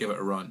and give it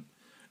a run,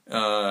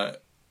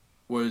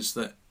 was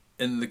that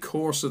in the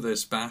course of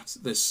this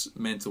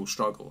mental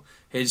struggle,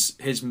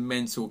 his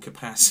mental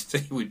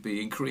capacity would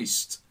be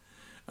increased,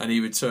 and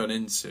he would turn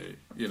into,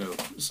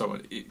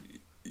 someone,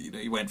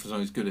 he went from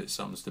someone who's good at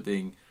sums to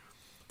being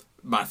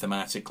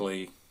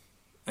mathematically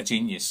a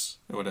genius,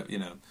 or whatever,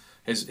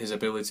 his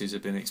abilities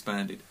have been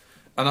expanded.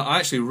 And I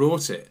actually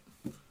wrote it,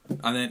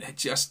 and then it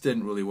just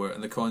didn't really work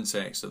in the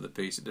context of the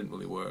piece. It didn't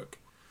really work,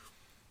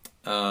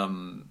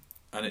 and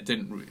it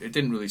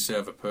didn't really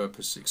serve a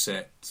purpose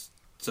except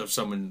to have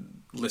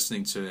someone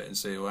listening to it and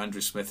say, "Oh, Andrew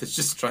Smith is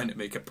just trying to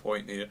make a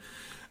point here."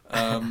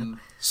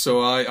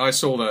 So I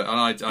sold it, and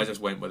I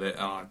just went with it.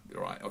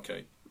 Right,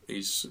 okay,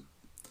 he's.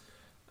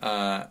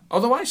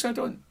 Although actually I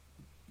don't.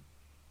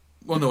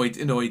 Well, no, he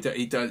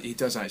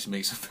does actually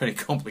make some very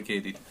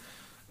complicated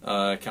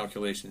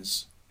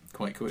calculations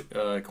quite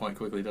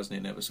quickly, doesn't he,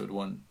 in episode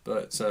 1?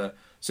 But so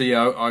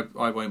yeah,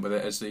 I went with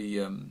it as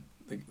the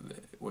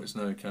what is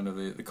now kind of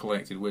the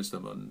collected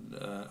wisdom on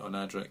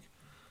Adric.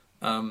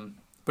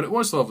 But it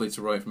was lovely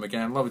to write from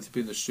again. Lovely to be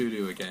in the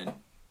studio again,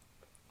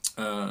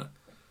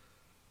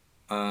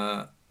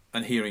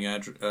 and hearing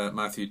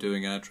Matthew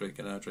doing Adric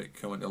and Adric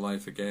coming to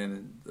life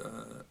again,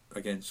 and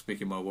again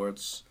speaking my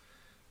words.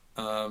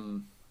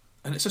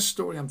 And it's a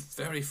story I'm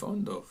very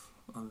fond of.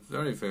 I'm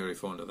very, very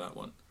fond of that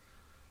one.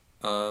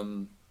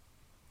 And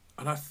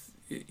I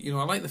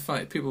like the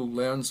fact people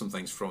learn some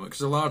things from it, because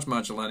the Large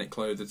Magellanic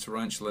Cloud, the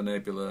Tarantula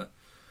Nebula,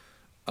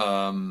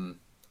 and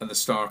the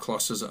star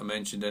clusters that I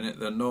mentioned in it,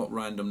 they're not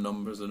random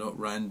numbers, they're not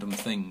random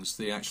things,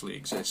 they actually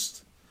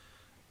exist.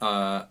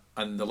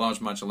 And the Large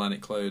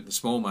Magellanic Cloud, the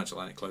Small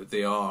Magellanic Cloud,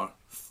 they are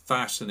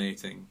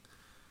fascinating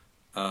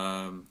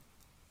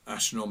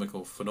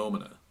astronomical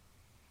phenomena.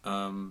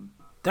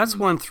 That's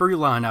one through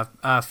line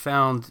I've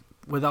found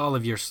with all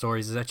of your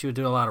stories, is that you would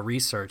do a lot of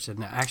research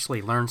and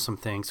actually learn some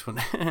things when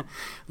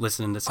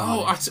listening to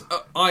some. It's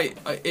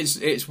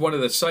one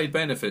of the side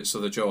benefits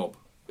of the job,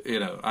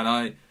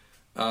 And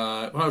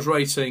when I was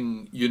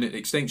writing Unit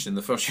Extinction,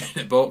 the first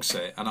Unit box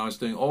set, and I was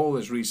doing all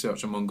this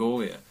research on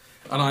Mongolia,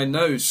 and I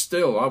know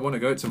still I want to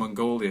go to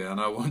Mongolia, and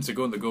I want to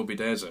go in the Gobi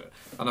Desert,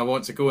 and I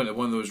want to go into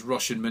one of those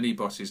Russian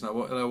minibuses, and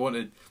I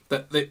wanted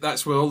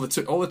that's where all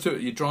the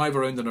you drive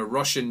around in a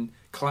Russian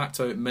clapped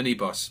out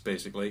minibus,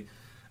 basically,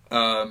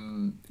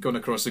 going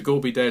across the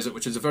Gobi Desert,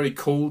 which is a very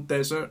cold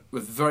desert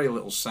with very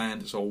little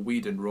sand. It's all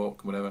weed and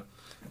rock and whatever,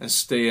 and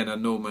stay in a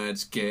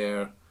nomad's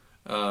ger.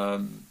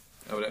 You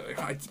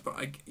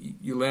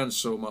learn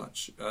so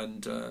much,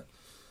 and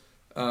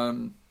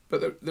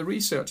but the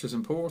research is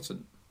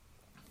important.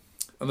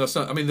 And there's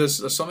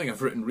something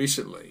I've written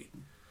recently.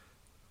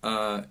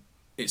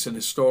 It's an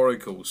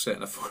historical set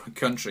in a foreign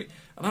country,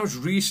 and I was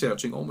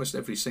researching almost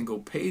every single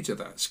page of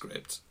that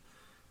script.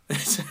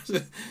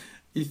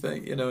 You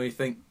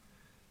think,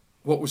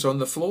 what was on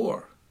the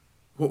floor?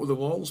 What were the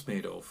walls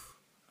made of?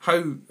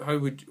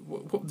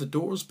 What would the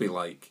doors be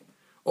like?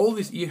 All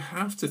these, you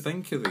have to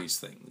think of these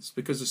things,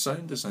 because the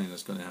sound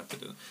designer's going to have to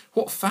do them.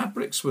 What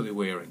fabrics were they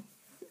wearing?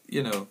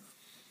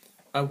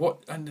 And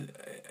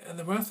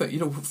the worth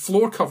it,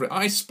 floor covering.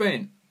 I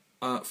spent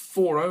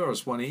 4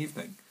 hours one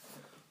evening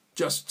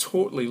just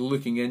totally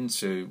looking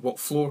into what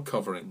floor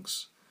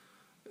coverings.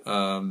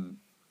 It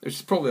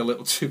was probably a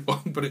little too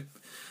long, but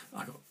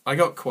I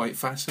got quite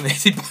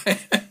fascinated by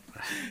it.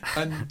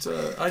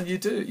 And you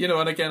do,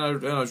 and again,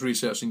 I was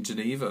researching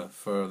Geneva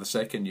for the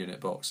second Unit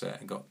box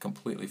set and got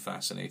completely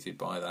fascinated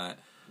by that.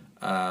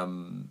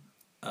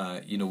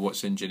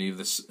 What's in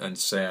Geneva and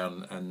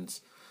CERN, and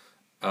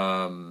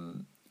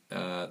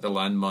the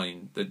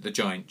landmine, the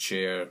giant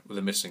chair with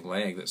a missing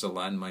leg that's a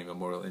landmine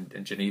memorial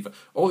in Geneva.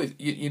 All these,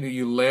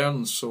 you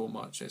learn so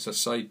much. It's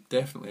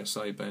definitely a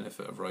side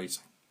benefit of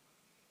writing.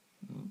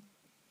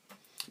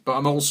 But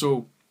I'm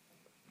also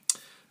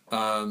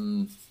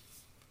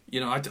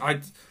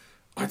I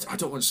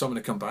don't want someone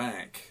to come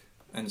back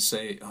and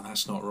say, "Oh,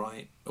 that's not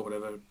right" or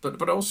whatever.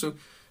 But also,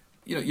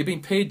 you're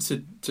being paid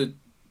to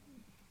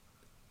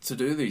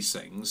do these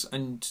things,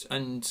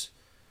 and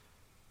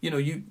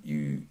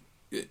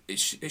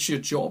it's your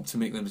job to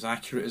make them as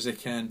accurate as they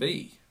can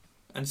be.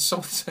 And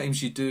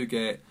sometimes you do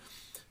get,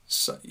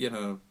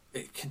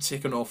 it can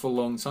take an awful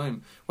long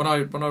time. When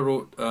I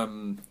wrote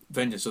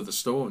Vengeance of the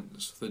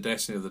Stones, the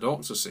Destiny of the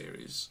Doctor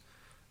series,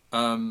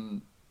 that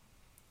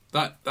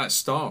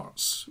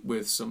starts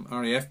with some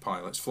RAF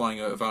pilots flying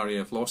out of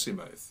RAF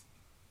Lossiemouth,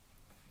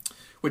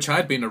 which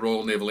had been a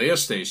Royal Naval Air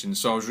Station.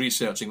 So I was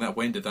researching that.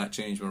 When did that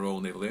change from a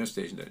Royal Naval Air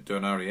Station to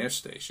an RAF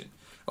station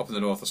up in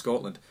the north of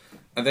Scotland?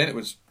 And then it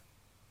was,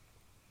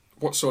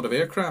 what sort of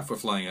aircraft were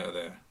flying out of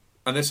there?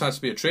 And this has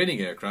to be a training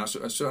aircraft, so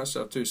it has to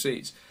have 2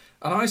 seats.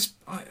 And I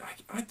spent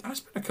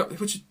a couple,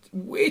 which is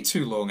way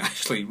too long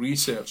actually,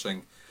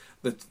 researching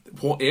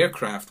what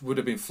aircraft would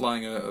have been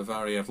flying out of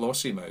RAF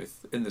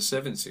Lossiemouth in the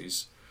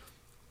 70s,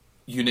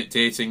 unit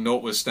dating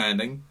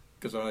notwithstanding,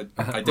 because I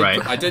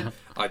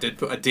did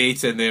put a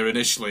date in there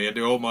initially, and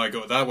oh my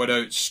god, that went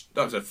out.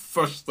 That was the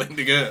first thing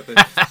to get.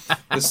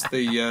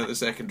 The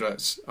second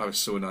drafts. I was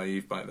so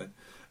naive back then,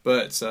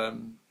 but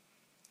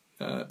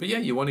yeah,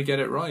 you want to get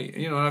it right.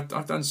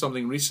 I've done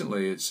something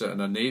recently. It's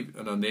on a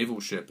naval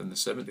ship in the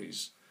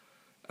 70s,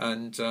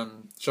 and so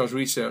I was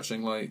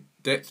researching like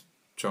depth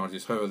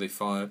charges. How are they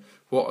fired?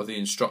 What are the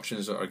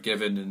instructions that are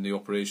given in the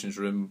operations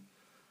room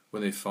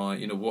when they fire?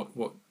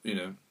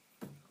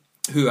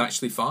 Who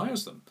actually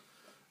fires them?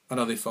 And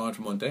are they fired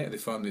from on deck?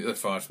 They're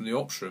fired from the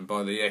ops room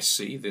by the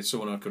SC, the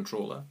sonar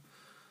controller,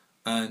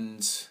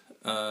 and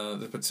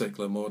the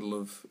particular model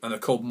of, and they're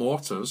called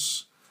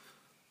mortars.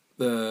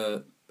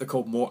 They're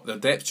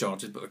depth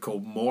charges, but they're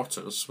called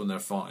mortars when they're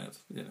fired.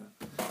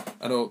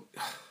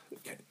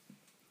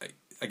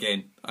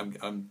 Again,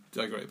 I'm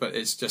digressing, but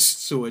it's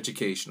just so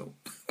educational,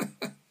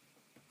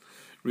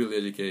 really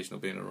educational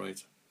being a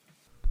writer.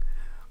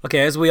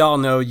 Okay, as we all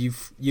know, you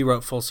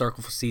wrote Full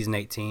Circle for season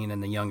 18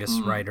 and the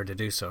youngest writer to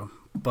do so.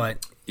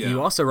 But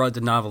you also wrote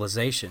the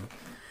novelization.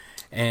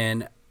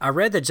 And I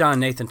read that John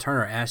Nathan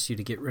Turner asked you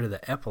to get rid of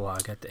the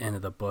epilogue at the end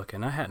of the book,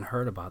 and I hadn't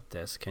heard about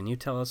this. Can you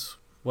tell us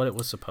what it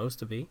was supposed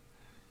to be?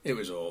 It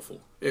was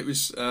awful. It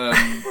was,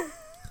 it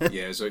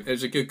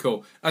was a good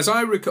call. As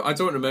I recall, I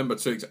don't remember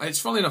too. It's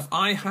funny enough,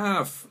 I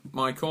have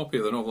my copy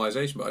of the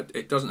novelization, but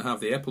it doesn't have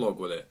the epilogue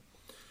with it.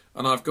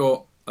 And I've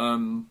got,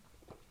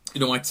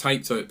 I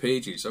typed out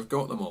pages. I've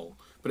got them all,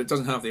 but it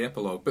doesn't have the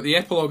epilogue. But the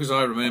epilogue, as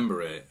I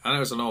remember it, and it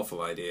was an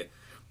awful idea.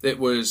 It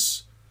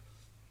was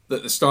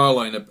that the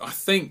Starliner, I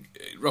think,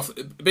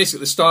 roughly,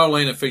 basically the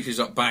Starliner finishes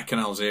up back in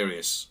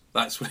Alzarius.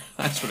 That's what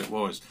it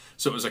was.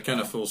 So it was a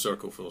kind of full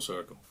circle.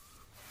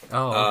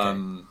 Oh,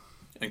 okay.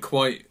 And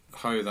quite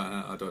how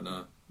that, I don't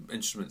know,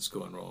 instruments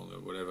going wrong or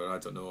whatever, I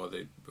don't know.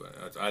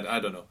 I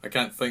don't know. I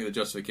can't think of the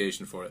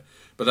justification for it.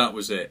 But that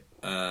was it,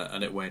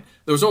 and it went.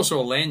 There was also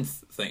a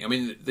length thing. I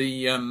mean,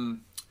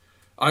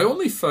 I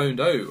only found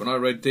out when I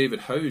read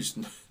David Howe's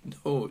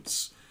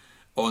notes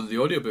on the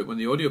audiobook, when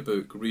the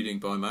audiobook reading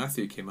by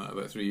Matthew came out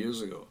about 3 years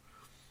ago.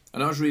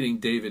 And I was reading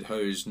David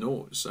Howe's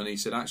notes, and he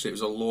said actually it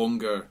was a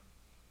longer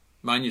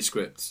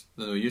manuscript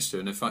than they were used to,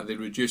 and in fact they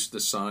reduced the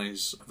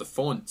size of the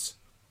font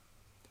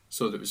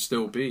so that it would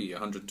still be a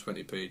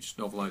 120-page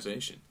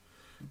novelization,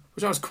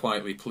 which I was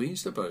quietly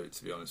pleased about,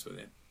 to be honest with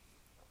you.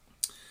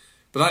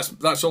 But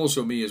that's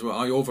also me as well.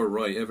 I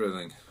overwrite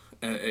everything.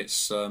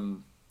 It's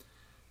the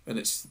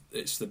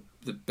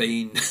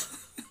bane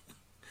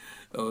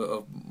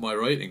of my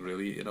writing,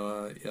 really.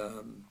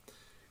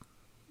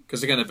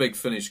 Because again, a big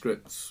finished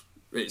script,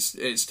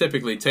 it's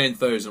typically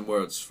 10,000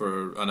 words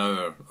for an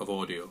hour of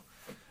audio.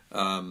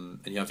 And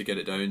you have to get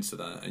it down to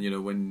that.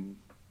 And when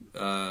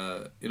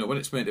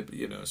it's meant to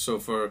be, so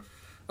for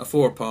a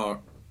 4-part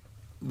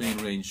main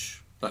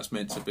range, that's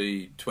meant to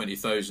be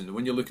 20,000.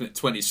 When you're looking at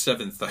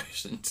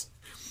 27,000,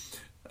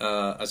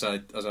 as I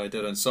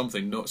did on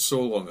something not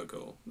so long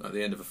ago, at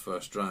the end of a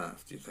first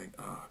draft, you think,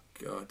 oh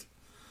god,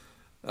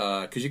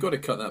 because you've got to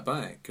cut that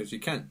back, because you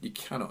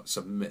cannot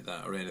submit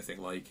that or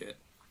anything like it.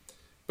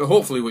 But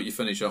hopefully, what you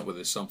finish up with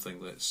is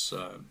something that's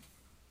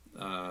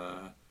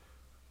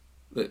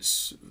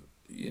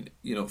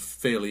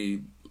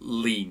fairly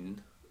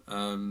lean,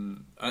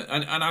 and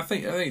I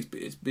think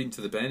it's been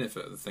to the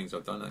benefit of the things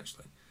I've done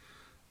actually,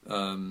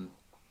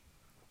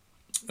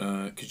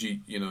 because you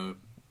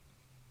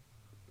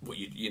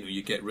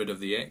get rid of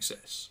the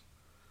excess,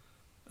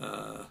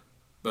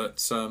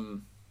 but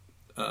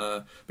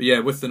yeah,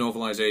 with the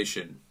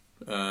novelization,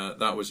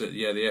 that was it.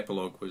 Yeah, the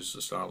epilogue was the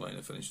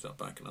Starliner finished up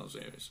back in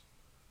Alzarius.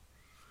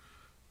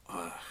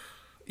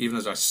 Even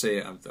as I say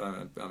it,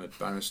 I'm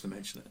embarrassed to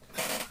mention it.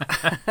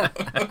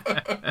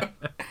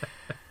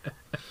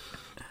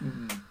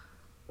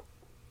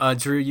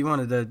 Drew, you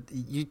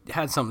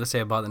had something to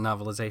say about the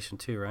novelization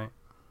too, right?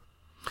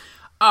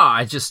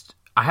 I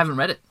haven't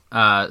read it.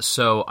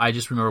 So I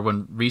just remember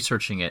when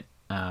researching it,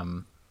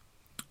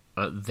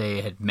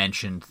 they had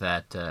mentioned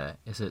that,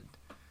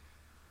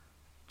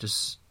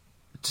 does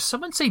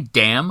someone say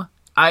damn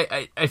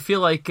I feel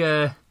like,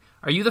 are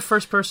you the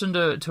first person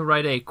to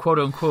write a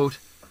quote-unquote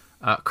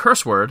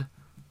curse word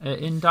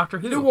in Doctor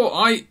Who? You know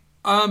what,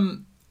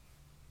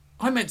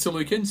 I meant to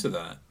look into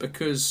that,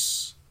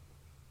 because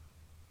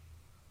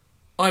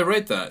I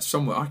read that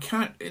somewhere. I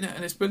can't,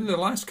 and it's been in the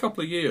last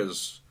couple of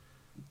years,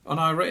 and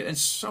I read, and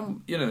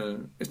some,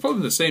 it's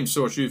probably the same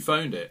source you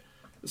found it.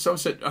 Someone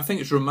said, I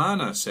think it's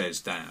Romana says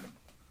damn.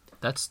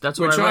 That's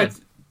what I read.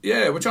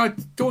 Which I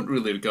don't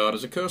really regard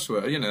as a curse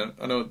word. I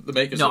know the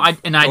makers. No, I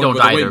don't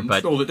either.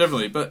 But called it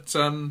differently. But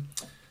and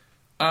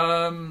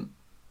I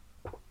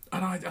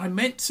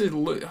meant to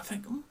look. I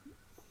think I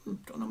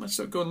don't know. Let's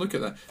go and look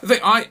at that. I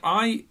think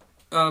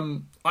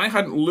I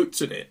hadn't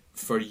looked at it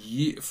for I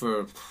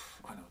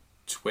don't know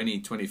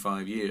 20,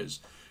 25 years,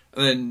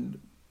 and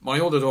then my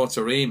older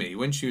daughter Amy,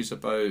 when she was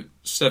about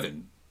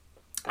 7,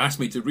 asked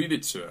me to read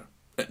it to her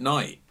at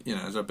night.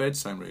 As her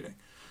bedtime reading.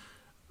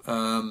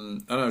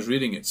 And I was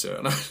reading it to her,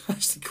 and I was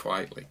actually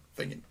quietly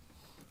thinking,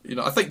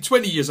 I think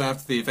 20 years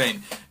after the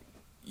event,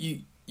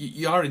 you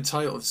are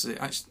entitled to say,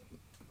 actually,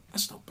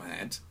 that's not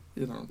bad,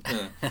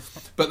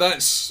 But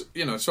that's,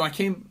 so I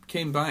came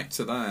back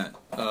to that.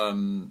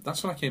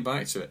 That's when I came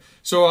back to it.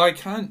 So I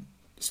can't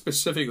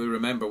specifically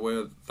remember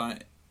where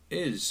that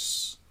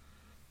is,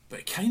 but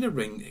it kind of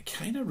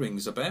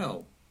rings a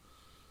bell.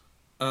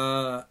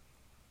 Although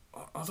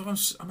I'm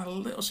a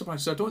little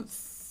surprised. I don't.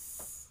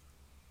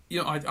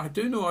 I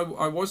do know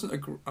I wasn't a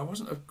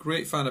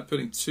great fan of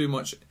putting too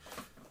much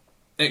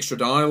extra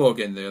dialogue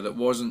in there that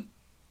wasn't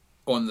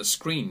on the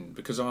screen,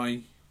 because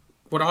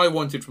what I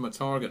wanted from a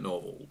Target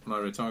novel when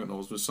I read Target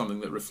novels was something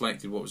that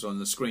reflected what was on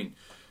the screen,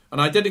 and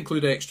I did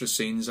include extra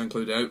scenes. I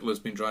included Outlaws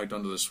being dragged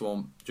under the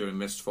swamp during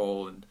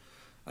Mistfall, and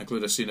I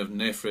included a scene of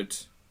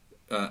Nefrid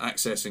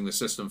accessing the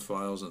system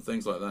files and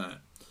things like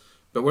that.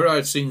 But where I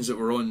had scenes that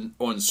were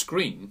on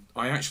screen,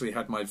 I actually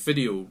had my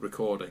video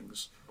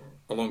recordings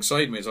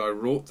alongside me as I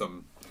wrote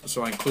them,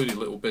 so I included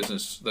little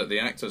business that the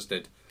actors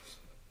did.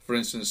 For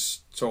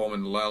instance, Tom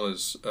and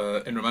Lala's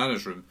in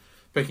Romana's room,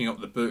 picking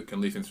up the book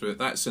and leafing through it.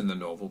 That's in the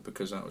novel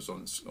because that was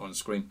on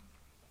screen.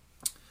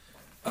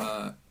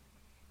 And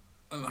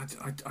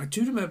I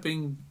do remember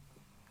being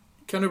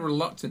kind of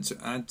reluctant to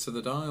add to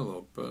the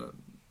dialogue, but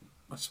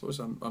I suppose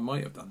I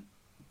might have done.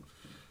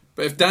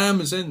 But if damn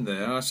is in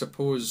there, I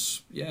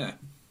suppose, yeah,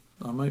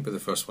 I might be the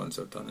first one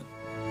to have done it.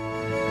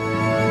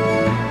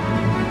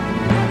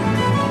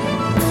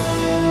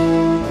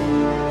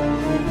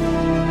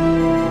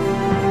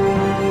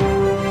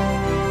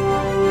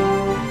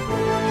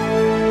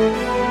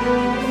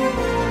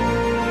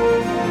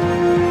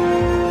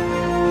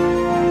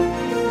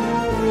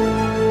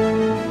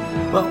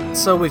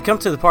 So we've come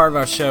to the part of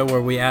our show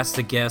where we ask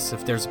the guests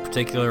if there's a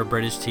particular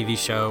British TV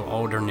show,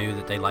 old or new,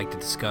 that they like to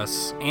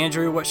discuss.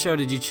 Andrew, what show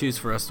did you choose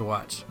for us to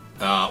watch?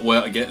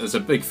 Well, again, there's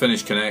a big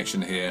Finnish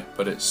connection here,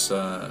 but it's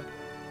one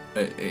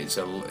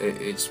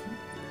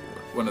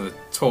of the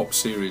top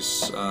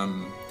series,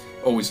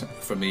 always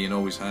for me and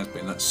always has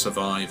been. That's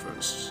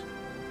Survivors,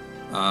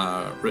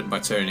 written by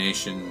Terry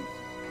Nation,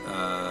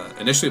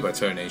 initially by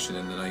Terry Nation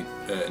in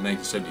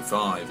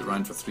 1975. It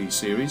ran for 3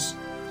 series.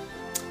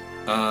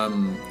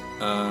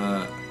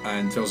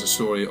 And tells a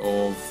story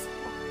of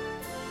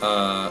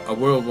a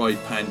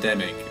worldwide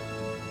pandemic,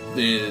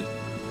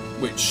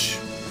 which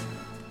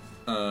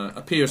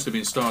appears to have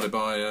been started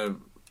by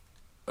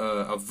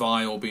a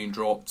vial being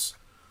dropped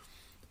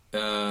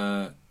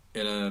in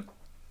a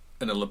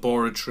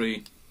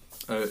laboratory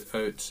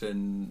out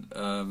in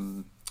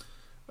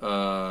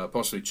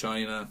possibly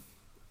China,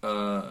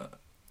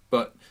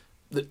 but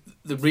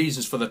the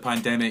reasons for the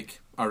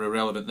pandemic are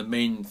irrelevant. The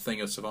main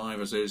thing of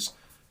Survivors is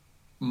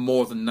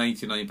more than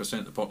 99%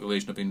 of the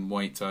population have been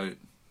wiped out,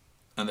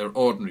 and they're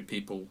ordinary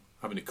people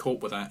having to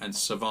cope with that and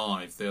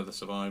survive. They're the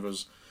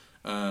survivors,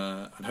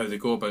 and how they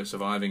go about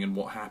surviving, and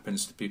what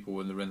happens to people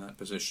when they're in that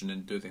position,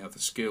 and do they have the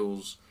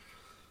skills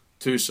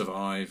to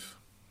survive.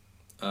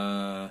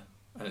 And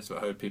it's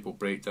about how people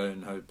break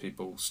down, how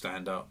people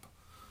stand up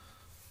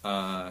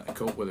and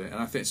cope with it.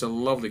 And I think it's a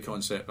lovely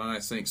concept, and I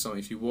think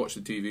if you watch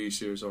the TV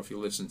series or if you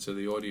listen to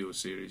the audio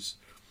series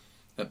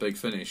at Big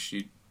Finish,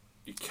 you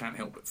can't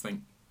help but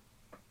think,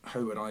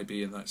 how would I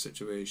be in that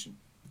situation?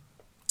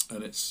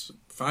 And it's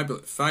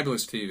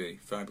fabulous TV.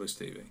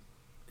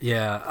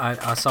 Yeah,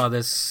 I saw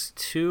this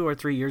 2 or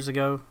 3 years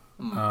ago,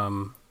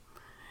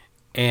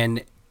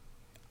 and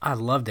I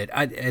loved it.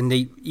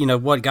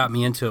 What got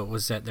me into it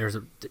was that there's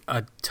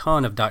a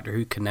ton of Doctor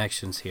Who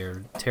connections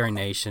here. Terry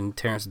Nation,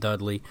 Terrence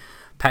Dudley,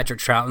 Patrick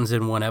Troughton's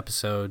in one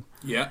episode.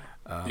 Yeah.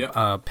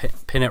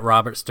 Pennant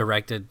Roberts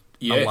directed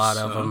a lot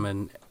of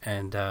them,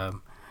 and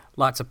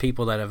lots of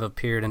people that have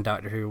appeared in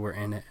Doctor Who were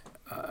in it.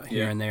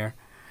 Here and there.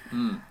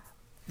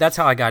 That's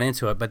how I got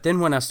into it. But then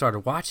when I started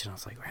watching, I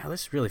was like, wow,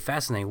 this is really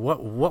fascinating.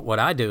 What would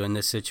I do in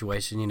this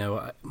situation?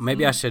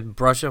 Maybe I should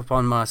brush up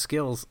on my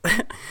skills.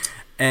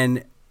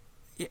 and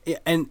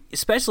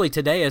especially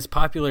today, as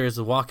popular as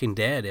The Walking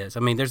Dead is, I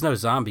mean, there's no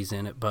zombies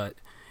in it, but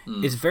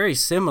it's very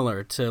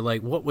similar to,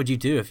 like, what would you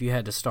do if you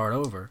had to start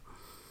over?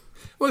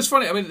 Well, it's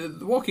funny. I mean,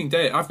 The Walking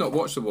Dead. I've not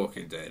watched The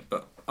Walking Dead,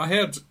 but I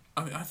heard.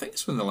 I think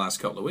it's within the last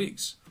couple of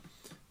weeks.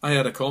 I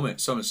had a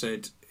comment. Someone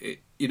said,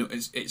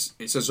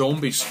 it's a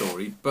zombie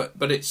story, but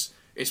it's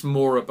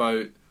more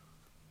about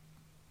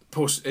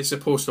it's a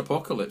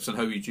post-apocalypse and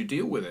how would you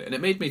deal with it. And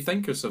it made me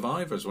think of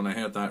Survivors when I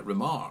heard that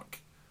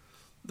remark.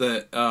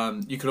 That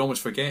you could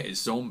almost forget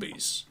it's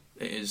zombies.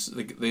 It is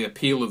the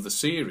appeal of the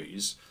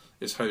series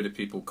is how do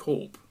people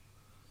cope,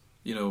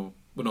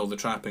 when all the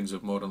trappings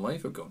of modern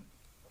life are gone.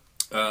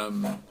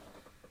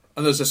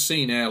 And there's a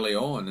scene early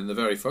on in the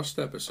very first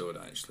episode,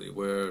 actually,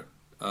 where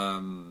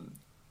the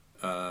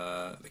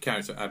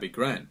character Abby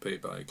Grant,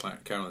 played by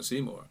Carolyn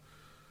Seymour,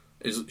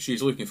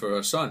 she's looking for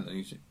her son,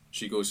 and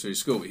she goes to his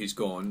school. He's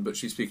gone, but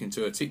she's speaking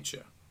to a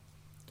teacher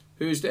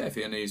who's deaf,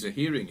 and he's a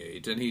hearing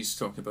aid, and he's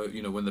talking about,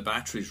 when the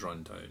batteries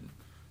run down,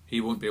 he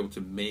won't be able to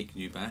make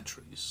new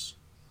batteries.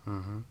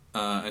 Mm-hmm.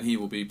 And he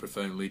will be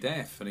profoundly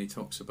deaf, and he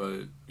talks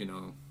about,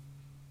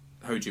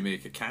 how do you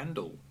make a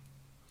candle?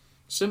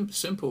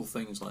 Simple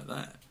things like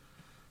that.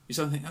 You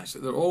start to think,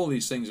 actually, there are all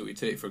these things that we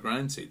take for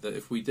granted, that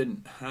if we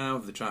didn't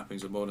have the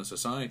trappings of modern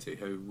society,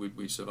 how would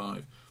we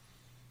survive?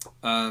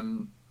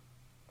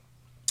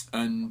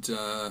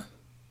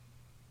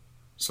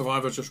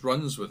 Survivor just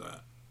runs with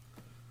that.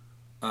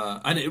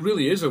 And it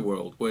really is a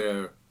world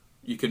where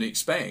you can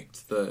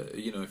expect that,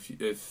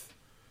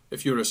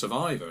 if you're a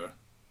survivor,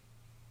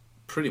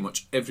 pretty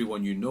much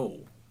everyone you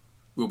know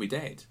will be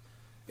dead.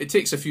 It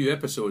takes a few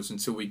episodes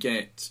until we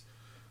get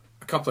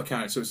a couple of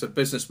characters. So it's a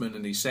businessman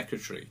and his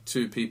secretary,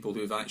 two people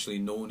who've actually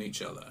known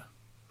each other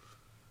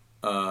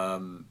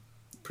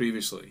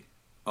previously,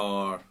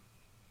 are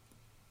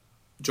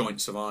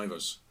joint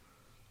survivors.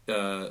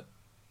 The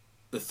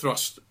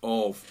thrust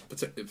of,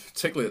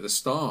 particularly at the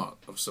start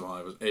of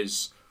Survivors,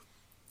 is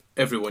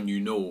everyone you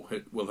know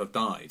will have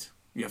died.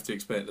 You have to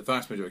expect the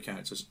vast majority of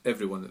characters,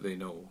 everyone that they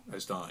know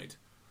has died.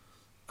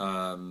 There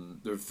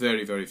are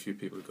very, very few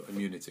people who've got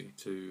immunity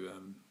to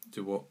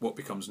what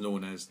becomes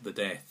known as the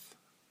death.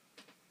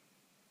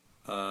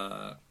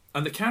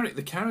 And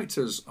the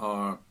characters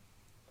are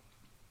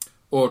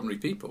ordinary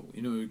people.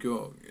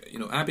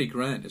 Abby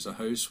Grant is a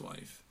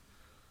housewife.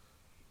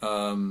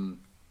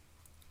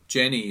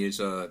 Jenny is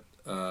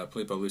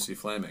played by Lucy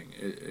Fleming,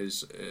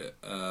 is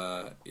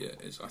I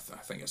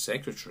think a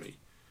secretary.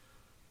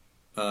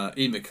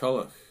 Ian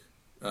McCulloch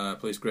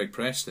plays Greg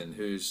Preston,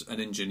 who's an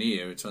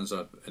engineer who turns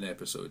up in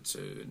episode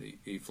 2, and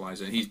he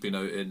flies in. He's been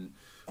out in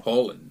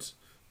Holland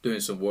doing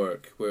some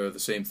work where the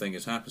same thing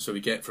has happened. So we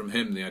get from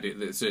him the idea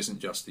that this isn't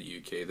just the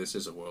UK, this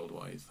is a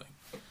worldwide thing.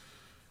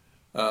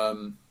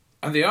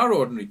 And they are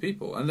ordinary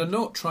people, and they're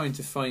not trying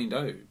to find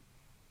out,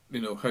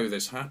 how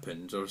this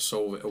happened or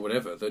solve it or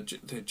whatever. They're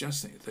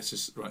just thinking, this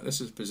is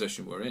the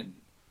position we're in.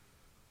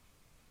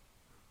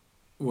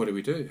 What do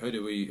we do? How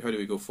do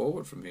we go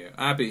forward from here?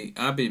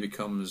 Abby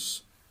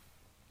becomes,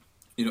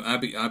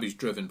 Abby's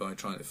driven by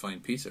trying to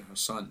find Peter, her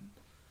son.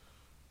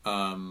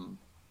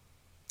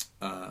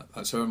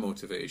 That's her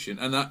motivation,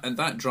 and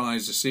that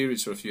drives the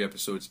series for a few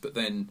episodes. But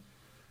then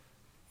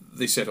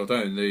they settle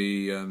down.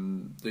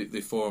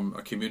 They form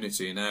a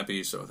community, and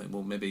Abby sort of think,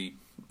 well, maybe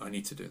I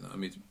need to do that. I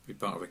need to be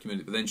part of a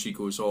community. But then she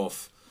goes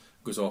off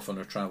on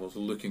her travels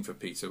looking for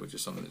Peter, which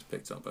is something that's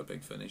picked up by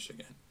Big Finish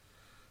again.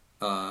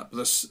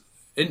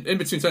 In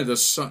between times,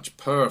 there's such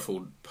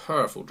powerful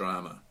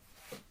drama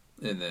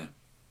in there.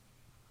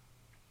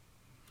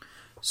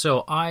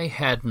 So I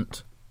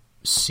hadn't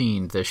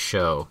seen this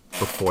show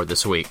before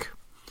this week,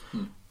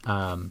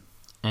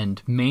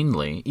 and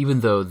mainly,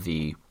 even though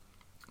the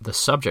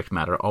subject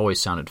matter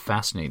always sounded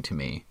fascinating to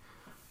me,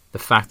 the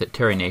fact that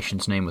Terry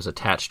Nation's name was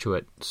attached to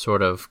it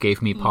sort of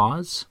gave me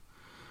pause.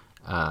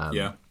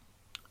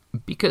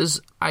 Because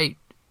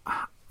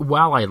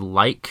while I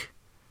like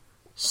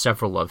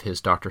several of his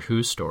Doctor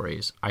Who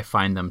stories, I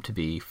find them to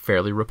be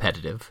fairly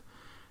repetitive,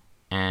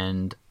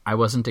 and I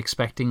wasn't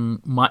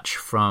expecting much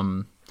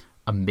from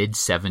a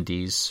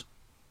mid-70s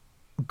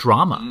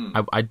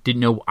drama. I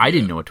didn't know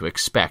what to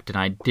expect, and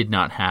I did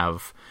not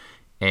have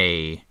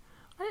a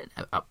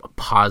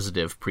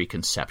positive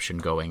preconception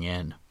going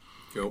in.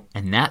 Cool.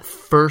 And that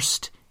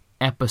first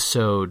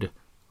episode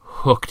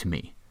hooked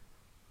me.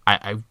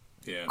 I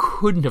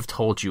couldn't have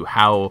told you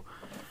how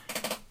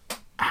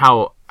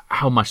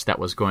much that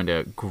was going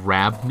to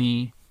grab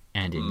me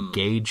and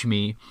engage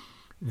me.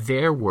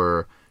 There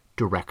were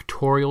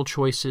directorial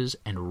choices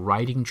and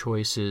writing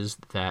choices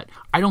that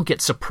I don't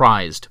get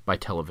surprised by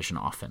television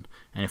often.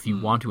 And if you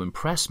want to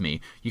impress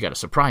me, you got to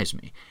surprise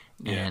me.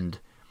 Yeah. And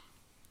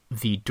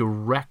the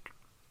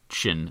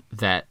direction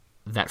that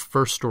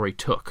first story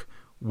took,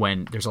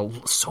 when there's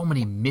so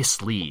many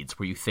misleads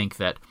where you think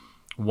that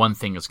one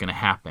thing is going to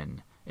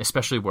happen,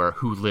 especially where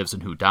who lives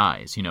and who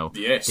dies.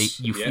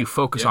 You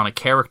focus on a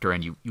character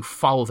and you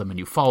follow them and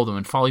you follow them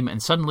and follow them,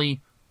 and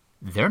suddenly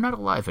they're not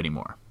alive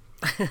anymore.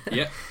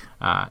 Yeah.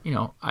 I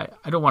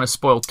don't want to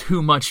spoil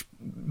too much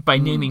by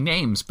naming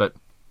names, but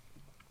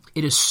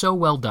it is so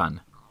well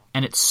done,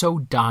 and it's so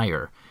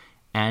dire,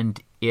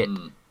 and it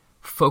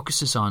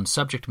focuses on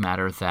subject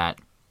matter that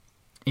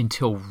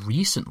until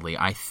recently,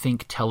 I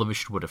think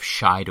television would have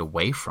shied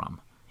away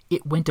from.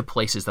 It went to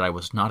places that I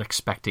was not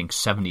expecting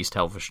 70s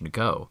television to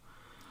go.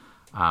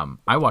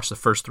 I watched the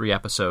first 3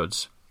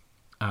 episodes.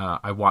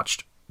 I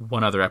watched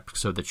one other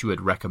episode that you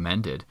had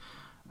recommended,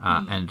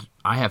 and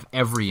I have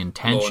every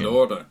intention. Law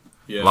and Order.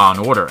 Yeah. Law and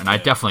Order, and I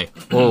definitely,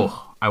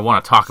 I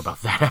want to talk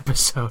about that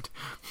episode.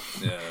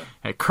 Yeah.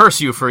 I curse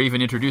you for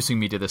even introducing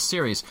me to this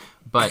series,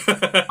 but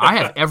I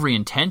have every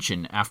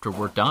intention after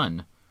we're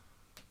done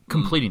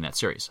completing that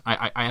series.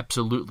 I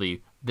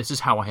absolutely, this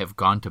is how I have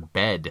gone to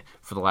bed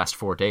for the last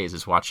 4 days,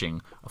 is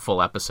watching a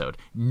full episode.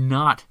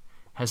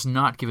 Has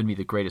not given me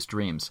the greatest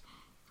dreams.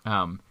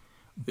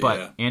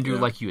 But Andrew,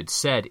 like you had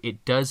said,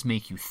 it does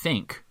make you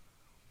think,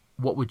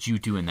 what would you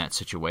do in that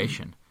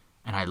situation?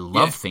 And I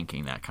love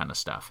thinking that kind of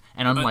stuff.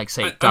 And unlike,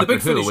 say, Doctor Who, the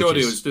Big Who, Finish which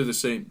audios is... do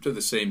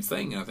the same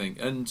thing, I think.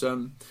 And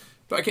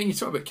but again, you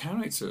talk about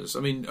characters.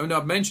 I mean,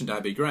 I've mentioned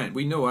Abby Grant.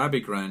 We know Abby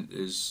Grant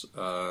is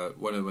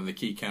one of the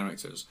key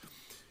characters.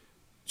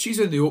 She's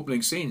in the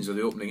opening scenes of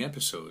the opening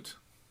episode,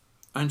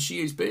 and she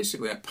is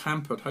basically a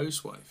pampered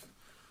housewife.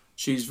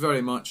 She's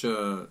very much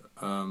a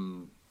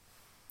kind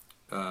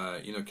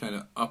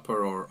of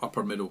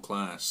upper middle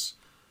class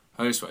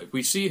housewife.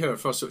 We see her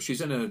first.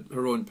 She's in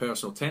her own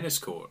personal tennis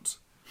court,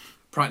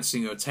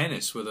 practicing her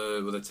tennis with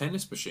a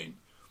tennis machine.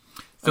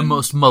 The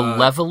most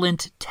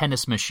malevolent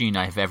tennis machine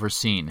I've ever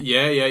seen.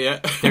 Yeah.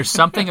 There's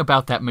something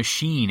about that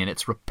machine and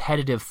its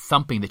repetitive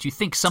thumping that you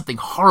think something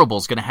horrible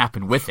is going to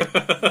happen with it.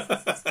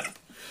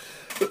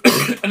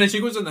 And then she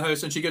goes in the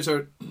house and she gives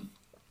her...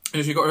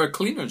 And she got her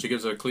cleaner, and she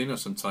gives her cleaner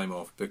some time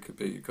off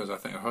because I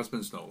think her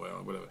husband's not well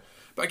or whatever.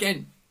 But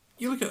again,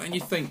 you look at it and you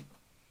think,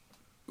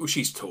 well,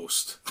 she's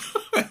toast.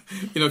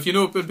 If you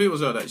know, when people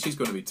say that, she's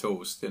going to be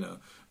toast,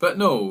 But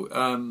no,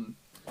 and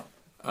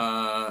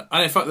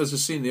in fact, there's a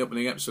scene in the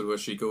opening episode where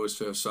she goes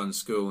to her son's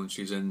school and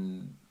she's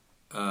in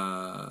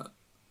the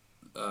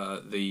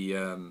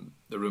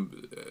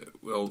room,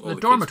 all the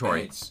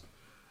dormitory. Kids'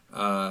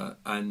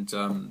 beds.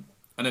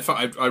 And in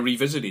fact, I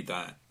revisited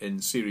that in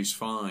Series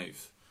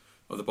 5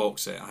 of the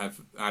box set. I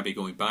have Abby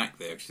going back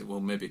there. She said, well,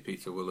 maybe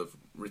Peter will have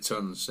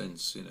returned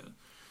since,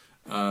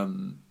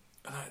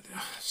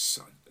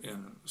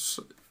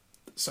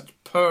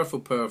 such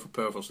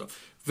powerful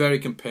stuff. Very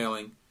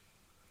compelling.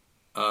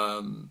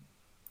 And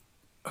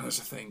there's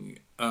a thing.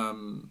 I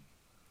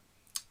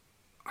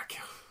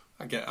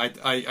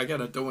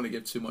don't want to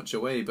give too much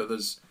away, but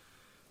there's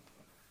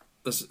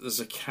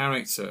a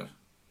character,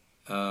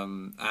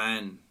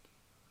 Anne,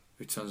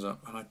 who turns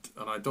up, and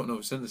I don't know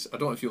if it's in this. I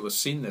don't know if you'll have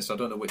seen this. I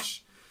don't know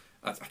which.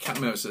 I can't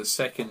remember. It's the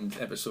second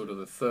episode of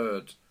the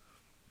third.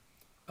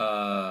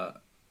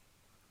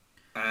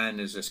 Anne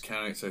is this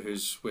character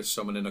who's with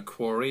someone in a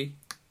quarry.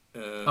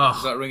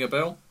 Does that ring a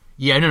bell?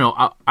 Yeah,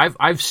 no.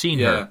 I've seen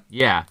her.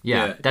 Yeah.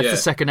 That's the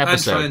second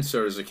episode. Anne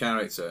Tranter is a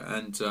character,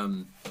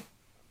 and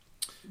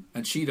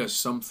she does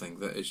something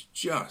that is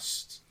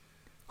just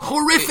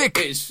horrific.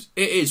 It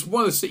is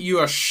one of the you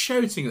are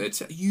shouting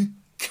at it. You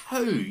cow,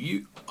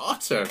 you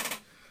utter.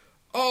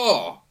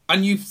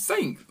 And you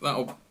think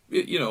that'll,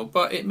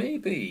 but it may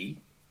be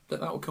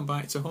that will come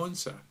back to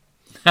haunt her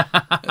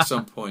at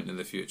some point in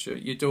the future.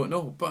 You don't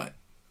know, but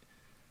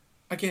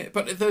again,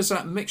 there's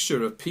that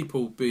mixture of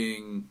people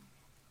being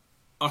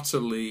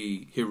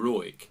utterly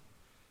heroic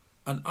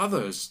and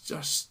others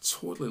just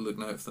totally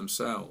looking out for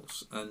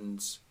themselves,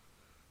 and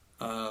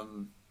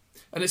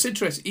it's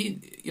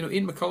interesting.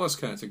 Ian McCulloch's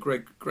character,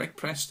 Greg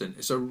Preston,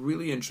 is a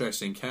really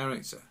interesting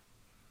character.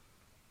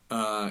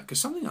 Because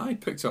something I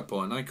picked up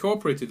on, I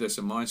incorporated this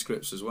in my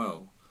scripts as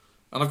well.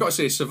 And I've got to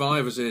say,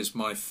 Survivors is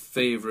my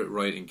favourite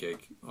writing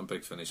gig on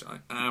Big Finish. I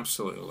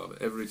absolutely love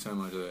it every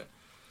time I do it.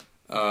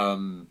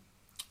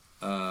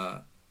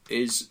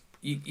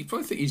 You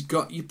probably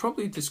think you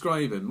probably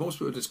describe him, most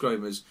people describe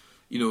him as,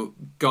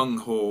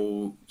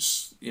 gung-ho,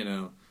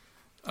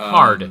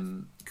 hard,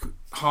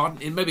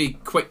 and maybe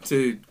quick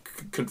to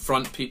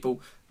confront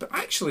people. But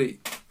actually,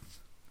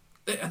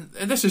 and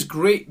this is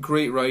great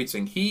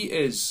writing, he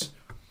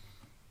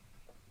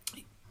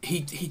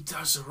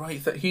does the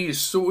right thing. He is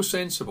so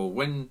sensible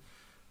when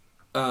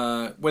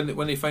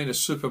they find a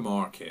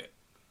supermarket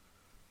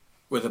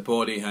with a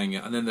body hanging,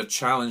 and then they're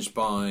challenged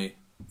by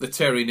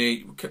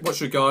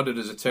what's regarded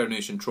as a Terror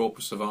Nation trope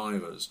of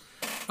survivors.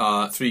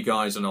 3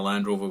 guys in a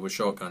Land Rover with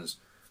shotguns.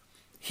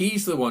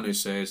 He's the one who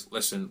says,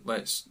 "Listen,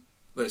 let's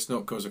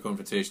not cause a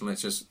confrontation.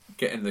 Let's just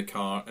get in the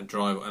car and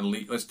drive and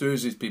leave. Let's do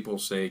as these people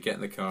say. Get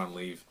in the car and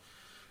leave."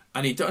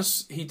 And he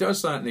does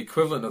that, and the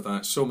equivalent of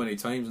that, so many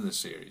times in the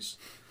series.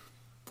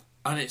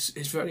 And it's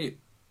very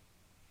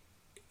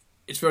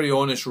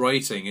honest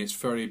writing. It's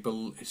very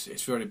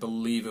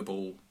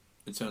believable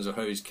in terms of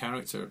how his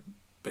character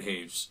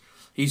behaves.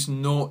 He's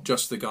not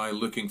just the guy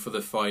looking for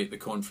the fight, the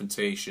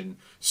confrontation,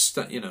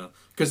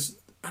 because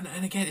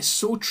and again, it's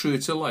so true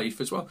to life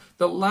as well.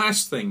 The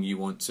last thing you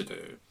want to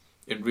do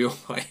in real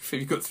life, if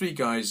you've got 3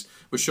 guys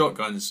with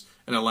shotguns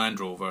in a Land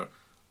Rover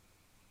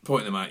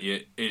pointing them at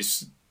you,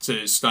 is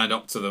to stand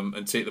up to them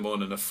and take them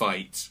on in a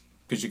fight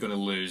because you're going to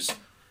lose.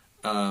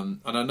 And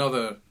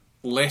another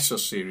lesser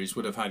series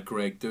would have had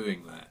Greg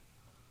doing that.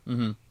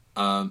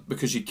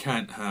 Because you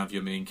can't have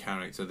your main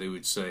character, they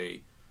would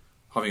say,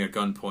 having a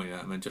gun pointed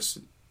at him and just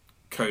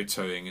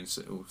kowtowing and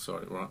say, "Oh,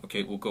 sorry, right,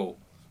 okay, we'll go."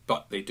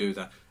 But they do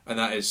that, and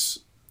it's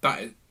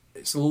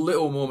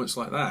little moments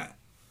like that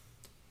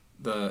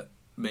that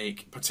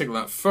make,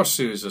 particularly that first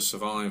series of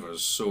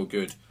Survivors, so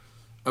good.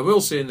 I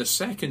will say in the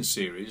second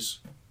series,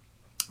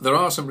 there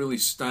are some really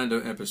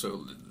standout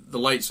episodes. The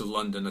Lights of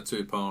London, a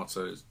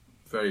two-parter, is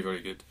very,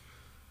 very good.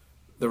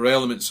 There are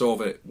elements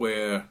of it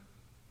where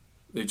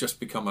they just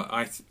become,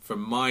 for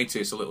my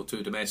taste, a little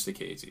too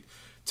domesticated.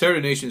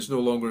 Terry Nation's no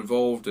longer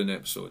involved in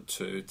episode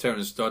 2.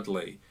 Terence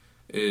Dudley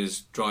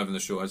is driving the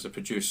show as a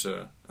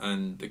producer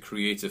and the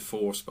creative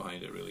force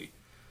behind it, really.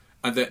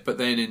 But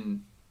then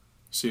in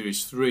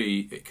series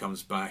 3, it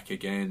comes back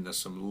again. There's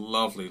some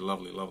lovely,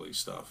 lovely, lovely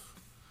stuff.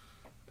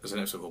 There's an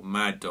episode called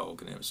Mad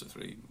Dog in episode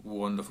 3.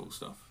 Wonderful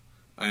stuff.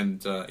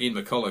 And Ian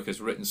McCulloch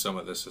has written some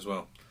of this as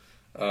well.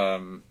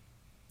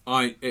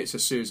 It's a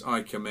series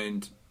I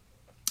commend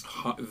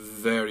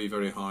very,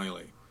 very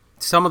highly.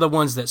 Some of the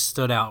ones that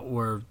stood out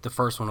were the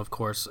first one, of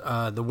course.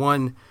 The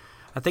one,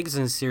 I think it's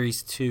in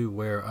series 2,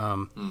 where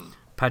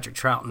Patrick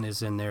Troughton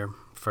is in there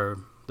for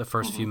the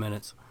first few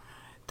minutes.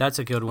 That's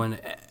a good one.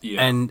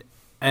 Yeah.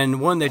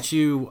 And one that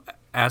you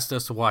asked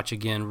us to watch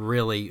again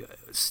really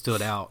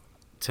stood out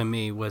to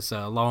me was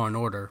Law and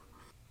Order.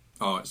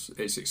 Oh,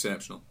 it's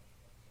exceptional.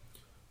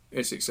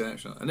 It's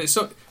exceptional, and it's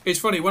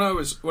funny when I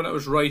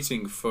was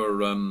writing for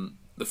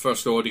the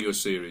first audio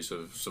series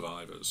of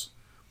Survivors.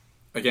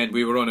 Again,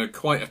 we were on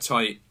quite a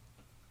tight.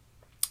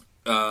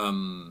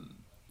 The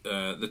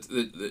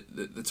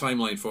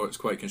timeline for it's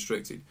quite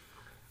constricted,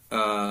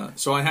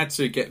 so I had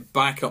to get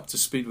back up to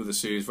speed with the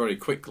series very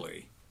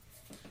quickly.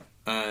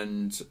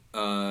 And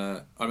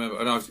I remember,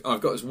 and I've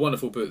got this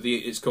wonderful book.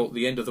 It's called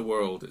The End of the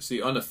World. It's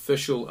the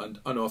unofficial and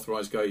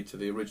unauthorized guide to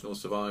the original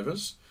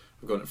Survivors.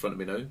 I've got it in front of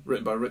me now.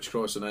 Written by Rich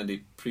Cross and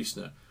Andy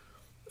Priestner,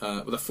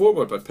 with a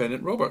foreword by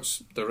Pennant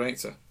Roberts,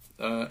 director.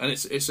 And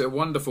it's a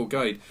wonderful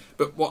guide.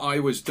 But what I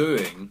was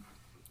doing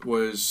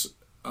was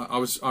I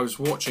was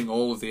watching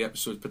all of the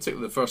episodes,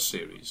 particularly the first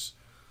series.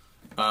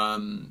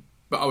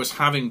 But I was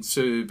having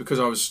to, because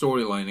I was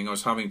storylining, I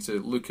was having to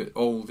look at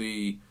all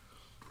the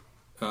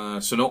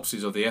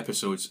synopses of the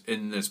episodes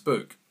in this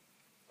book.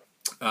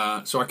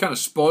 So I kind of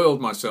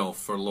spoiled myself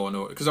for Law and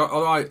Order, because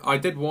I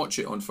did watch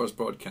it on first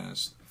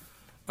broadcast,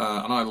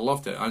 and I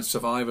loved it. And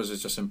Survivors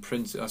is just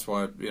imprinted. That's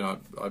why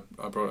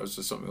I brought it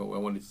as something that I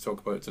wanted to talk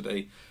about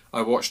today.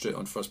 I watched it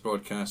on first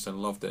broadcast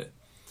and loved it.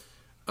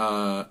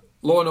 Law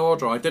and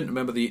Order, I didn't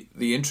remember the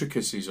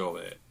intricacies of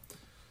it,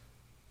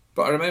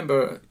 but I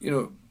remember,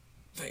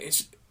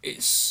 it's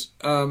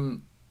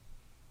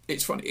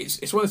funny.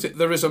 It's one of the things.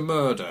 There is a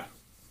murder.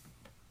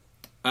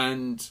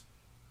 And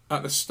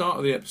at the start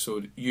of the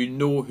episode, you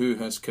know who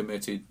has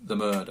committed the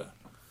murder.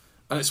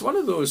 And it's one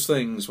of those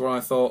things where I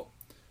thought,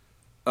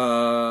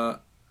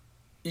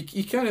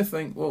 you kind of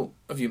think, well,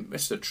 have you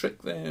missed a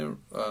trick there?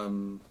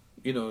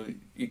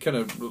 You kind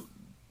of,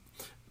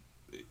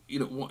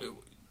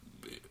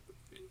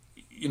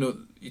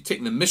 you're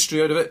taking the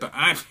mystery out of it, but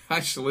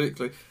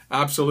absolutely,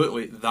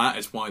 that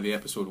is why the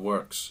episode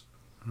works.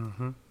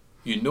 Mm-hmm.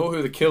 You know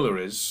who the killer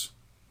is,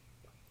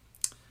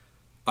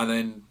 and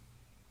then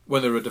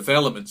when there are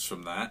developments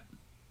from that,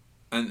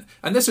 and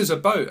this is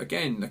about,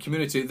 again, a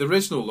community. There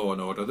is no law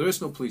and order, there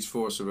is no police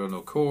force, there are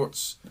no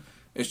courts.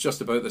 It's just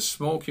about this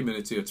small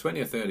community of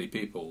 20 or 30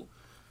 people,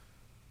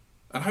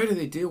 and how do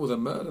they deal with a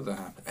murder that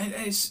happened?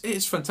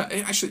 It's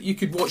fantastic. Actually, you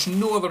could watch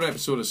no other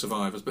episode of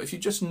Survivors, but if you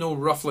just know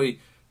roughly,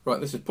 right,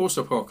 this is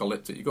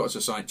post-apocalyptic, you've got to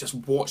decide, just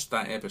watch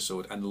that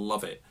episode and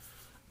love it.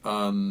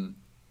 And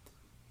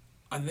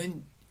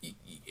then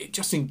it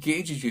just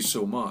engages you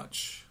so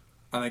much.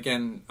 And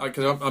again,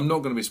 because I'm not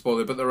going to be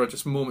spoiler, but there are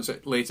just moments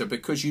later,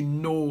 because you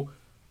know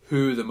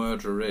who the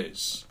murderer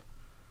is.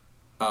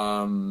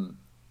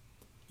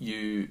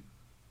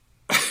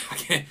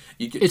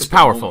 It's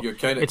powerful.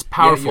 It's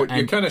powerful.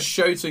 You're kind of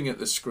shouting at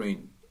the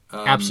screen.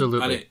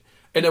 Absolutely.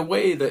 And in a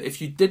way that if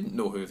you didn't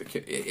know who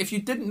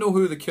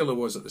the killer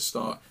was at the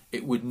start,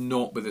 it would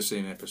not be the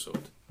same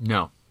episode.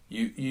 No.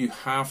 You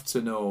have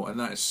to know, and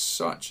that is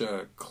such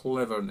a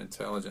clever and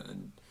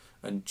intelligent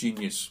and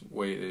genius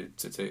way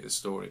to take the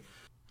story.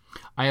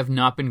 I have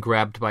not been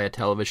grabbed by a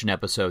television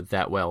episode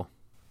that well.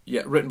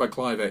 Yeah, written by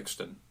Clive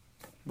Exton,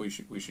 we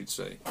should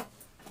say.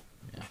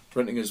 Yeah.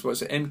 Written as,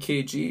 what's it,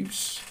 M.K.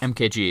 Jeeves?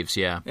 M.K. Jeeves,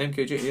 yeah.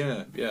 M.K. Jeeves,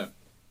 yeah.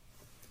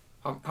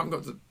 I haven't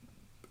got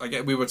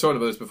we were talking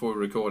about this before we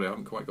recorded. I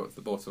haven't quite got to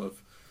the bottom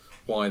of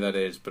why that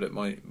is, but it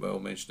might well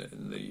mention it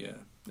in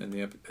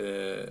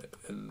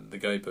the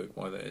guidebook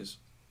why that is.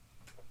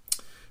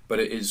 But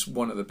it is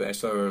one of the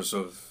best hours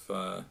of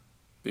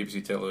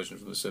BBC television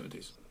from the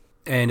 70s.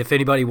 And if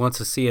anybody wants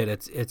to see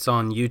it, it's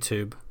on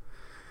YouTube.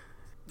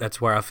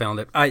 That's where I found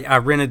it. I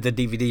rented the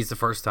DVDs the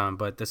first time,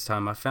 but this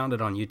time I found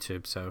it on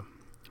YouTube, so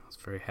I was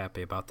very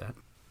happy about that.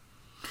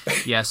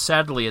 Yeah,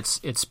 sadly,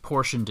 it's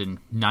portioned in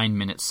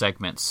 9-minute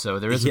segments, so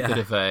there is a bit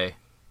of a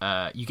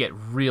you get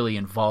really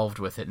involved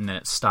with it, and then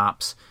it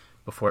stops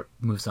before it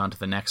moves on to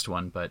the next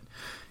one. But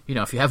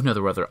if you have no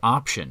other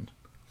option,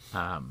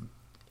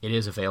 it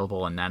is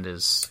available, and that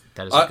is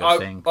a good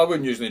thing. I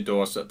wouldn't usually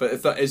endorse it, but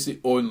if that is the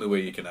only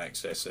way you can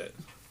access it,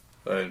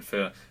 then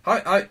fair.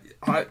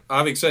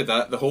 Having said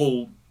that, the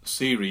whole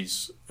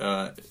series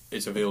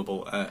is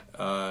available at.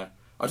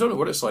 I don't know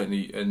what it's like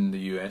in the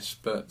US,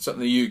 but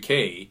certainly in the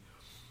UK,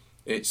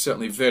 it's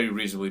certainly very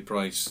reasonably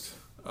priced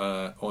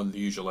on the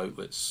usual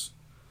outlets.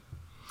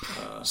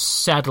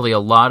 Sadly, a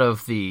lot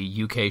of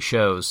the UK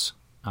shows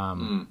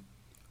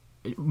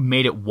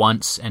made it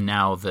once, and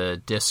now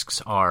the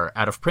discs are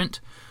out of print.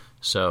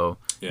 So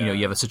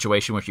you have a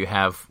situation where you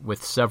have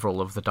with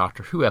several of the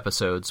Doctor Who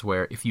episodes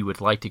where if you would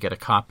like to get a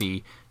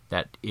copy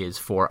that is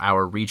for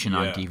our region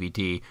on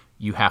DVD,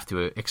 you have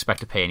to expect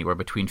to pay anywhere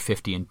between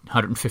 $50 and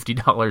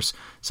 $150,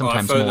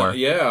 sometimes more.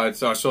 I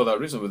saw that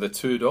recently with the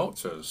Two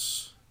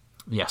Doctors.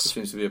 Yes. It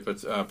seems to be a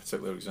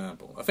particular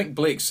example. I think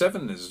Blake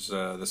 7 is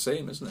the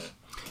same, isn't it?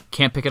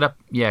 Can't pick it up.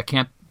 Yeah,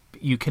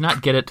 you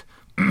cannot get it,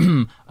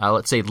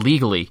 let's say,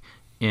 legally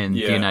in the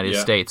United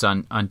States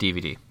on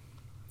DVD.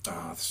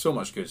 There's so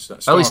much good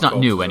stuff. At least not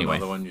new, anyway.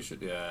 Another one you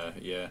should,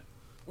 yeah.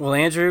 Well,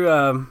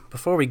 Andrew,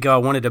 before we go, I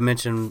wanted to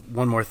mention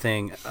one more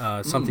thing,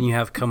 something you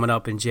have coming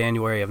up in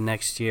January of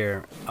next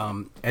year.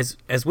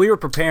 As we were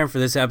preparing for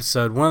this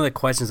episode, one of the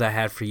questions I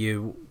had for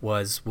you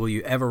was, will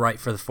you ever write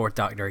for the Fourth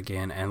Doctor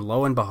again? And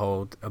lo and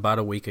behold, about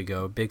a week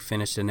ago, Big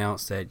Finish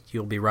announced that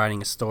you'll be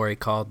writing a story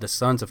called The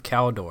Sons of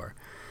Caldor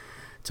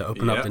to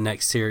open up the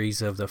next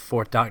series of the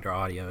Fourth Doctor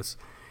audios.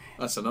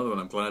 That's another one.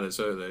 I'm glad it's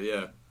out there,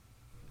 yeah.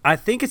 I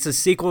think it's a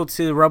sequel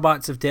to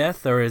Robots of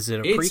Death, or is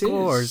it a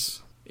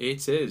prequel?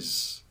 It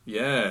is,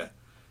 yeah.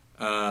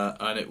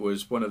 And it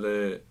was one of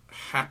the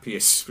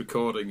happiest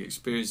recording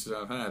experiences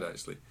I've had,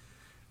 actually.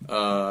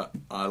 I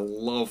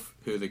love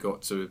who they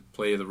got to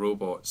play the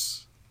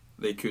robots.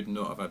 They could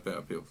not have had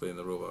better people playing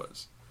the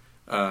robots.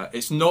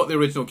 It's not the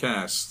original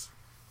cast,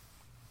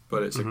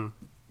 but it's two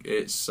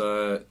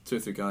or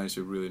three guys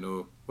who really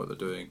know what they're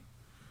doing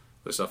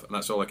with stuff, and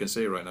that's all I can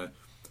say right now.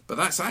 But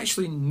that's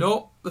actually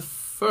not the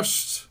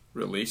first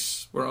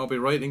release where I'll be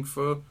writing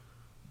for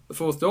the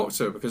Fourth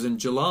Doctor, because in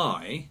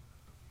July,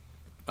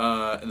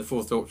 in the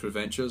Fourth Doctor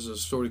Adventures, there's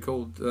a story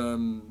called The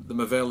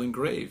Mavellan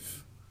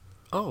Grave.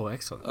 Oh,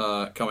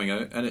 excellent. Coming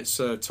out, and it's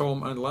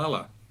Tom and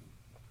Lala.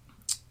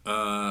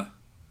 And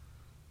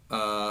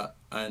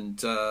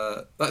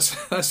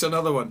that's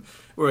another one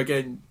where,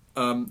 again,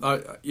 I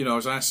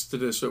was asked to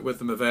do this with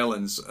the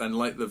Mavellans, and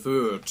like the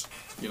Voord,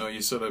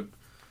 you sort of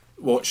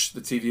watch the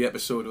TV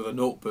episode with a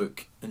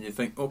notebook and you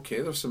think,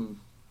 okay, there's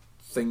some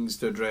things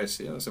to address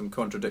here, there's some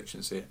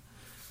contradictions here.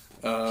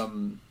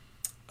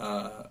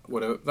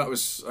 Whatever. That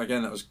was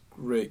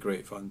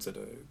great fun to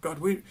do. God,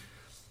 we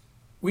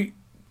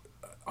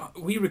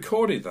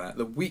recorded that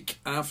the week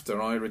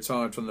after I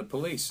retired from the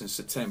police in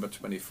September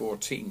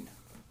 2014.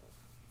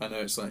 I know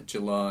it's like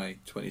July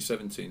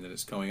 2017 that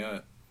it's coming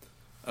out.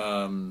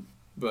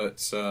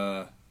 But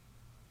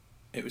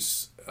it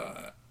was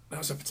that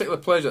was a particular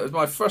pleasure. It was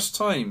my first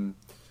time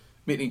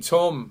meeting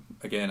Tom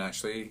again,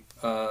 actually,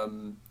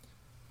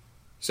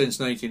 since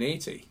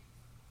 1980.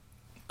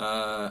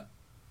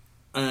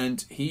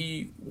 And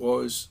he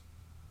was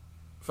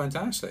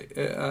fantastic.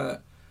 And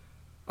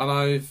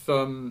I've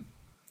done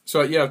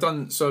the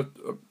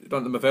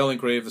Mavellan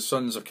Grave, The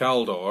Sons of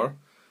Caldor,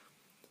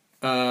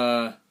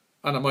 and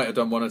I might have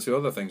done one or two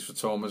other things for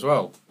Tom as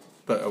well,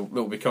 but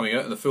will be coming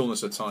out in the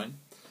fullness of time.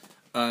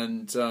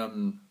 And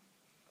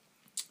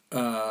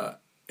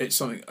it's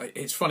something.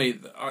 It's funny.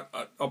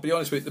 I'll be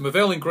honest with you. The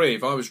Mavellan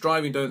Grave. I was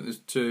driving down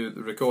to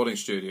the recording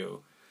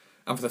studio,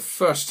 and for the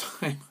first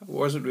time, I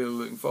wasn't really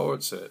looking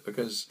forward to it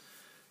because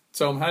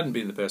Tom hadn't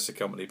been the best of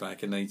company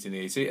back in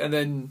 1980. And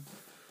then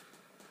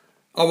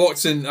I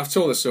walked in. I've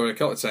told this story a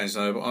couple of times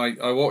now, but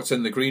I walked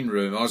in the green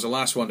room. I was the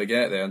last one to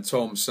get there, and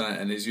Tom sat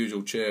in his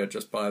usual chair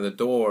just by the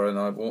door. And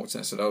I walked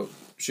in and said,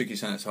 shook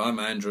his hand. So I'm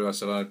Andrew. I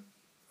said,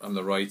 I'm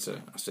the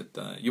writer. I said,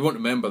 you won't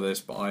remember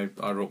this, but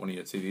I wrote one of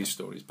your TV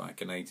stories back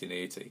in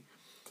 1980.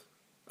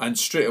 And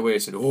straight away I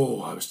said, I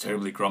was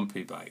terribly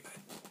grumpy back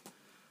then.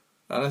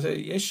 And I said,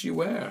 yes, you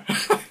were.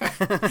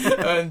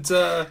 and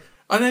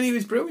then he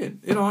was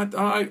brilliant.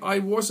 I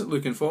wasn't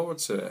looking forward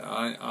to it.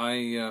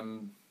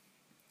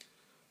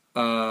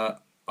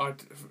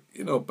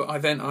 But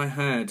I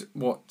had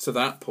what to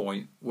that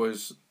point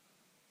was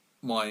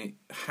my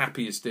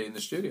happiest day in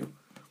the studio.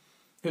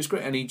 It was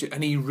great,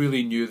 and he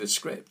really knew the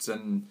script,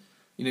 and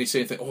he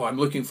said, I'm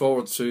looking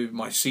forward to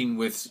my scene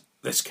with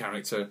this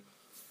character.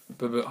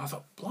 But I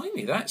thought,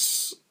 blimey,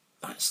 that's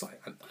like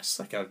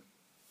a,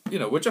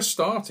 we're just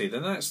started,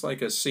 and that's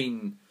like a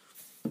scene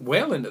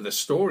well into the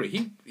story.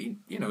 He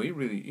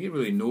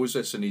really knows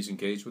this, and he's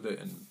engaged with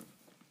it, and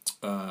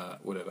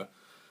whatever.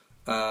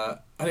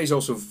 And he's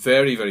also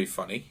very, very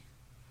funny.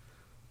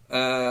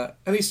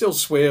 And he still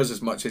swears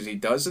as much as he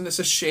does, and it's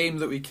a shame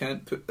that we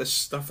can't put this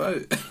stuff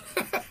out.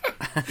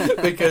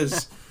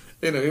 Because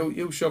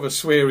he'll shove a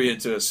sweary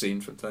into a scene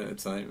from time to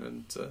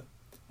time,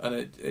 and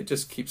it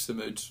just keeps the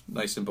mood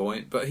nice and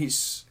buoyant. But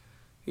he's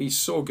He's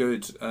so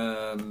good,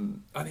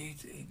 and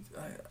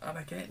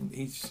again,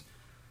 he's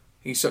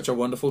such a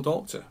wonderful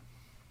doctor,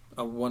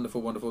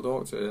 wonderful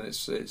doctor, and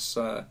it's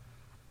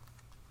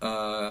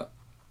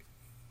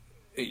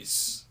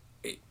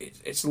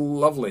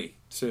lovely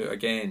to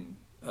again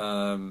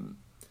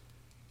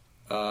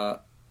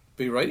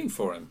be writing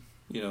for him,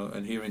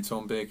 and hearing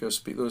Tom Baker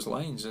speak those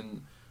lines,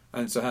 and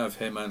to have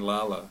him and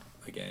Lalla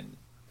again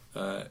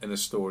in the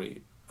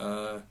story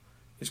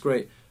is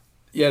great.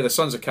 Yeah, the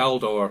Sons of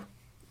Kaldor.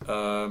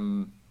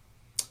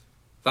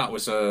 That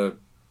was I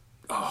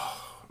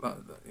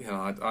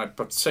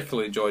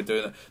particularly enjoyed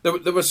doing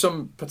that. There were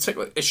some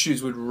particular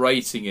issues with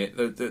writing it.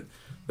 The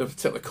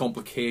particular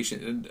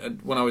complication,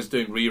 and when I was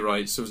doing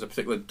rewrites, there was a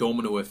particular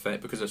domino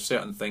effect because of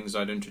certain things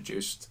I'd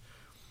introduced.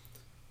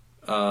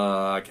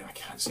 I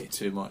can't say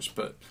too much,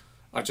 but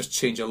I just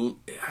changed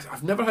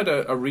I've never had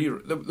a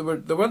rewrite.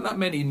 There weren't that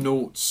many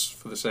notes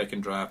for the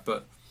second draft,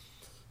 but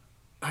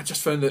I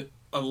just found that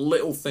a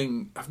little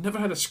thing. I've never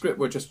had a script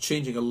where just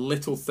changing a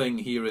little thing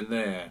here and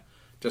there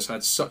just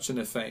had such an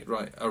effect,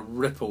 a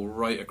ripple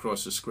right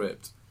across the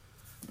script,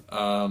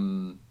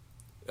 for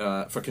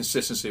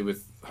consistency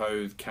with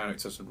how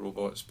characters and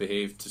robots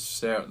behave to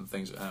certain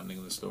things that are happening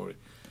in the story.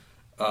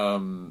 But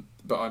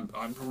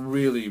I'm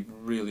really,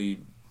 really,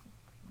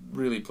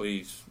 really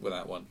pleased with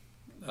that one,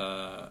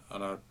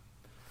 and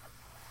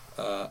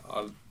I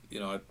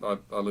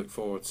look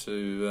forward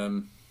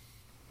to.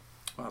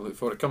 I look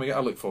forward to coming. I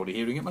look forward to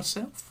hearing it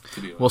myself.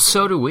 To be honest. Well,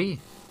 so do we.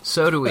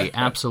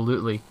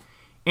 Absolutely.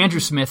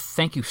 Andrew Smith,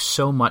 thank you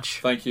so much.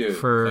 Thank you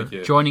for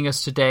joining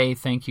us today.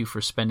 Thank you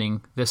for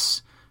spending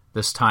this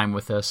time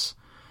with us,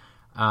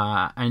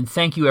 and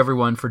thank you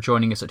everyone for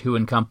joining us at Who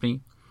and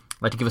Company.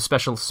 I'd like to give a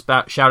special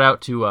shout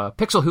out to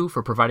Pixel Who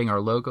for providing our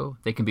logo.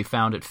 They can be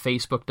found at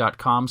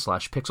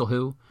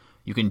facebook.com/pixelwho.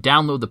 You can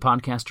download the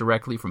podcast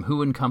directly from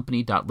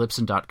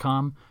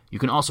whoandcompany.libsyn.com. You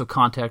can also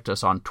contact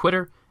us on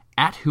Twitter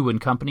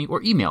 @whoandcompany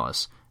or email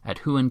us at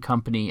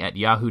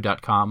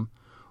whoandcompany@yahoo.com.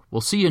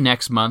 We'll see you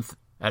next month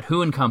at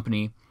Who and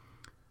Company.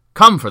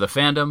 Come for the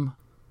fandom.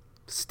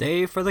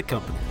 Stay for the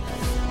company.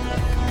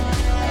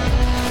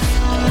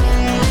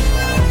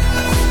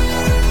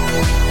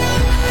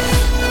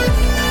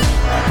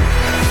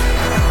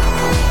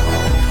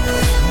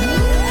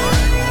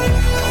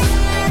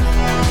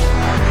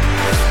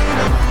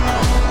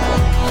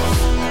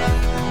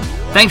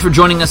 Thanks for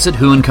joining us at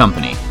Who and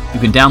Company. You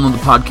can download the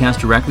podcast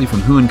directly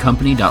from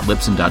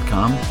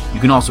whoandcompany.libsyn.com. You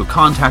can also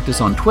contact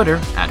us on Twitter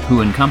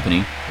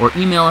 @whoandcompany or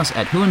email us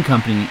at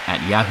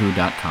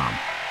whoandcompany@yahoo.com.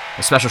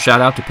 A special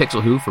shout out to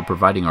Pixel Who for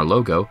providing our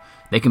logo.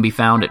 They can be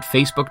found at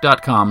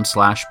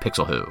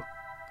facebook.com/pixelwho.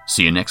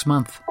 See you next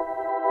month.